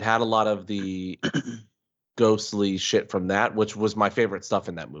it had a lot of the ghostly shit from that, which was my favorite stuff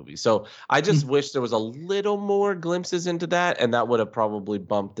in that movie. So I just wish there was a little more glimpses into that, and that would have probably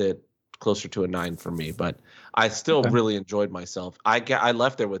bumped it closer to a 9 for me. But I still really enjoyed myself. I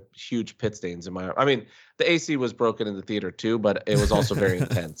left there with huge pit stains in my. I mean, the AC was broken in the theater too, but it was also very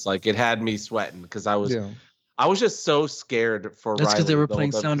intense. Like it had me sweating because I was. Yeah. I was just so scared for That's because they Riley were the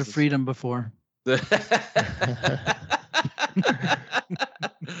playing whole time. Sound of Freedom before.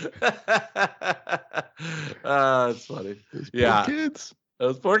 It's funny. Those poor Yeah. kids.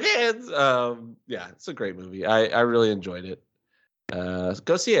 Those poor kids. Yeah, it's a great movie. I really enjoyed it.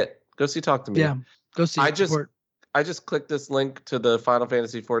 Go see it. Go see Talk to Me. Yeah, go see it. I just clicked this link to the Final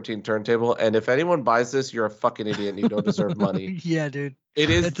Fantasy 14 turntable, and if anyone buys this, you're a fucking idiot and you don't deserve money. Yeah, dude. It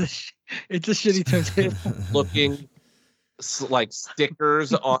is It's a shitty turntable. looking like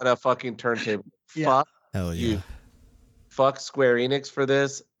stickers on a fucking turntable. Yeah. Fuck Hell yeah. you. Fuck Square Enix for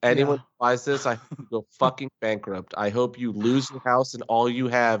this. Anyone Yeah. who buys this, I hope you go fucking bankrupt. I hope you lose your house and all you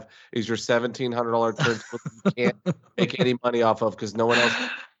have is your $1,700 turntable you can't make any money off of because no one else is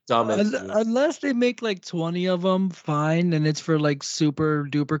dumb as you. Unless they make like 20 of them, fine, and it's for like super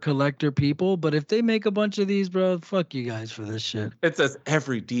duper collector people. But if they make a bunch of these, bro, fuck you guys for this shit. It says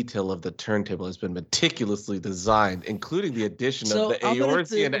every detail of the turntable has been meticulously designed, including the addition So of the I'm gonna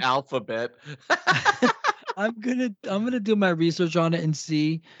Eorzean do- alphabet. I'm gonna do my research on it and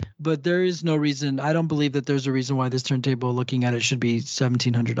see, but there is no reason. I don't believe that there's a reason why this turntable, looking at it, should be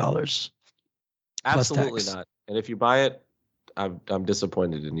 $1,700. Absolutely tax. not. And if you buy it, I'm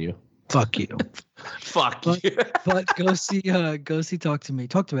disappointed in you. Fuck you. Fuck But- you. But go see Talk to Me.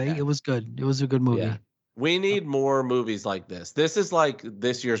 Talk to Me. Yeah. It was good. It was a good movie. Yeah. We need more movies like this. This is like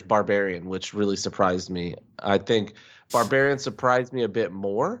this year's Barbarian, which really surprised me. I think Barbarian surprised me a bit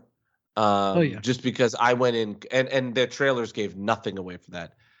more. Just because I went in and the trailers gave nothing away for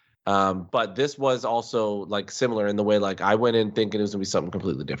that. But this was also like similar in the way like I went in thinking it was gonna be something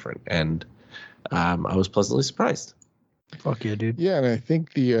completely different, and I was pleasantly surprised. Fuck yeah, dude. Yeah, and I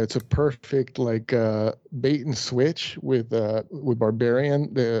think it's a perfect like bait and switch with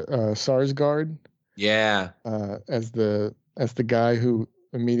Barbarian, the Sarsgaard Yeah, as the guy who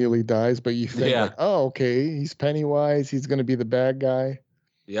immediately dies, but you think Yeah. like, oh, okay, he's Pennywise, he's gonna be the bad guy.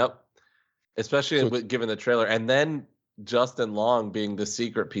 yep. Especially So given the trailer, and then Justin Long being the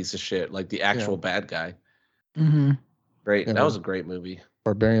secret piece of shit, like the actual bad guy. Mm-hmm. Great, Yeah. that was a great movie.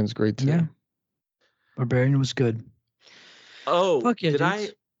 Barbarian's great too. Yeah. Barbarian was good. Oh, Fuck yeah, did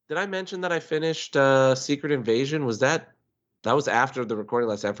dudes. I mention that I finished Secret Invasion? That was after the recording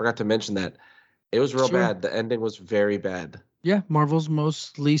last night. I forgot to mention that. It was real Sure. bad. The ending was very bad. Yeah, Marvel's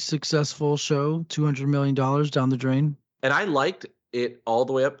most least successful show, $200 million down the drain. And I liked it all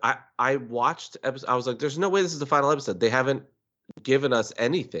the way up. I watched episode. I was like, there's no way this is the final episode. They haven't given us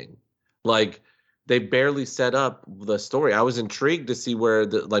anything. Like they barely set up the story. I was intrigued to see where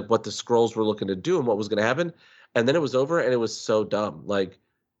what the scrolls were looking to do and what was going to happen. And then it was over and it was so dumb. Like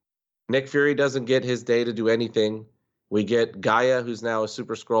Nick Fury doesn't get his day to do anything. We get Gaia, who's now a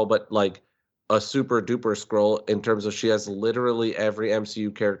super scroll, but like a super duper scroll in terms of she has literally every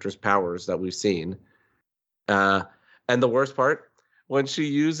MCU character's powers that we've seen. And the worst part, when she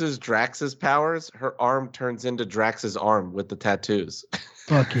uses Drax's powers, her arm turns into Drax's arm with the tattoos.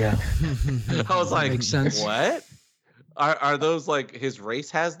 Fuck yeah. I was like, Makes sense. what? Are those like his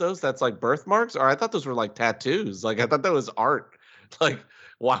race has those? That's like birthmarks? Or I thought those were like tattoos. Like I thought that was art. Like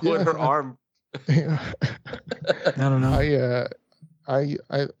why would Yeah, her arm Yeah. I don't know.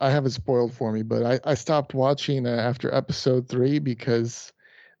 I have it spoiled for me, but I stopped watching after episode 3 because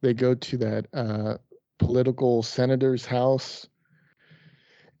they go to that political senator's house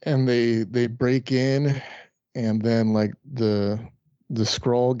and they break in, and then like the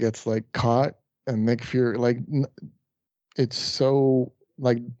scroll gets like caught, and Nick Fury it's so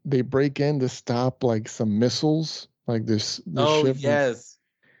like they break in to stop like some missiles, like this Oh ship. yes.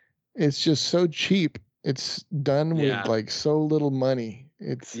 It's just so cheap. It's done Yeah. with like so little money.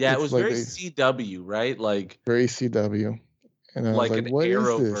 It's Yeah, it was like very CW, right? Like very CW. And I was like like, an what is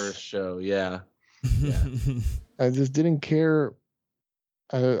Arrowverse this? show. Yeah. I just didn't care.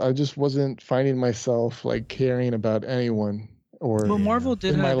 I just wasn't finding myself like caring about anyone or Well, Marvel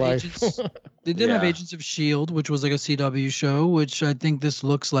did in my have life. Agents. They did have Yeah. Agents of Shield, which was like a CW show, which I think this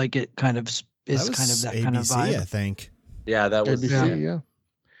looks like it kind of is That kind of was that ABC, kind of vibe. I think. Yeah, that was ABC, yeah.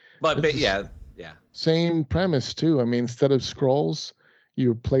 But It's yeah. Same premise too. I mean, instead of scrolls,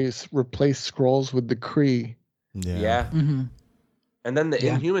 you replace scrolls with the Kree. Yeah. Mm-hmm. And then the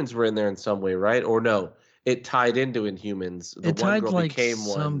Yeah. Inhumans were in there in some way, right? Or no, it tied into Inhumans. The It one tied girl like became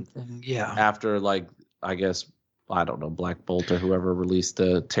something. one Yeah. after, like, I guess, I don't know, Black Bolt or whoever released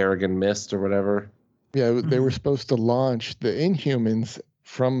the Terrigen Mist or whatever. Yeah, they were Mhm. supposed to launch the Inhumans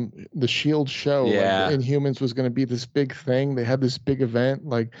from the Shield show. Yeah. Like the Inhumans was going to be this big thing. They had this big event,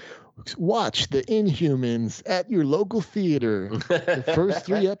 like watch the Inhumans at your local theater. The first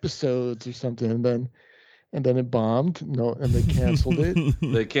 3 episodes or something, and then it bombed. No, and they canceled it.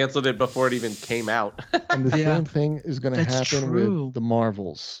 They canceled it before it even came out. And the Yeah. same thing is going to That's happen true. with the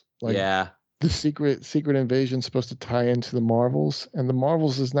Marvels. Like yeah. the Secret Invasion is supposed to tie into the Marvels, and the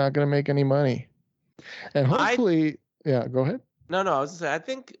Marvels is not going to make any money. And hopefully, yeah, go ahead. No, I was gonna say I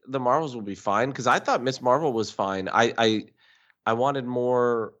think the Marvels will be fine because I thought Miss Marvel was fine. I wanted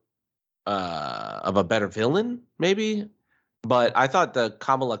more of a better villain, maybe. But I thought the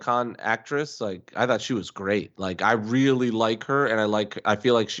Kamala Khan actress, like I thought she was great. Like I really like her, and I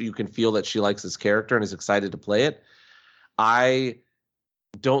feel like you can feel that she likes this character and is excited to play it. I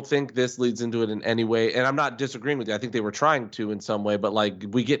don't think this leads into it in any way, and I'm not disagreeing with you. I think they were trying to in some way, but like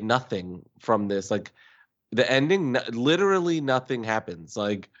we get nothing from this. Like the ending, literally nothing happens.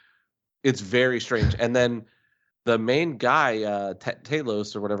 Like it's very strange. And then the main guy,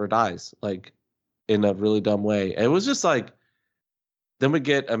 Talos or whatever, dies like in a really dumb way. And it was just like. Then we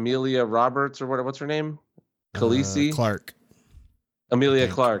get Amelia Roberts or what's her name? Khaleesi? Clark. Amelia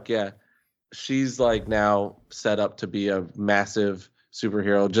think. Clark, yeah. She's like now set up to be a massive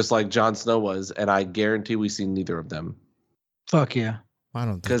superhero, just like Jon Snow was, and I guarantee we see neither of them. Fuck yeah. I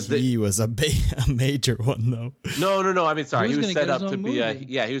don't think 'Cause he was a major one though. No. I mean, sorry, He he was was gonna set get his up to own be a movie.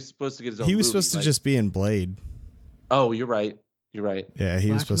 he was supposed to get his own. He was movie, supposed to like- just be in Blade. Oh, you're right. You're right. Yeah, he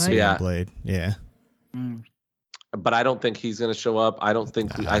was Black supposed to be Knight? in Blade. Yeah. Mm. But I don't think he's going to show up. I don't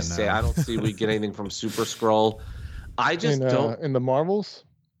think I I don't see we get anything from Super Skrull. I just don't. In the Marvels.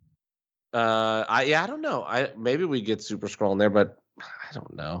 I don't know. Maybe we get Super Skrull in there, but I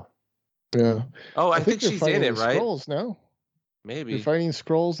don't know. Yeah. Oh, I think they're she's in fighting it, the right? Skrulls now. Maybe. They're fighting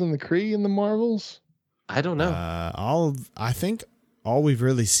Skrulls and the Kree in the Marvels. I don't know. I think all we've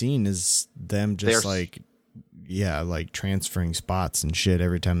really seen is them just They're- like transferring spots and shit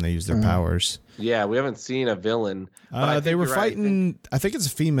every time they use their Mhm. powers. Yeah, we haven't seen a villain. But I They think were you're right. I fighting. I think it's a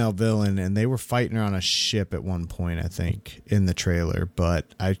female villain, and they were fighting her on a ship at one point. I think in the trailer,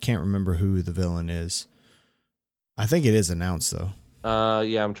 but I can't remember who the villain is. I think it is announced though.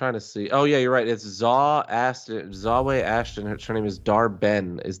 Yeah, I'm trying to see. Oh, yeah, you're right. It's Zawe Ashton. Her name is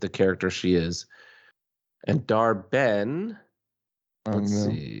Dar-Ben is the character she is. And Dar-Ben, let's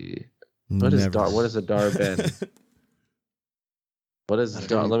see. What is a Dar-Ben? What is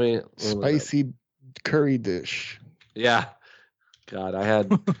Dar? Let me Spicy curry dish. Yeah. God, I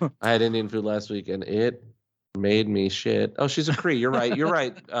had Indian food last week and it made me shit. Oh, she's a Kree. You're right. You're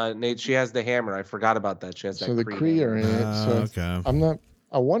right, Nate. She has the hammer. I forgot about that. She has that. So the Kree are in it. So okay. I'm not.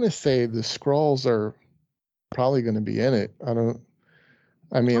 I want to say the Skrulls are probably going to be in it. I I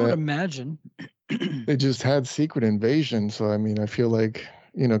would mean, imagine. they just had Secret Invasion, so I mean, I feel like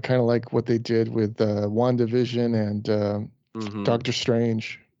kind of like what they did with WandaVision and Mhm. Doctor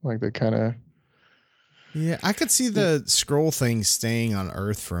Strange. Like they kind of. Yeah, I could see the scroll thing staying on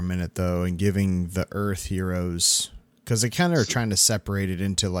Earth for a minute though, and giving the Earth heroes, because they kind of are trying to separate it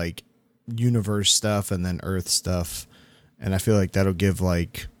into like universe stuff and then Earth stuff, and I feel like that'll give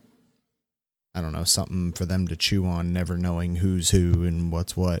like, I don't know, something for them to chew on, never knowing who's who and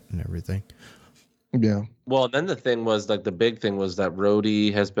what's what and everything. Yeah. Well, then the thing was like the big thing was that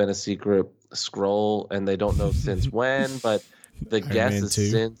Rhodey has been a secret Skrull, and they don't know since when, but The guess Man is 2?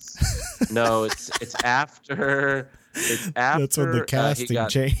 since. No, it's after. It's after. That's when the casting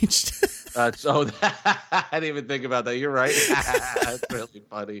changed. So I didn't even think about that. You're right. That's really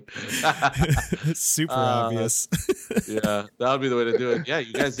funny. It's super obvious. Yeah, that would be the way to do it. Yeah,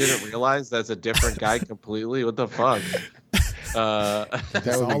 you guys didn't realize that's a different guy completely. What the fuck? They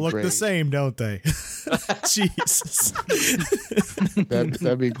all look the same, don't they? Jesus.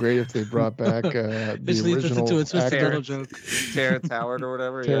 That'd be great if they brought back the original actor, joke. Terrence Howard or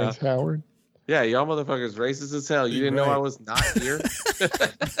whatever. Terrence Howard. Yeah, y'all motherfuckers racist as hell. You didn't know I was not here?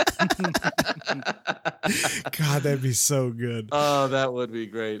 God, that'd be so good. Oh, that would be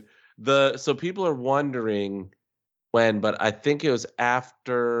great. So people are wondering when, but I think it was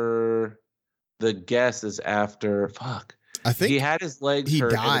after the guess is after I think he had his legs he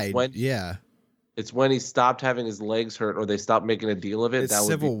hurt. died. Yeah. It's when he stopped having his legs hurt or they stopped making a deal of it. It's that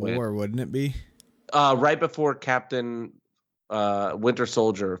Civil would be War, wouldn't it be? Right before Captain Winter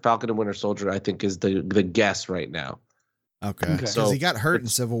Soldier, Falcon and Winter Soldier, I think is the guess right now. Okay. Because So he got hurt in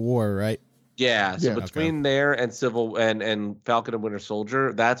Civil War, right? Yeah. So between there and and Falcon and Winter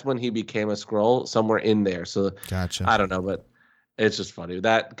Soldier, that's when he became a Skrull, somewhere in there. So Gotcha. I don't know, but it's just funny.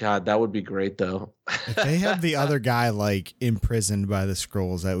 That would be great though. If they have the other guy like imprisoned by the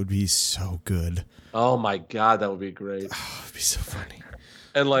Skrulls, that would be so good. Oh my God, that would be great. Oh, it'd be so funny.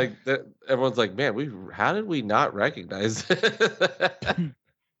 And like everyone's like, man, how did we not recognize?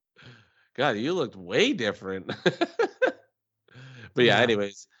 God, you looked way different. But yeah,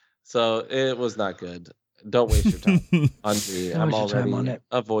 anyways, so it was not good. Don't waste your time on me. I'm already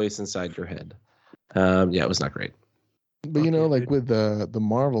a voice inside your head. Yeah, it was not great. But like with the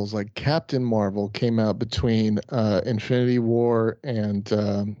Marvels, like Captain Marvel came out between Infinity War and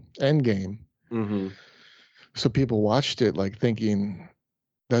Endgame. Mm-hmm. So people watched it like thinking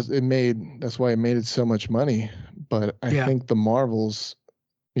that's why it made it so much money. But I think the Marvels,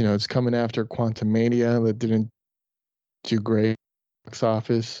 it's coming after Quantumania that didn't do great box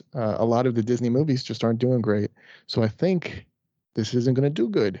office. A lot of the Disney movies just aren't doing great. So I think this isn't going to do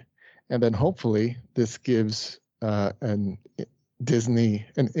good. And then hopefully this gives Disney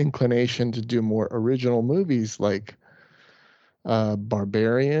an inclination to do more original movies like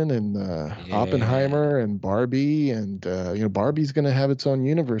Barbarian and Oppenheimer and Barbie, and Barbie's going to have its own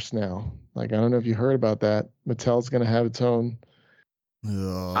universe now. Like, I don't know if you heard about that. Mattel's going to have its own.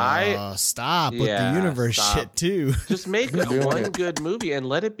 Stop with the universe shit too. Just make one good movie and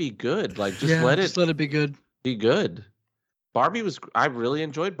let it be good. Like, let it be good. Be good. Barbie I really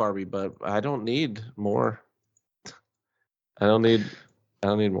enjoyed Barbie, but I don't need more. I don't need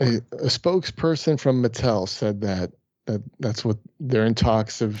more. A spokesperson from Mattel said that's what they're in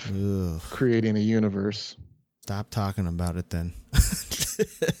talks of creating a universe. Stop talking about it then.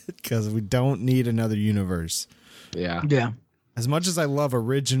 Because we don't need another universe. Yeah. Yeah. As much as I love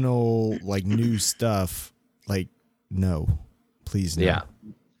original, like, new stuff, like, no. Please no. Yeah.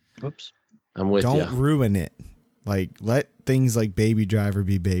 Whoops. I'm with you. Don't ruin it. Like, let things like Baby Driver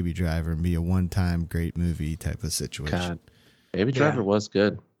be Baby Driver and be a one-time great movie type of situation. God. Baby Driver was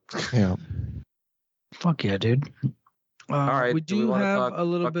good. Yeah. Fuck yeah, dude. All right. We do have a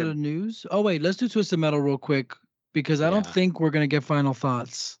little bit of news. Oh, wait. Let's do Twisted Metal real quick because I don't think we're going to get final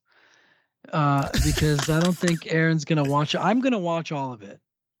thoughts. Because I don't think Aaron's going to watch it. I'm going to watch all of it.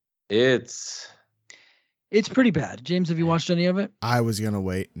 It's pretty bad. James, have you watched any of it? I was going to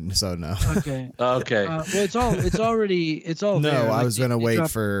wait, so no. Okay. Okay. Well, it's all No, there. I was going to wait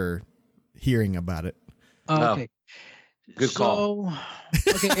for hearing about it. Okay. Good call.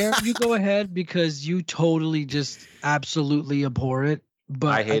 Okay, Aaron, you go ahead because you totally just absolutely abhor it. But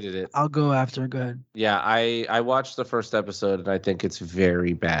I hated it. I'll go after. Go ahead. Yeah, I watched the first episode and I think it's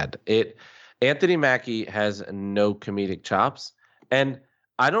very bad. Anthony Mackie has no comedic chops, and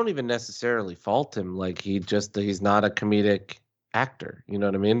I don't even necessarily fault him. Like, he's not a comedic actor. You know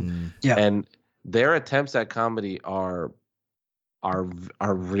what I mean? Yeah. And their attempts at comedy are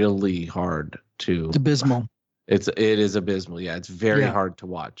really hard to. It's abysmal. It is abysmal. Yeah, it's very hard to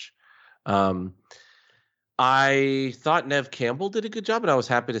watch. I thought Neve Campbell did a good job, and I was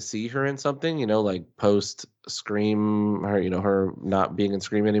happy to see her in something, like post Scream, her not being in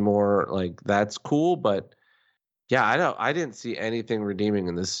Scream anymore. Like, that's cool, but yeah, I didn't see anything redeeming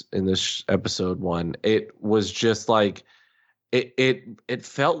in this episode 1. It was just like it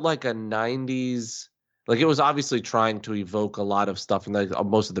felt like a 90s, like it was obviously trying to evoke a lot of stuff, and like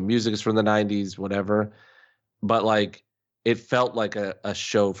most of the music is from the 90s, whatever. But like it felt like a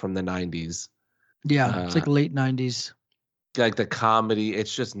show from the 90s. Yeah, it's like late 90s. Like the comedy,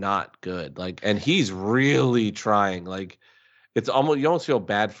 it's just not good. Like, and he's really trying. Like, it's almost, you almost feel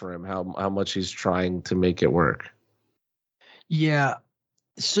bad for him how much he's trying to make it work. Yeah.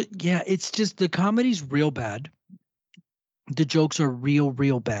 So yeah, it's just the comedy's real bad. The jokes are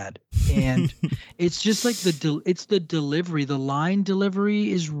real bad, and it's just like it's the delivery. The line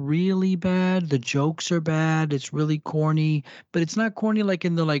delivery is really bad. The jokes are bad. It's really corny, but it's not corny like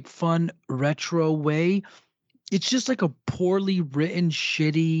in the like fun retro way. It's just like a poorly written,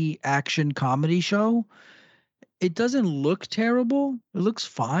 shitty action comedy show. It doesn't look terrible. It looks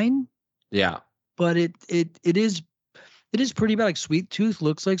fine, Yeah. but it is pretty bad. Like Sweet Tooth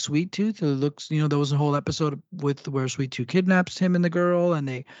looks like Sweet Tooth. It looks, there was a whole episode with where Sweet Tooth kidnaps him and the girl, and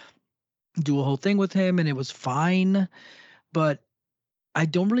they do a whole thing with him, and it was fine. But I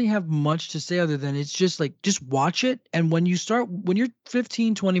don't really have much to say other than it's just like, just watch it. And when you're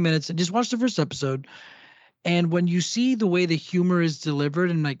 15, 20 minutes, and just watch the first episode. And when you see the way the humor is delivered,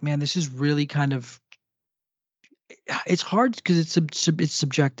 and like, man, this is really kind of, it's hard because it's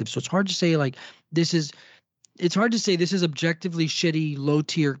subjective. So it's hard to say like it's hard to say this is objectively shitty, low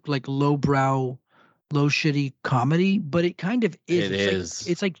tier, like low brow, low shitty comedy, but it kind of is.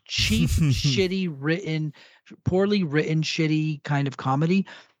 It's like cheap, shitty written, poorly written, shitty kind of comedy.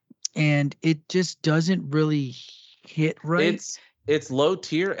 And it just doesn't really hit right. It's low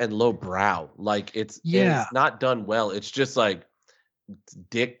tier and low brow. Like it's not done well. It's just like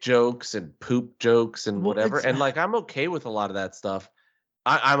dick jokes and poop jokes and whatever. And like, I'm okay with a lot of that stuff.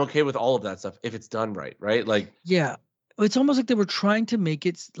 I'm okay with all of that stuff if it's done right, right? Like, yeah, it's almost like they were trying to make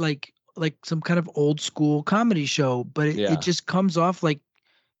it like some kind of old school comedy show, but it just comes off like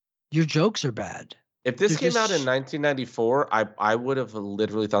your jokes are bad. If this came out in 1994, I would have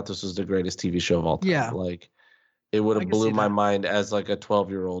literally thought this was the greatest TV show of all time. Yeah, like it would have blew my mind as like a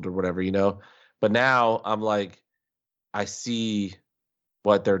 12-year-old or whatever, But now I'm like, I see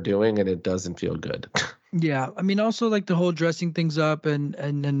what they're doing, and it doesn't feel good. Yeah, I mean, also like the whole dressing things up and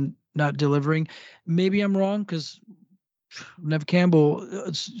then not delivering. Maybe I'm wrong because Nev Campbell,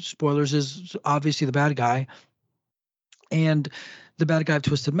 spoilers, is obviously the bad guy, and the bad guy of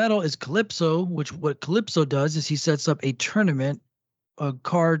Twisted Metal is Calypso. What Calypso does is he sets up a tournament, a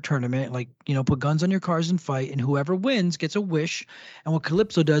car tournament, like put guns on your cars and fight, and whoever wins gets a wish. And what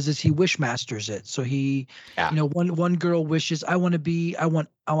Calypso does is he wish masters it. So he, one girl wishes, she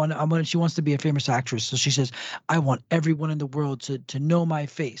wants to be a famous actress. So she says, I want everyone in the world to know my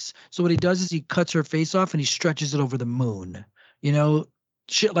face. So what he does is he cuts her face off and he stretches it over the moon.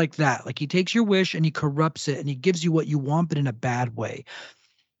 Shit like that. Like he takes your wish and he corrupts it and he gives you what you want, but in a bad way.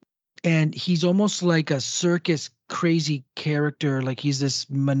 And he's almost like a circus crazy character. Like he's this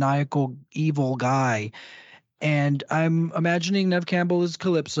maniacal evil guy. And I'm imagining Nev Campbell is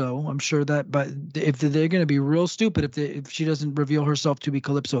Calypso. I'm sure that, but if they're going to be real stupid, if she doesn't reveal herself to be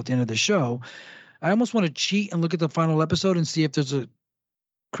Calypso at the end of the show, I almost want to cheat and look at the final episode and see if there's a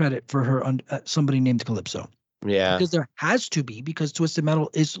credit for her somebody named Calypso. Yeah. Because there has to be, because Twisted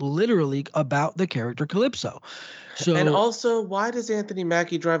Metal is literally about the character Calypso. So, and also, why does Anthony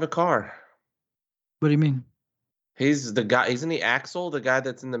Mackie drive a car? What do you mean? He's the guy. Isn't he Axel, the guy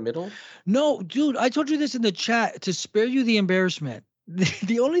that's in the middle? No, dude, I told you this in the chat to spare you the embarrassment.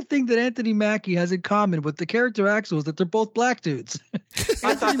 The only thing that Anthony Mackie has in common with the character Axel is that they're both black dudes.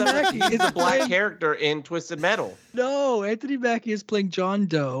 I thought that was a black character in Twisted Metal. No, Anthony Mackie is playing John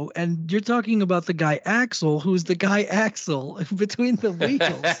Doe, and you're talking about the guy Axel, who's the guy Axel between the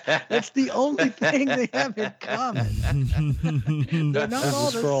wheels. That's the only thing they have in common. They're not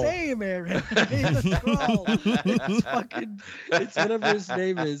all the same, Aaron. It's whatever his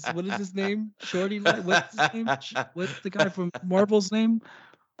name is. What is his name? Shorty? What's his name? What's the guy from Marvel's name?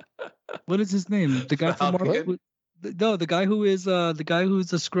 What is his name? The guy from Marvel? No, the guy who's a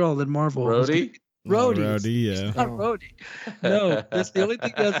Skrull in Marvel. Rhodey? Rhodey, yeah. It's not Rhodey. No, that's the only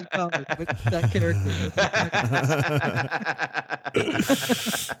thing that's in common with that character.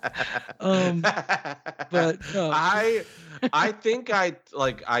 But no. I think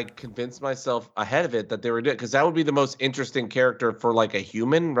I convinced myself ahead of it that they were doing, because that would be the most interesting character for like a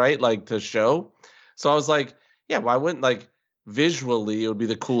human, right? Like to show. So I was like, yeah, why wouldn't, like, visually it would be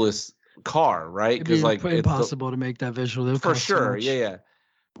the coolest car, right? Because like impossible to make that visual for sure. Yeah.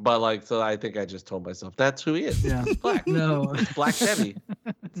 But like, so I think I just told myself that's who he is. Yeah, he's black. No, it's Black Debbie.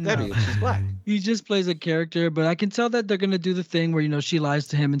 It's Debbie. She's black. He just plays a character, but I can tell that they're gonna do the thing where she lies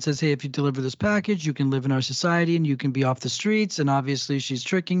to him and says, "Hey, if you deliver this package, you can live in our society and you can be off the streets." And obviously, she's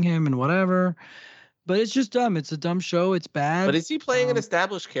tricking him and whatever. But it's just dumb. It's a dumb show. It's bad. But is he playing an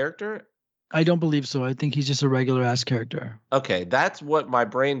established character? I don't believe so. I think he's just a regular ass character. Okay, that's what my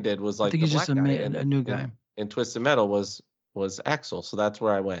brain did. Was like, I think he's just a new guy. And Twisted Metal was Axel, so that's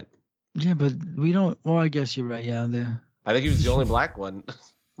where I went. Yeah, but we don't. Well, I guess you're right. Yeah, I think he was the only black one.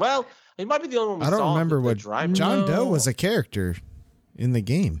 Well, he might be the only one we I don't saw remember with the what driver. John Doe No. was a character in the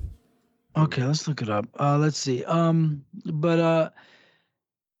game. Okay, let's look it up. Let's see. But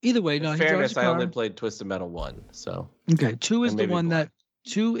either way, no. In he drives fairness, a I car. only played Twisted Metal 1, so. Okay, 2 is And the maybe one Black.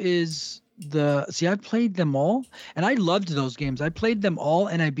 that 2 is the see. I played them all, and I loved those games. I played them all,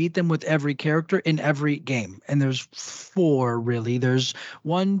 and I beat them with every character in every game. And there's 4 really. There's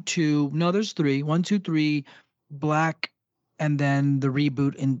 1, 2. No, there's 3. 1, 2, 3. Black, and then the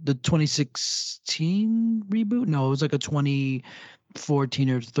reboot in the 2016 reboot. No, it was like a 2014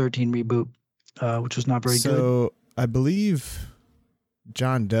 or 13 reboot, which was not very good. So I believe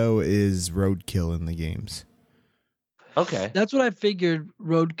John Doe is Roadkill in the games. Okay. That's what I figured.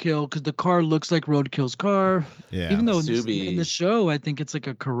 Roadkill, because the car looks like Roadkill's car. Yeah. Even though Subi. in the show, I think it's like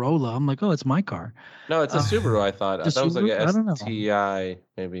a Corolla. I'm like, oh, it's my car. No, it's a Subaru, I thought. I the thought it was like Subaru? I don't know. a STI,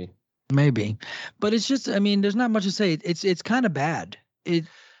 maybe. Maybe, but it's just. I mean, there's not much to say. It's kind of bad. It's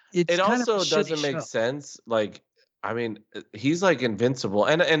It kind of a also shitty doesn't make show. sense. Like, I mean, he's like invincible.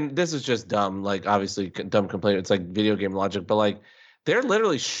 And this is just dumb. Like, obviously, dumb complaint. It's like video game logic. But, like, they're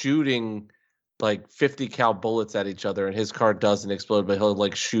literally shooting like 50 cal bullets at each other, and his car doesn't explode, but he'll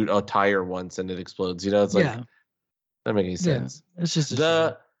like shoot a tire once and it explodes. You know, it's like Yeah. that make any sense. It's just a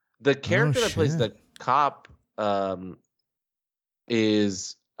show. The character that plays shit. the cop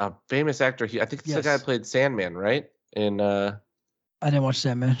is a famous actor. I think it's the guy Yes. that played Sandman, right? In I didn't watch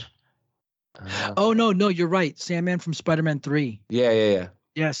Sandman. Oh no, you're right. Sandman from Spider-Man 3. yeah.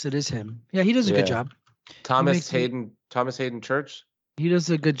 Yes, it is him. Yeah, he does a good Yeah. job. Thomas makes me- Hayden Church. He does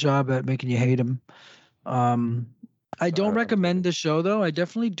a good job at making you hate him. I don't recommend the show though. I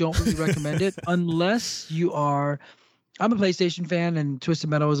definitely don't really recommend it unless you are. I'm a PlayStation fan, and Twisted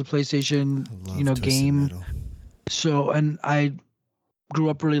Metal is a PlayStation, I love Twisted game. Metal. So, and I grew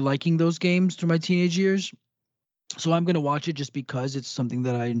up really liking those games through my teenage years. So I'm gonna watch it just because it's something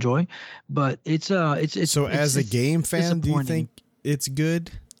that I enjoy. But it's So as a it's game fan, do you disappointing. think it's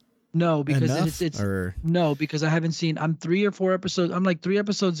good No, because enough? it's or no, because I haven't seen. I'm 3 or 4 episodes. I'm like 3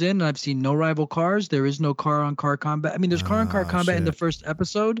 episodes in, and I've seen no rival cars. There is no car-on-car combat. I mean, there's car-on-car Oh, combat in the shit. first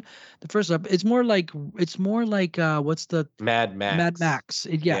episode. It's more like what's the Mad Max. Mad Max?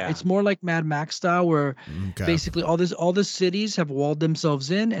 Yeah. It's more like Mad Max style, where okay. basically all the cities have walled themselves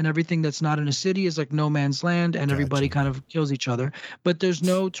in, and everything that's not in a city is like no man's land, and everybody Gotcha. kind of kills each other. But there's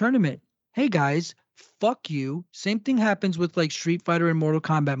no tournament. Hey guys, fuck you. Same thing happens with like Street Fighter and Mortal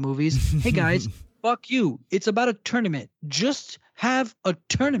Kombat movies. Hey guys, fuck you. It's about a tournament. Just have a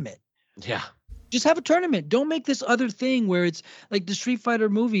tournament. Yeah. Just have a tournament. Don't make this other thing where it's like the Street Fighter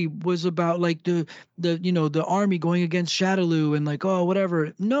movie was about like the army going against Shadaloo and like, oh,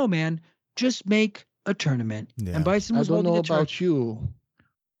 whatever. No, man. Just make a tournament. Yeah. And Bison I was don't holding know a tournament. about you,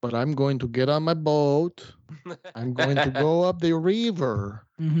 but I'm going to get on my boat. I'm going to go up the river,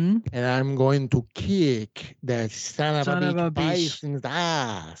 Mm-hmm. and I'm going to kick that son of Son a of a bitch bitch. bison's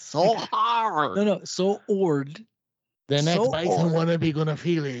ass so hard. No. So Ord. The next So bison hard. wanna be gonna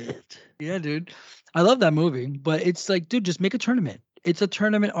feel it. Yeah, dude. I love that movie, but it's like, dude, just make a tournament. It's a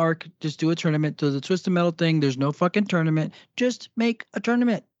tournament arc. Just do a tournament. Do the Twisted Metal thing. There's no fucking tournament. Just make a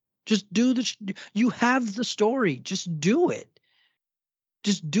tournament. Just do you have the story. Just do it.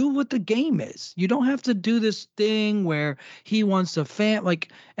 Just do what the game is. You don't have to do this thing where he wants a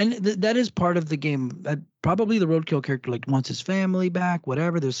and that is part of the game. Probably the Roadkill character like wants his family back,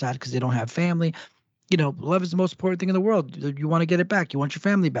 whatever. They're sad because they don't have family. You know, love is the most important thing in the world. You want to get it back. You want your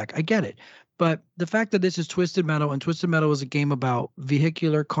family back. I get it. But the fact that this is Twisted Metal, and Twisted Metal is a game about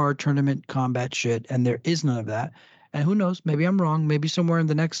vehicular car tournament combat shit, and there is none of that. And who knows? Maybe I'm wrong. Maybe somewhere in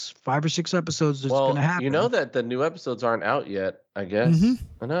the next 5 or 6 episodes, it's going to happen. You know that the new episodes aren't out yet, I guess. Mhm.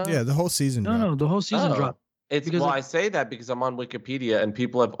 No? Yeah, the whole season. No, dropped. the whole season Oh. dropped. It's Because I say that because I'm on Wikipedia and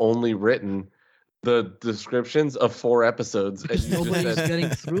people have only written the descriptions of 4 episodes. And Because you just nobody's said, getting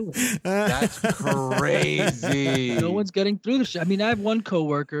through it. that's crazy. No one's getting through the shit. I mean, I have one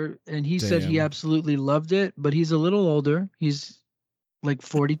coworker, and he said he Damn. absolutely loved it, but he's a little older. He's like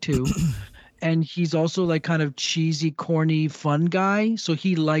 42. And he's also like kind of cheesy, corny, fun guy. So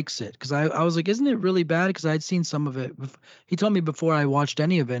he likes it. Because I was like, isn't it really bad? Because I'd seen some of it. He told me before I watched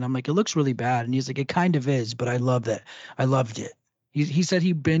any of it. And I'm like, it looks really bad. And he's like, it kind of is, but I love that. I loved it. He said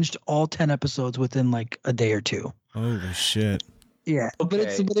he binged all 10 episodes within like a day or 2. Holy shit. Yeah. Okay, But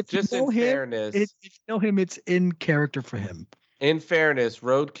if just you know in him, fairness, if you know him, it's in character for him.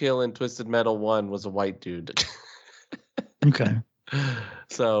 Roadkill in Twisted Metal 1 was a white dude. Okay.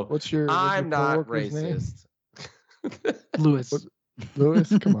 So What's your I'm not coworker's name? racist. Lewis. What-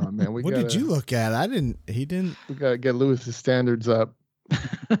 Lewis, come on, man. What did you look at? He didn't. We gotta get Lewis's standards up.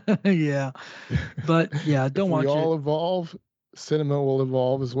 Yeah. But yeah, don't If watch we all it. evolve, cinema will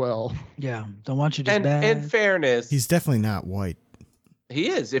evolve as well. Yeah, don't want you to And bad. in fairness, He's definitely not white. he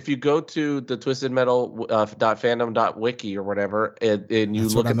is. If you go to the Twisted Metal .fandom.wiki or whatever, and you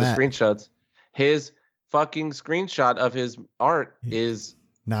That's look what at the I'm at. screenshots, his fucking screenshot of his art is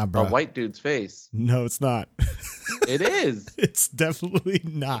Nah, a bro. white dude's face. No, it's not. It is. It's definitely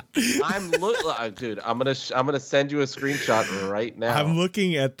not. Dude. I'm gonna send you a screenshot right now. I'm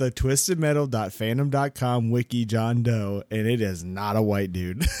looking at the twistedmetal.fandom.com wiki John Doe, and it is not a white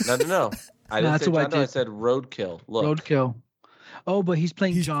dude. No. I No, didn't that's say a white John Doe. I dude. said Roadkill. Look. Roadkill. Oh, but he's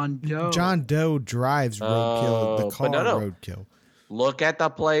playing He's- John Doe. John Doe drives Roadkill, Oh, the but car no. Roadkill. Look at the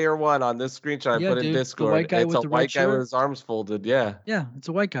player one on this screenshot I Yeah, put in dude, the Discord. white guy It's with a the red white guy with shirt. his arms folded. Yeah. Yeah, it's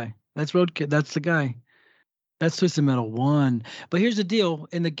a white guy. That's Roadkill. That's the guy. That's Twisted Metal 1. But here's the deal: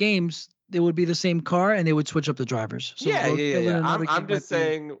 in the games, it would be the same car, and they would switch up the drivers. So Yeah. Roadkill in another I'm game just might be-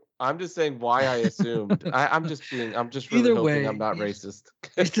 saying. I'm just saying why I assumed. I'm just really Either hoping way, I'm not racist.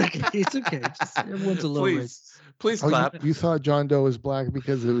 It's okay. It's okay. Just, everyone's a little Please Oh, clap. you thought John Doe was black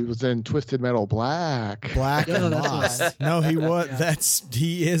because it was in Twisted Metal Black. Black Yeah, and that's Lost. why. No, he was. Yeah.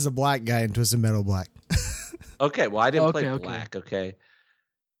 He is a black guy in Twisted Metal Black. Okay, well I didn't play Okay. black. Okay,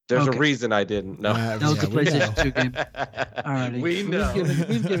 there's a Okay. reason I didn't. No. That was the we know. PlayStation 2 game. Alrighty. We know.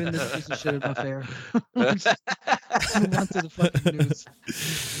 We've given this piece of shit enough air. Move on to the fucking news.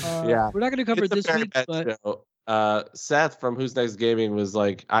 Yeah. We're not going to cover it It's a this very week, bad but show. Seth from Who's Next Gaming was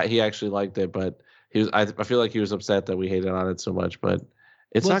like, he actually liked it, but I feel like he was upset that we hated on it so much, but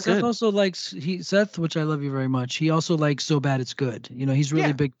it's not Seth good. also likes Seth, which I love you very much. He also likes So Bad It's Good. You know, he's really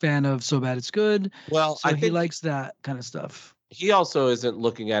Yeah. a big fan of So Bad It's Good. Well, So I he think likes that kind of stuff. he also isn't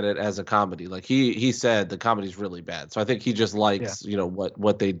looking at it as a comedy. Like he said the comedy's really bad. So I think he just likes,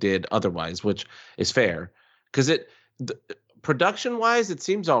 what they did otherwise, which is fair. Because production wise, it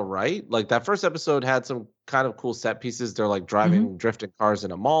seems all right. Like that first episode had some kind of cool set pieces. They're like driving drifting cars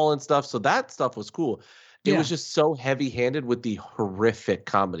in a mall and stuff. So that stuff was cool. It was just so heavy-handed with the horrific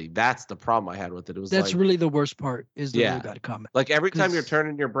comedy. That's the problem I had with it. It was That's like, really the worst part is the Yeah. really bad comment. like every time you're 'cause-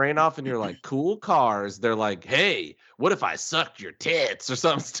 turning your brain off and you're like, cool cars, they're like, hey, what if I sucked your tits or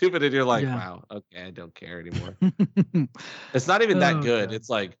something stupid? And you're like, Yeah. wow, okay, I don't care anymore. It's not even that Oh, good. God. It's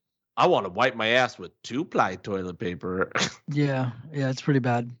like, I want to wipe my ass with 2-ply toilet paper. yeah, it's pretty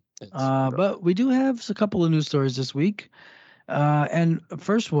bad. It's But we do have a couple of news stories this week. And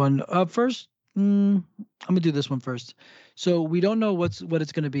first one, I'm gonna do this one first. So we don't know what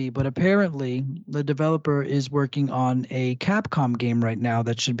it's gonna be, but apparently the developer is working on a Capcom game right now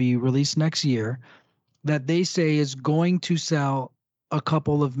that should be released next year, that they say is going to sell a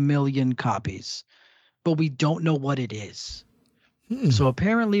couple of million copies, but we don't know what it is. So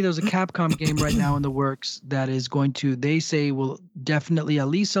apparently there's a Capcom game right now in the works that is going to, they say, will definitely at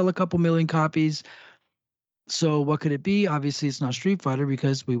least sell a couple million copies. So what could it be? Obviously it's not Street Fighter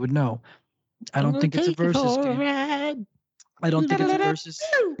because we would know. I don't think it's a versus game. I don't think it's a versus.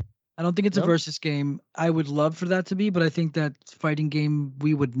 I don't think it's a Nope. versus game. I would love for that to be, but I think that fighting game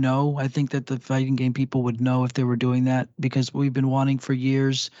we would know. I think that the fighting game people would know if they were doing that because we've been wanting for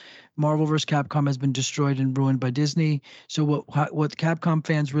years. Marvel vs. Capcom has been destroyed and ruined by Disney. So what Capcom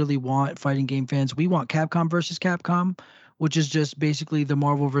fans really want, fighting game fans, we want Capcom versus Capcom, which is just basically the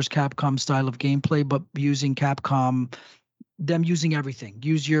Marvel vs. Capcom style of gameplay, but using Capcom, them using everything.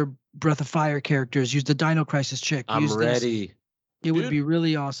 Use your Breath of Fire characters. Use the Dino Crisis chick. I'm use this. ready. It would Dude. be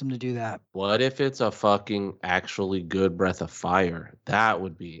really awesome to do that. What if it's a fucking actually good Breath of Fire? That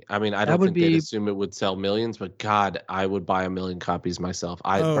would be. I mean, I That don't would think they'd be- assume it would sell millions, but God, I would buy 1 million copies myself.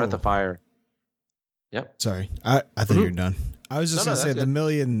 Breath Oh. of Fire. Yep. Sorry, I thought you were done. I was just No, gonna say that's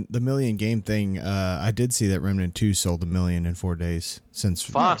the million game thing. I did see that Remnant 2 sold 1 million in 4 days since.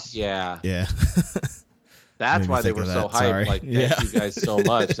 Fuck Nice. yeah. Yeah. That's Made me why they think were of so that, hyped. sorry. Like, thank Yeah. you guys so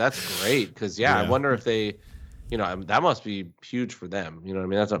much. That's great. Because I Yeah. wonder if they, that must be huge for them. You know what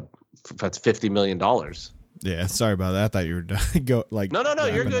I mean? That's $50 million. Yeah. Sorry about that. I thought you were done. Go like. No,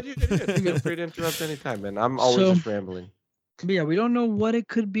 you're wrapping good. up. You're good. Feel free to interrupt anytime, man. I'm always So- just rambling. But yeah, we don't know what it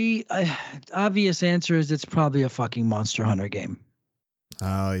could be. Obvious answer is it's probably a fucking Monster Hunter game.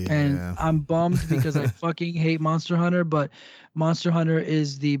 Oh yeah. And I'm bummed because I fucking hate Monster Hunter, but Monster Hunter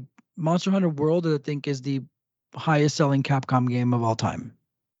is the Monster Hunter World, I think, is the highest selling Capcom game of all time.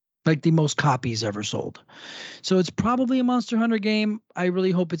 Like the most copies ever sold. So it's probably a Monster Hunter game. I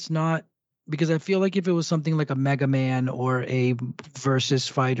really hope it's not, because I feel like if it was something like a Mega Man or a Versus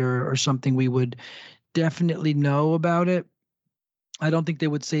Fighter or something, we would definitely know about it. I don't think they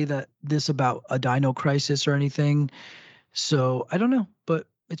would say that this about a Dino Crisis or anything. So I don't know, but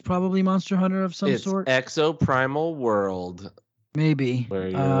it's probably Monster Hunter of some It's sort. Exoprimal World. Maybe. Where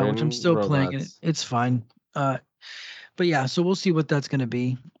you're Which I'm in still playing it. robots. It's fine. But yeah, so we'll see what that's going to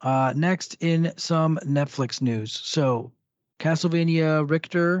be. Next in some Netflix news. So Castlevania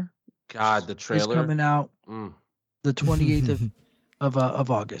Richter God, the is trailer. coming out Mm. the 28th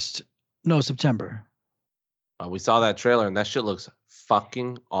of August. No, September. We saw that trailer, and that shit looks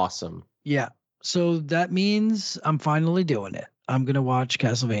fucking awesome. Yeah. So that means I'm finally doing it. I'm gonna watch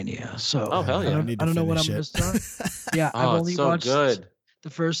Castlevania. So Oh, hell yeah. I don't know when I'm gonna start. Yeah, I've Oh, only it's so watched good. the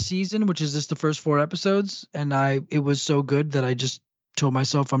first season, which is just the first 4 episodes, and it was so good that I just told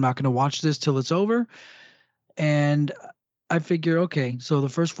myself I'm not gonna watch this till it's over. And I figure, okay, so the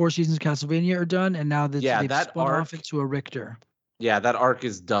first 4 seasons of Castlevania are done, and now they've that spun off arc- into a Richter. Yeah, that arc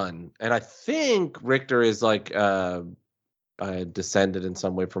is done, and I think Richter is like descended in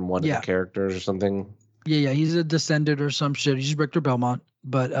some way from one of Yeah. the characters or something. Yeah, he's a descendant or some shit. He's Richter Belmont.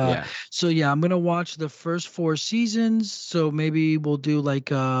 But Yeah. so yeah, I'm gonna watch the first 4 seasons. So maybe we'll do like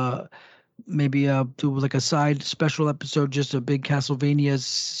do like a side special episode, just a big Castlevania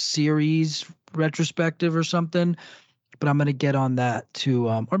series retrospective or something. But I'm gonna get on that too,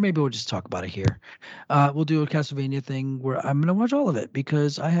 or maybe we'll just talk about it here. We'll do a Castlevania thing where I'm gonna watch all of it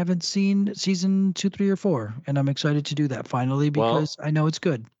because I haven't seen season 2, 3, or 4, and I'm excited to do that finally because I know it's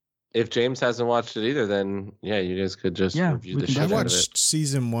good. If James hasn't watched it either, then yeah, you guys could just review we the can shit I out of it. watched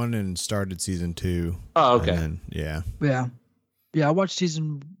season 1 and started season 2. Oh, okay. And then, yeah. Yeah. I watched I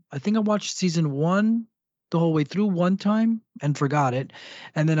think I watched season 1 the whole way through one time and forgot it.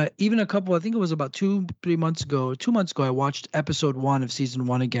 And then even I think it was about 2 months ago, I watched episode 1 of season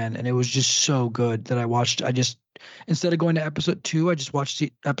 1 again. And it was just so good that instead of going to episode 2, I just watched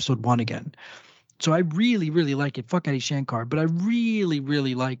episode 1 again. So I really, really like it. Fuck Eddie Shankar, but I really,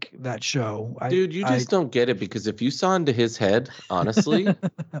 really like that show. Dude, you just don't get it because if you saw into his head, honestly,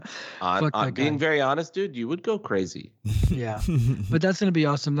 being very honest, dude, you would go crazy. Yeah, but that's gonna be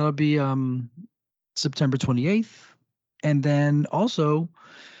awesome. That'll be September 28th, and then also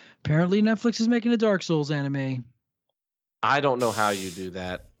apparently Netflix is making a Dark Souls anime. I don't know how you do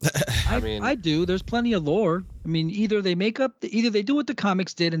that. I do. There's plenty of lore. I mean, either they do what the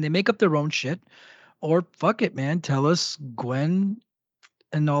comics did and they make up their own shit, or fuck it, man. Tell us Gwen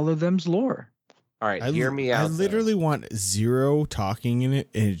and all of them's lore. All right, hear me out. I literally want zero talking in it,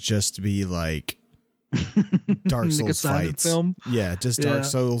 and it just to be like Dark Like a Souls silent fights. film? Yeah, just Dark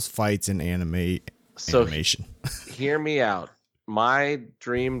Souls fights and animation. Hear me out. My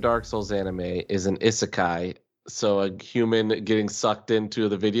dream Dark Souls anime is an isekai. So a human getting sucked into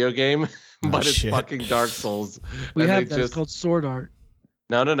the video game, but it's fucking Dark Souls. We have that. It's called Sword Art.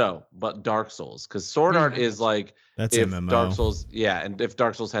 No. But Dark Souls, because Sword Art is like that's if MMO. Dark Souls, and if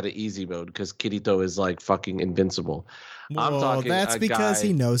Dark Souls had an easy mode, because Kirito is like fucking invincible. I'm talking. That's because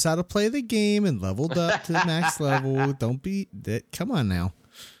he knows how to play the game and leveled up to the max level. Don't be that. Come on now,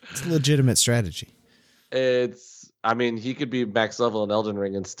 it's a legitimate strategy. He could be max level in Elden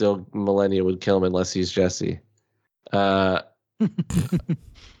Ring and still Millennia would kill him unless he's Jesse. And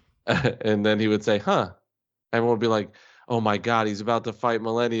then he would say, huh? Everyone would be like, oh my God, he's about to fight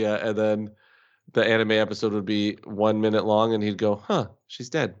Millennia. And then the anime episode would be 1 minute long and he'd go, huh, she's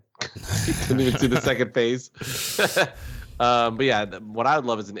dead. He didn't even see the second phase. But yeah, what I would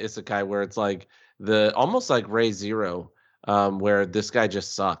love is an isekai where it's like almost like Ray Zero, where this guy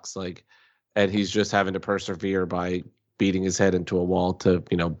just sucks. And he's just having to persevere by beating his head into a wall to,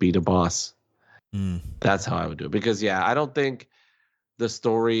 beat a boss. That's how I would do it. Because, I don't think the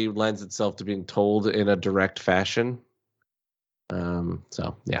story lends itself to being told in a direct fashion. We could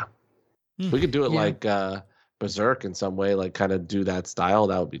do it like Berserk in some way, like kind of do that style.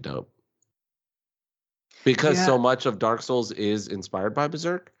 That would be dope. Because so much of Dark Souls is inspired by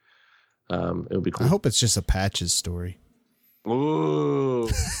Berserk. It would be cool. I hope it's just a Patches story. Ooh.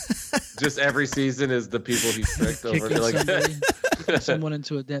 Just every season is the people he tricked over. Kicking someone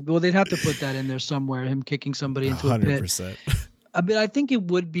into a den. Well, they'd have to put that in there somewhere, him kicking somebody into 100%. a pit. But I think it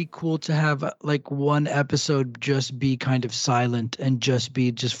would be cool to have like one episode just be kind of silent and just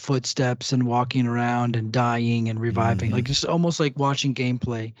be footsteps and walking around and dying and reviving. Like just almost like watching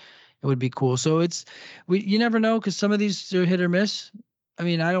gameplay. It would be cool. So you never know, because some of these are hit or miss. I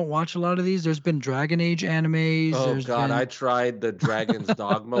mean, I don't watch a lot of these. There's been Dragon Age animes. Oh, God. I tried the Dragon's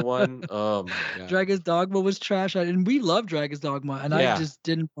Dogma one. Oh, my God. Dragon's Dogma was trash. And we love Dragon's Dogma. And I just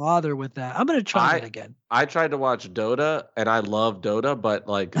didn't bother with that. I'm going to try it again. I tried to watch Dota, and I love Dota, but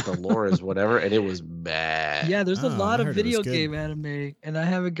like the lore is whatever, and it was bad. Yeah, there's a lot of video game anime, and I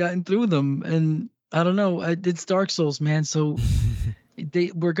haven't gotten through them. And I don't know. It's Dark Souls, man. So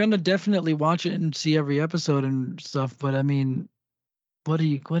we're going to definitely watch it and see every episode and stuff. But I mean, what are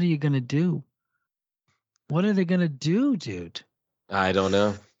you gonna do? What are they gonna do, dude? I don't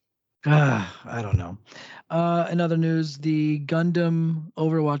know. I don't know. In other news, the Gundam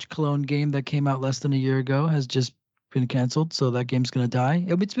Overwatch clone game that came out less than a year ago has just been canceled, so that game's gonna die.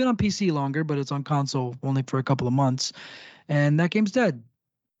 It's been on PC longer, but it's on console only for a couple of months, and that game's dead,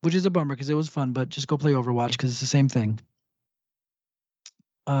 which is a bummer because it was fun. But just go play Overwatch because it's the same thing.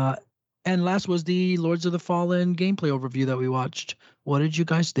 And last was the Lords of the Fallen gameplay overview that we watched. What did you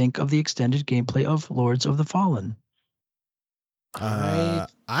guys think of the extended gameplay of Lords of the Fallen?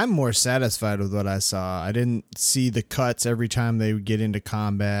 I'm more satisfied with what I saw. I didn't see the cuts every time they would get into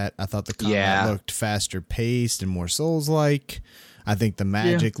combat. I thought the combat looked faster paced and more Souls-like. I think the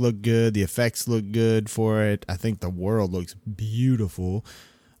magic looked good. The effects looked good for it. I think the world looks beautiful.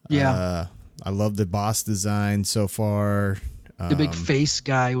 Yeah. I love the boss design so far. The big face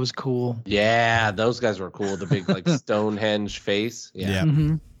guy was cool. Yeah, those guys were cool. The big like Stonehenge face. Yeah.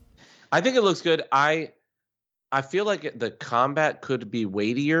 Mm-hmm. I think it looks good. I feel like the combat could be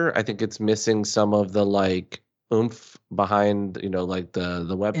weightier. I think it's missing some of the like oomph behind, like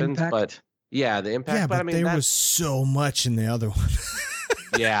the weapons. Impact. But yeah, the impact. Yeah, but I mean, there was so much in the other one.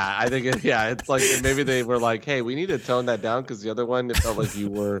 Yeah, I think it's like maybe they were like, hey, we need to tone that down because the other one, it felt like you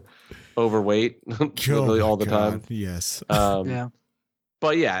were overweight literally all the time. Yes. Yeah.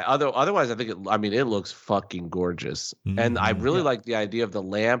 But yeah, otherwise, I think it looks fucking gorgeous, and I really like the idea of the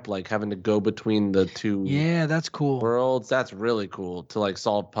lamp, like having to go between the two. Yeah, that's cool. Worlds. That's really cool to like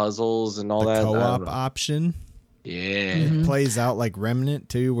solve puzzles and all that. Co-op option. Yeah, it plays out like Remnant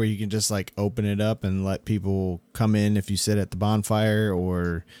too, where you can just like open it up and let people come in if you sit at the bonfire,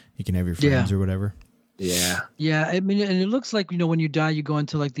 or you can have your friends or whatever. Yeah. I mean, and it looks like when you die, you go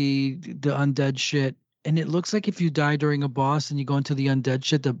into like the undead shit. And it looks like if you die during a boss and you go into the undead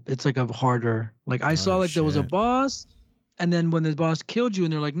shit, it's like a harder. Like I saw like there was a boss, and then when the boss killed you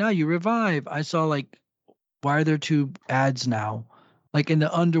and they're like, now you revive. I saw like, why are there 2 ads now? Like in the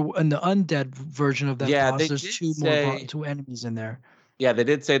undead version of that boss, there's 2 enemies in there. Yeah, they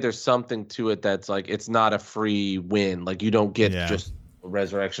did say there's something to it that's like it's not a free win. Like you don't get just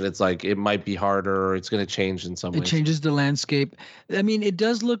resurrection. It's like it might be harder, or it's going to change in some way. It changes the landscape. I mean, it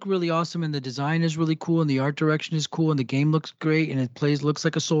does look really awesome, and the design is really cool, and the art direction is cool, and the game looks great, and it looks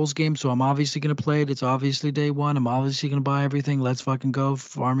like a Souls game. So I'm obviously going to play it. It's obviously day one. I'm obviously going to buy everything. Let's fucking go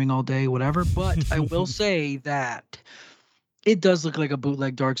farming all day, whatever. But I will say that it does look like a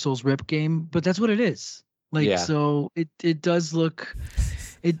bootleg Dark Souls rip game, but that's what it is. So it does look.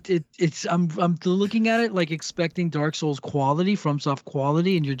 It's I'm looking at it like expecting Dark Souls quality, FromSoft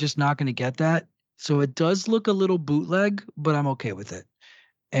quality, and you're just not going to get that. So it does look a little bootleg, but I'm okay with it,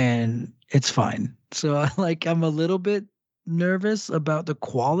 and it's fine. So I'm a little bit nervous about the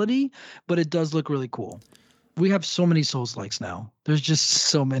quality, but it does look really cool. We have so many Souls likes now. There's just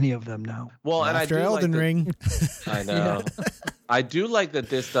so many of them now. Well, and after Elden Ring, I know. Yeah. I do like that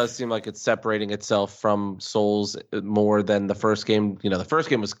this does seem like it's separating itself from Souls more than the first game. The first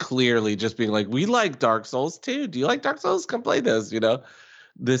game was clearly just being like, we like Dark Souls too. Do you like Dark Souls? Come play this,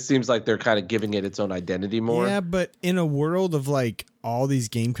 This seems like they're kind of giving it its own identity more. Yeah, but in a world of like all these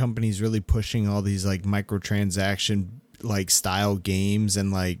game companies really pushing all these like microtransaction like style games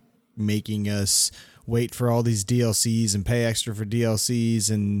and like making us wait for all these DLCs and pay extra for DLCs,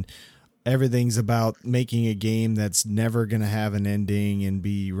 and everything's about making a game that's never going to have an ending and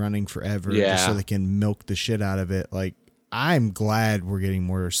be running forever just so they can milk the shit out of it. Like, I'm glad we're getting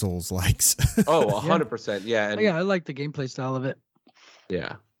more Souls likes. Oh, 100%. Yeah. Yeah, I like the gameplay style of it.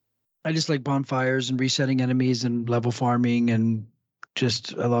 Yeah. I just like bonfires and resetting enemies and level farming, and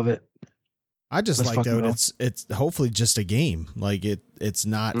I love it. I just like that it's hopefully just a game. Like it's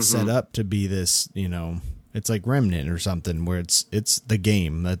not set up to be this, it's like Remnant or something where it's the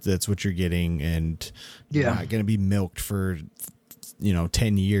game. That's what you're getting, and you're not going to be milked for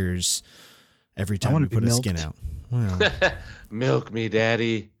 10 years every time you put a skin out. Well. Milk me,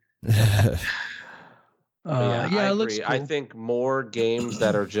 daddy. I agree. cool. I think more games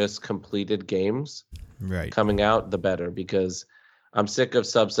that are just completed games coming out, the better, because I'm sick of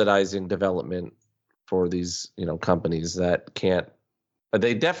subsidizing development for these, companies that can't.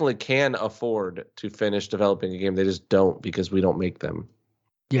 They definitely can afford to finish developing a game. They just don't, because we don't make them.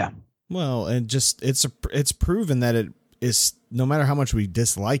 Yeah. Well, and just it's proven that it is, no matter how much we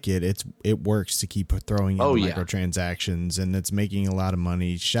dislike it, it works to keep throwing in microtransactions, and it's making a lot of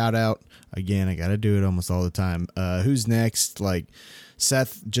money. Shout out again. I got to do it almost all the time. Who's next? Like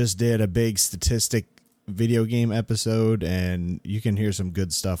Seth just did a big statistic video game episode, and you can hear some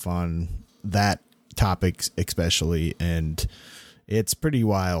good stuff on that topic especially, and it's pretty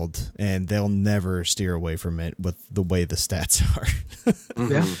wild, and they'll never steer away from it with the way the stats are.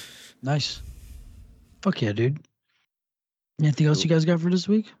 Yeah. Nice. Fuck yeah, dude. Anything else you guys got for this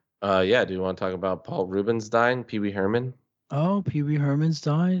week? Yeah. Do you want to talk about Paul Rubens dying? Pee Wee Herman. Oh, Pee Wee Herman's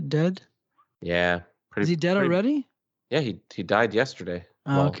dead. Yeah. Is he dead already? Yeah, he died yesterday.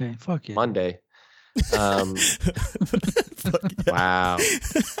 Oh, Well, okay. Fuck yeah. Monday. Wow.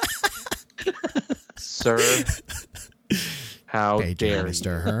 Sir, how Hey, dare you?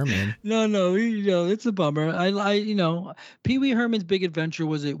 Mr. Herman. No, it's a bummer. Pee Wee Herman's Big Adventure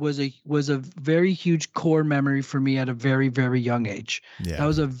was a very huge core memory for me at a very, very young age. Yeah. That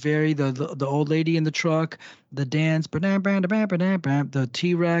was a very the old lady in the truck, the dance, the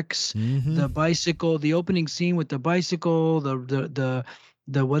T-Rex, the bicycle, the opening scene with the bicycle, the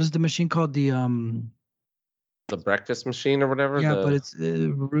what is the machine called? The breakfast machine or whatever. Yeah, but it's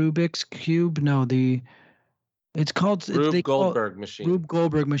Rubik's Cube. No, it's called Rube Goldberg machine. Rube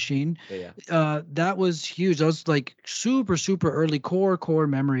Goldberg machine. Yeah. That was huge. That was like super, super early core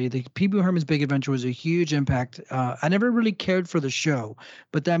memory. The Pee Wee Herman's Big Adventure was a huge impact. I never really cared for the show,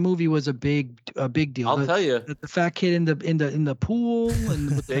 but that movie was a big deal. I'll tell you, the fat kid in the pool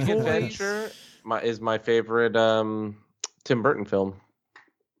and with Big the Adventure is my favorite Tim Burton film.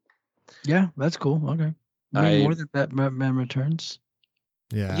 Yeah, that's cool. Okay. More than Batman Returns.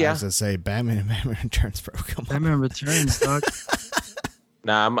 Yeah, I was gonna say Batman Returns, bro. Come on. Batman Returns, dog.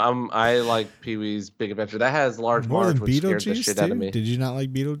 Nah, I like Pee Wee's Big Adventure. That has Large Marge, which scared the shit out of me. Did you not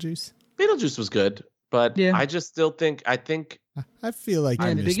like Beetlejuice? Beetlejuice was good, but yeah. I just still think I feel like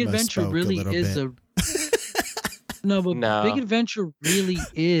Big Adventure really is bit. Big Adventure really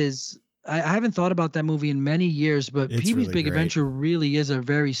is. I haven't thought about that movie in many years, but Pee Wee's Big Adventure really is a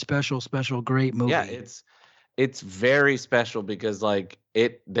very special, great movie. Yeah, it's very special because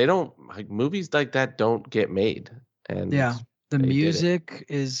movies like that don't get made. And yeah, the music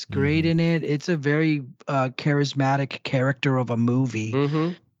is great in it. It's a very charismatic character of a movie.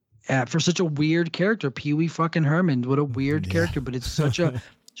 For such a weird character, Pee Wee fucking Herman. What a weird character, but it's such a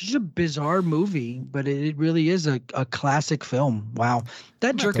bizarre movie, but it really is a classic film. Wow.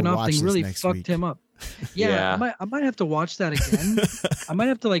 That jerking off thing really fucked him up. Yeah. I might have to watch that again. I might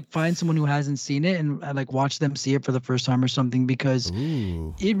have to find someone who hasn't seen it and watch them see it for the first time or something, because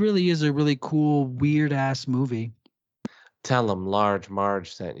it really is a really cool, weird ass movie. Tell them Large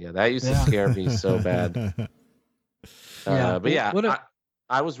Marge sent you. That used to scare me so bad. But yeah,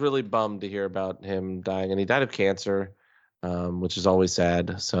 I was really bummed to hear about him dying, and he died of cancer. Which is always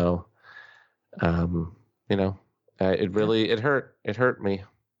sad. So, it hurt. It hurt me.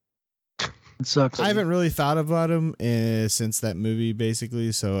 It sucks. I haven't really thought about him since that movie,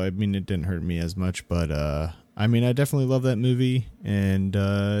 basically. So, I mean, it didn't hurt me as much. But, I definitely love that movie, and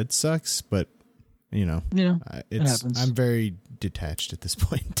it sucks. But, it happens. I'm very detached at this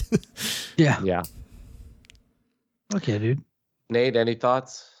point. Yeah. Okay, dude. Nate, any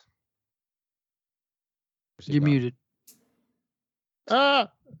thoughts? You're muted.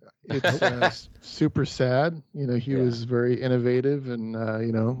 It's super sad. He was very innovative and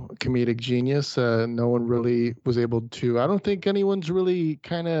comedic genius. No one really was able to. I don't think anyone's really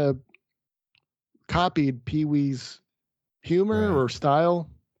kind of copied Pee Wee's humor or style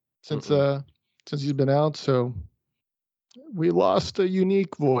since he's been out. So we lost a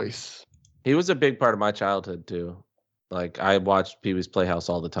unique voice. He was a big part of my childhood too. I watched Pee Wee's Playhouse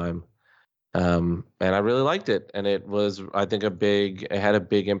all the time. And I really liked it, and it was, I think, it had a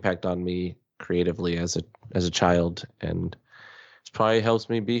big impact on me creatively as a child, and it's probably helps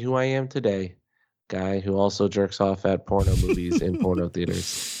me be who I am today. Guy who also jerks off at porno movies in porno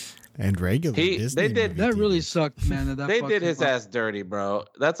theaters and regular Disney. They did that. Really sucked, man. They did his ass dirty, bro.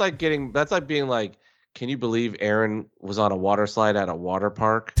 That's like being like, can you believe Aaron was on a water slide at a water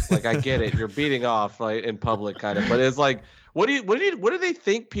park? I get it, you're beating off in public, kind of, but it's like. What do they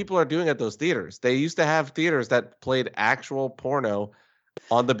think people are doing at those theaters? They used to have theaters that played actual porno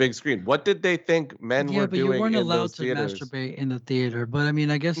on the big screen. What did they think men were doing in those theaters? Yeah, but you weren't allowed to masturbate in the theater. But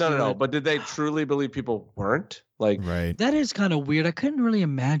I guess no. But did they truly believe people weren't? Right. That is kind of weird. I couldn't really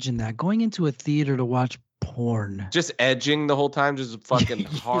imagine that, going into a theater to watch porn. Just edging the whole time, just fucking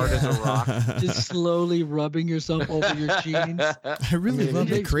hard as a rock. Just slowly rubbing yourself over your jeans. I really love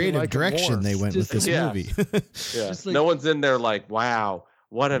the creative direction they went with this movie. Yeah. No one's in there wow,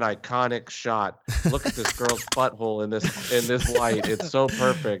 what an iconic shot. Look at this girl's butthole in this light. It's so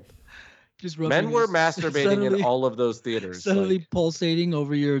perfect. Just men were masturbating in all of those theaters. Suddenly pulsating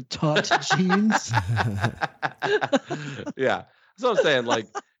over your taut jeans. Yeah. That's what I'm saying.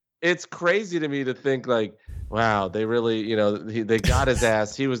 It's crazy to me to think wow, they really, they got his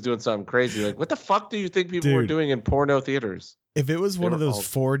ass. He was doing something crazy. What the fuck do you think people were doing in porno theaters? If it was one of those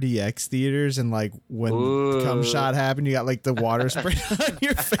 4DX theaters and like when cum shot happened, you got like the water spray on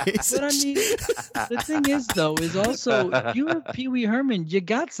your face. But I mean, the thing is though, is also if you were Pee Wee Herman, you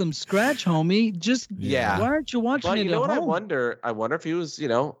got some scratch, homie. Just why aren't you watching it? You know at what home? I wonder if he was,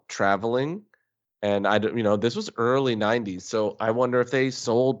 traveling, and this was early '90s, so I wonder if they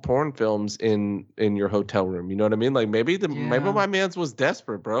sold porn films in your hotel room. You know what I mean? Like maybe my man's was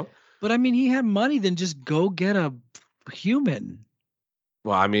desperate, bro. But I mean, he had money. Then just go get a human.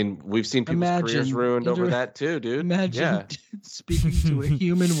 Well, I mean, we've seen people's careers ruined over that too, dude. Imagine speaking to a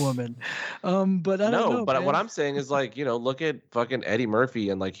human woman. But I don't know. But man. what I'm saying is like, look at fucking Eddie Murphy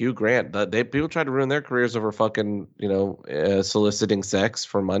and like Hugh Grant. People try to ruin their careers over fucking, soliciting sex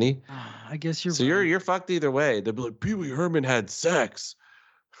for money. I guess you're. So right. you're fucked either way. They'd be like, Pee Wee Herman had sex.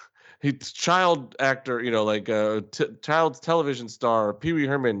 He's child actor, child's television star. Pee Wee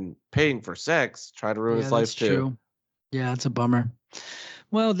Herman paying for sex. Try to ruin his life too. True. Yeah, it's a bummer.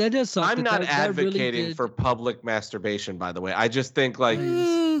 Well, that does something. I'm not advocating for public masturbation, by the way. I just think like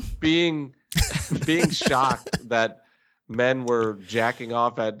being shocked that men were jacking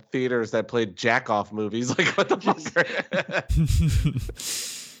off at theaters that played jack off movies. Like what the fuck?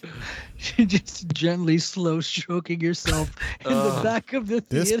 You're just gently slow stroking yourself in the back of the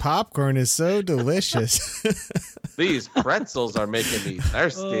theater. This popcorn is so delicious. These pretzels are making me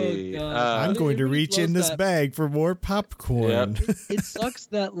thirsty. I'm going to reach in this bag for more popcorn. Yep. It sucks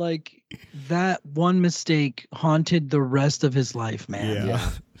that like that one mistake haunted the rest of his life, man.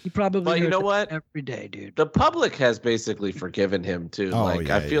 Yeah. He probably. But you know what? Every day, dude. The public has basically forgiven him too.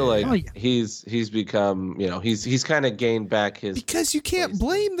 I feel like he's become, he's kind of gained back his. Because you can't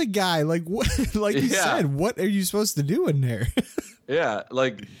blame the guy. Like what? Like you said, what are you supposed to do in there? Yeah,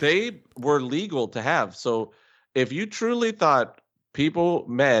 like they were legal to have. So if you truly thought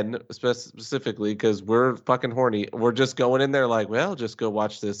men specifically, because we're fucking horny, we're just going in there like, well, just go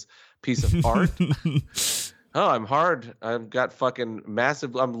watch this piece of art. Oh, I'm hard. I've got fucking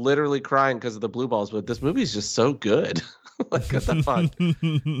massive. I'm literally crying because of the blue balls, but this movie is just so good. Like, what the fuck?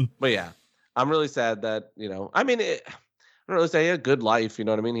 But yeah, I'm really sad that, I mean, I don't really say he had a good life. You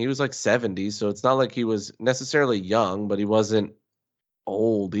know what I mean? He was like 70, so it's not like he was necessarily young, but he wasn't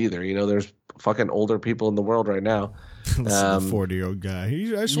old either. There's fucking older people in the world right now. Listen to the 40-year-old guy.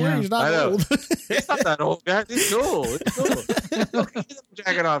 I swear he's not old. He's not that old, guy. He's cool. He's cool.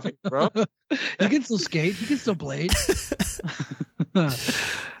 Jacking off, bro. He can still skate. He can still blade.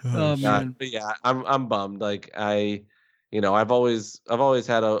 Oh man. But yeah, I'm bummed. Like I've always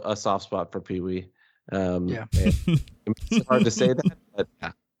had a soft spot for Pee Wee. Yeah. It's hard to say that, but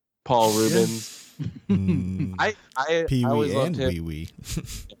yeah. Paul Rubens. I always loved him. Wee-wee.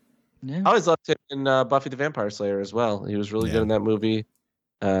 Yeah. I always loved him in Buffy the Vampire Slayer as well. He was really good in that movie.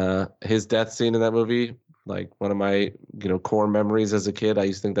 His death scene in that movie, like one of my core memories as a kid. I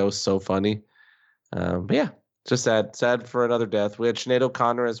used to think that was so funny. But yeah, just sad for another death. We had Sinead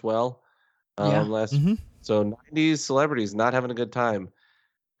O'Connor as well. So 90s celebrities not having a good time.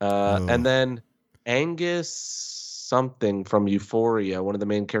 And then Angus something from Euphoria, one of the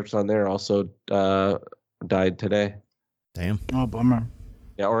main characters on there, also died today. Damn. Oh, bummer.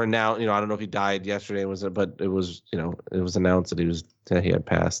 Yeah, or now, I don't know if he died yesterday, but it was, it was announced that he had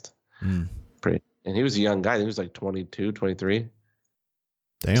passed. And he was a young guy. He was like 22, 23.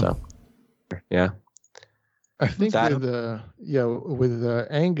 Damn. So, yeah. I think with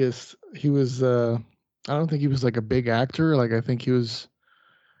Angus, he was, I don't think he was like a big actor. Like, I think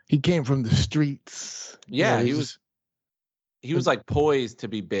he came from the streets. Yeah, he was like poised to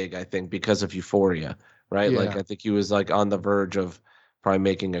be big, I think, because of Euphoria, right? Yeah. Like, I think he was like on the verge of probably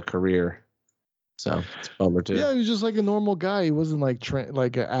making a career. So it's a bummer too. Yeah, he was just like a normal guy. He wasn't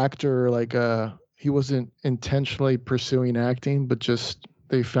like an actor, he wasn't intentionally pursuing acting, but just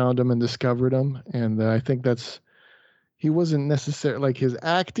they found him and discovered him. And I think he wasn't necessarily like his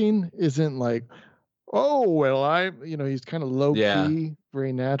acting isn't like, oh, well, he's kind of low key,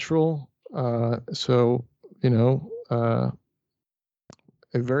 very natural. So, a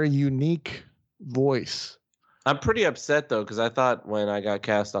very unique voice. I'm pretty upset though, because I thought when I got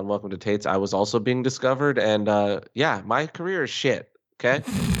cast on Welcome to Tate's, I was also being discovered, and my career is shit. Okay.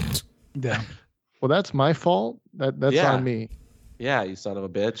 Yeah. Well, that's my fault. That's on me. Yeah, you son of a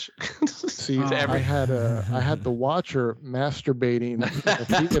bitch. See, I had the watcher masturbating in the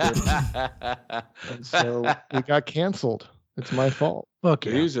theater, and so we got canceled. It's my fault.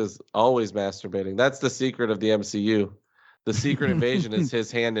 Okay. He was just always masturbating. That's the secret of the MCU. The secret invasion is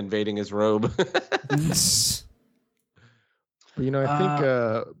his hand invading his robe. But, I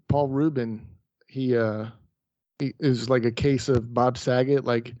think Paul Rubin, he is like a case of Bob Saget,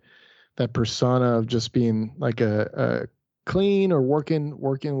 like that persona of just being like a clean or working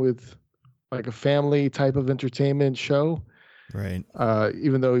with like a family type of entertainment show. Right.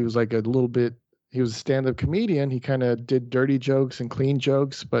 Even though he was like he was a stand-up comedian, he kind of did dirty jokes and clean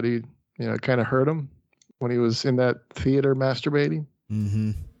jokes, but he, it kind of hurt him when he was in that theater masturbating.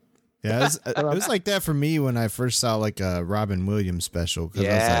 Mm-hmm. Yeah, it was like that for me when I first saw like a Robin Williams special, because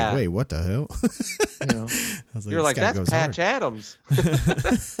I was like, wait, what the hell? I was You're like, that's Patch Adams.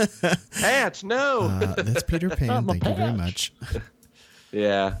 Patch, no. That's Peter Pan. Thank you very much.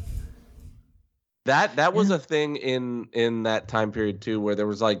 Yeah. That was a thing in that time period too, where there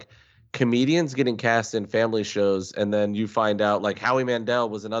was like comedians getting cast in family shows, and then you find out like Howie Mandel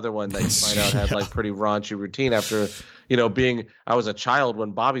was another one that you find out had like pretty raunchy routine after, I was a child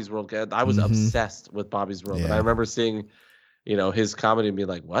when Bobby's World, I was obsessed with Bobby's World. And I remember seeing, his comedy and being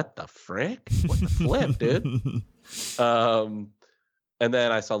like, what the frick? What the flip, dude? And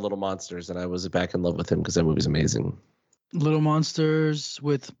then I saw Little Monsters and I was back in love with him because that movie's amazing. Little Monsters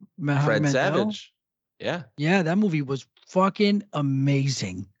with Fred Mandel. Savage. Yeah. Yeah, that movie was fucking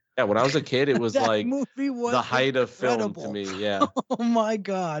amazing. Yeah, when I was a kid, it was like movie was the height incredible. of film to me. Yeah. Oh my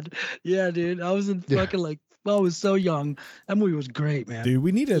God. Yeah, dude. I was I was so young. That movie was great, man. Dude,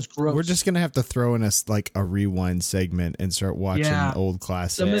 we're just going to have to throw in like a rewind segment and start watching old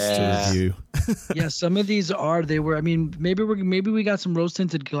classics to review. Yeah, some of these maybe we got some rose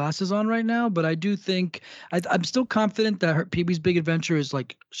tinted glasses on right now, but I do think I'm still confident that Pee-wee's Big Adventure is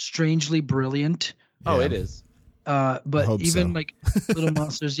like strangely brilliant. Oh, it is. But even like Little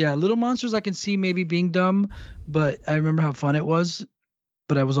Monsters, Little Monsters I can see maybe being dumb, but I remember how fun it was,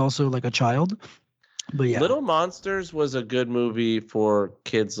 but I was also like a child. But yeah, Little Monsters was a good movie for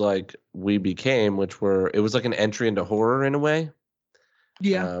kids like we became, it was like an entry into horror in a way.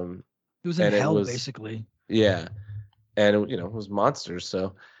 Yeah. It was in hell, basically. Yeah. And it was monsters,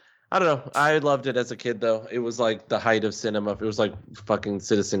 so I don't know. I loved it as a kid though. It was like the height of cinema. It was like fucking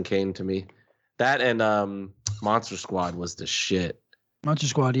Citizen Kane to me. That and Monster Squad was the shit. Monster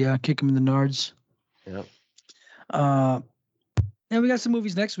Squad, yeah. Kick him in the nards. Yep. And we got some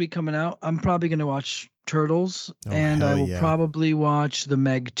movies next week coming out. I'm probably going to watch Turtles, and I will probably watch The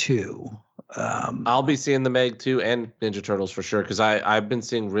Meg 2. I'll be seeing The Meg 2 and Ninja Turtles for sure, because I've been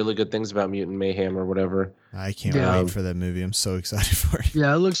seeing really good things about Mutant Mayhem or whatever. I can't wait for that movie. I'm so excited for it.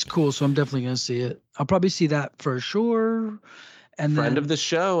 Yeah, it looks cool, so I'm definitely going to see it. I'll probably see that for sure. And friend of the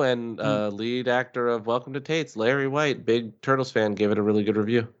show and lead actor of Welcome to Tate's, Larry White, big Turtles fan, gave it a really good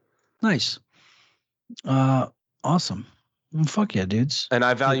review. Nice. Awesome. Well, fuck yeah, dudes. And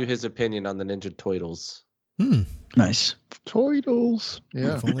I value his opinion on the Ninja Toidles. Nice. Toidles.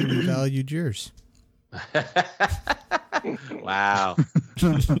 Yeah. If only we valued yours. Wow.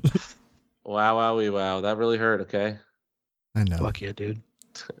 Wow. That really hurt, okay? I know. Fuck yeah, dude.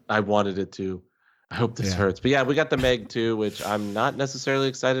 I wanted it to. I hope this hurts. But yeah, we got the Meg 2, which I'm not necessarily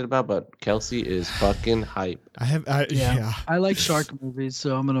excited about, but Kelsey is fucking hype. I like shark movies,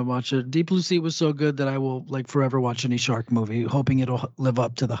 so I'm going to watch it. Deep Blue Sea was so good that I will like forever watch any shark movie, hoping it'll live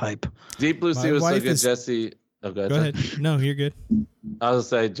up to the hype. Deep Blue Sea was so good, Jesse. Oh, go ahead. No, you're good. I was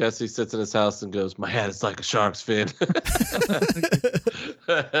going to say, Jesse sits in his house and goes, my head is like a shark's fin.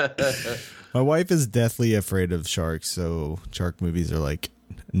 My wife is deathly afraid of sharks, so shark movies are like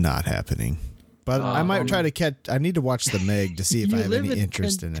not happening. But I might try to catch. I need to watch The Meg to see if I have any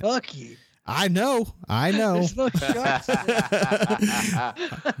interest in it. I know. There's no sharks.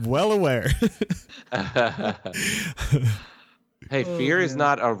 Well aware. Hey, fear is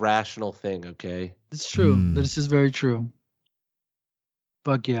not a rational thing, okay? It's true. This is very true.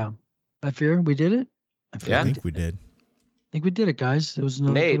 Fuck yeah. I fear we did it. I think we did. I think we did it, guys. It was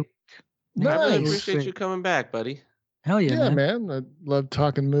Nate. Nice. I really appreciate you coming back, buddy. Hell yeah, man. I love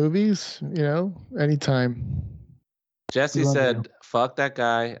talking movies, anytime. Jesse said, fuck that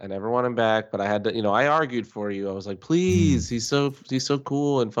guy. I never want him back, but I had to, I argued for you. I was like, please, he's so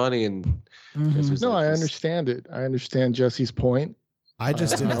cool and funny. And I understand it. I understand Jesse's point. I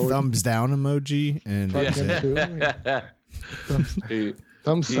just did a thumbs down emoji and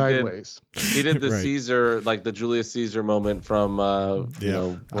thumb sideways. He did the Caesar, like the Julius Caesar moment from, I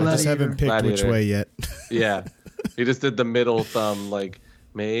just haven't picked Gladiator. Which way yet. Yeah. He just did the middle thumb, like,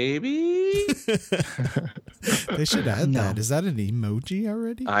 maybe? They should add that. Is that an emoji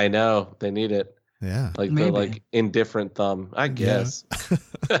already? I know. They need it. Yeah. Like maybe. The indifferent thumb, I guess.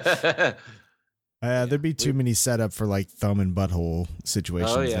 There'd be too many set up for like thumb and butthole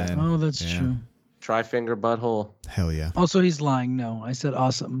situations. Oh, yeah. Then. Oh, that's true. Tri-finger butthole. Hell yeah. Also, he's lying. No, I said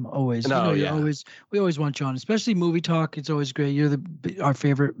awesome. Always. No, we always want you on, especially movie talk. It's always great. You're our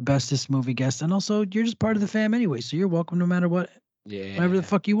favorite, bestest movie guest, and also you're just part of the fam anyway. So you're welcome no matter what. Yeah. Whatever the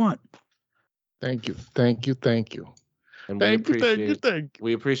fuck you want. Thank you. And Thank you.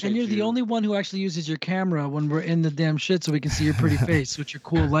 We appreciate And you're you. the only one who actually uses your camera when we're in the damn shit, so we can see your pretty face with your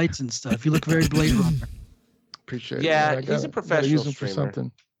cool lights and stuff. You look very Blade Runner. Appreciate Yeah, it. he's a professional use him for streamer.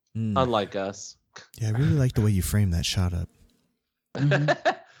 something. Unlike us. Yeah, I really like the way you frame that shot up. I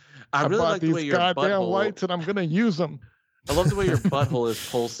really bought like the way these your goddamn butthole. lights, and I'm gonna use them. I love the way your butthole is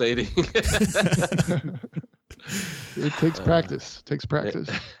pulsating. It takes practice. It takes practice.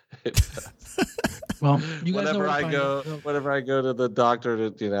 Well, you guys know whenever where to I find go, us. whenever I go to the doctor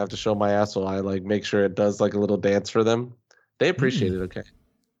to have to show my asshole, I like make sure it does like a little dance for them. They appreciate it. Okay.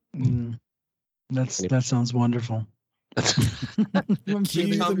 That sounds wonderful. I'm sure Cue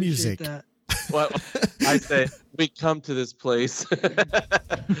they the appreciate music. that. Well, I say we come to this place. I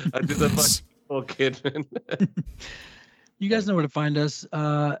do the fucking Kidman. You guys know where to find us.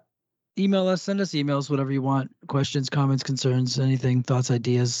 Email us, send us emails, whatever you want. Questions, comments, concerns, anything, thoughts,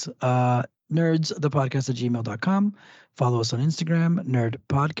 ideas. Nerdsthepodcast@gmail.com. Follow us on Instagram, Nerd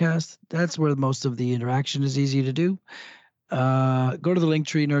Podcast. That's where most of the interaction is easy to do. Go to the link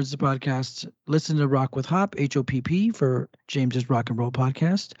tree, Nerds the Podcast. Listen to Rock with Hop, HOPP, for James's Rock and Roll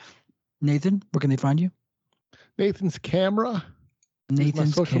Podcast. Nathan, where can they find you? Nathan's camera.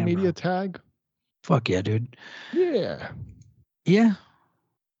 Nathan's my social camera. media tag. Fuck yeah, dude. Yeah. Yeah.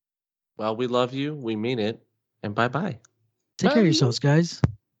 Well, we love you. We mean it. And bye-bye. Take care of yourselves, guys.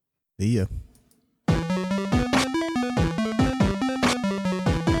 See ya.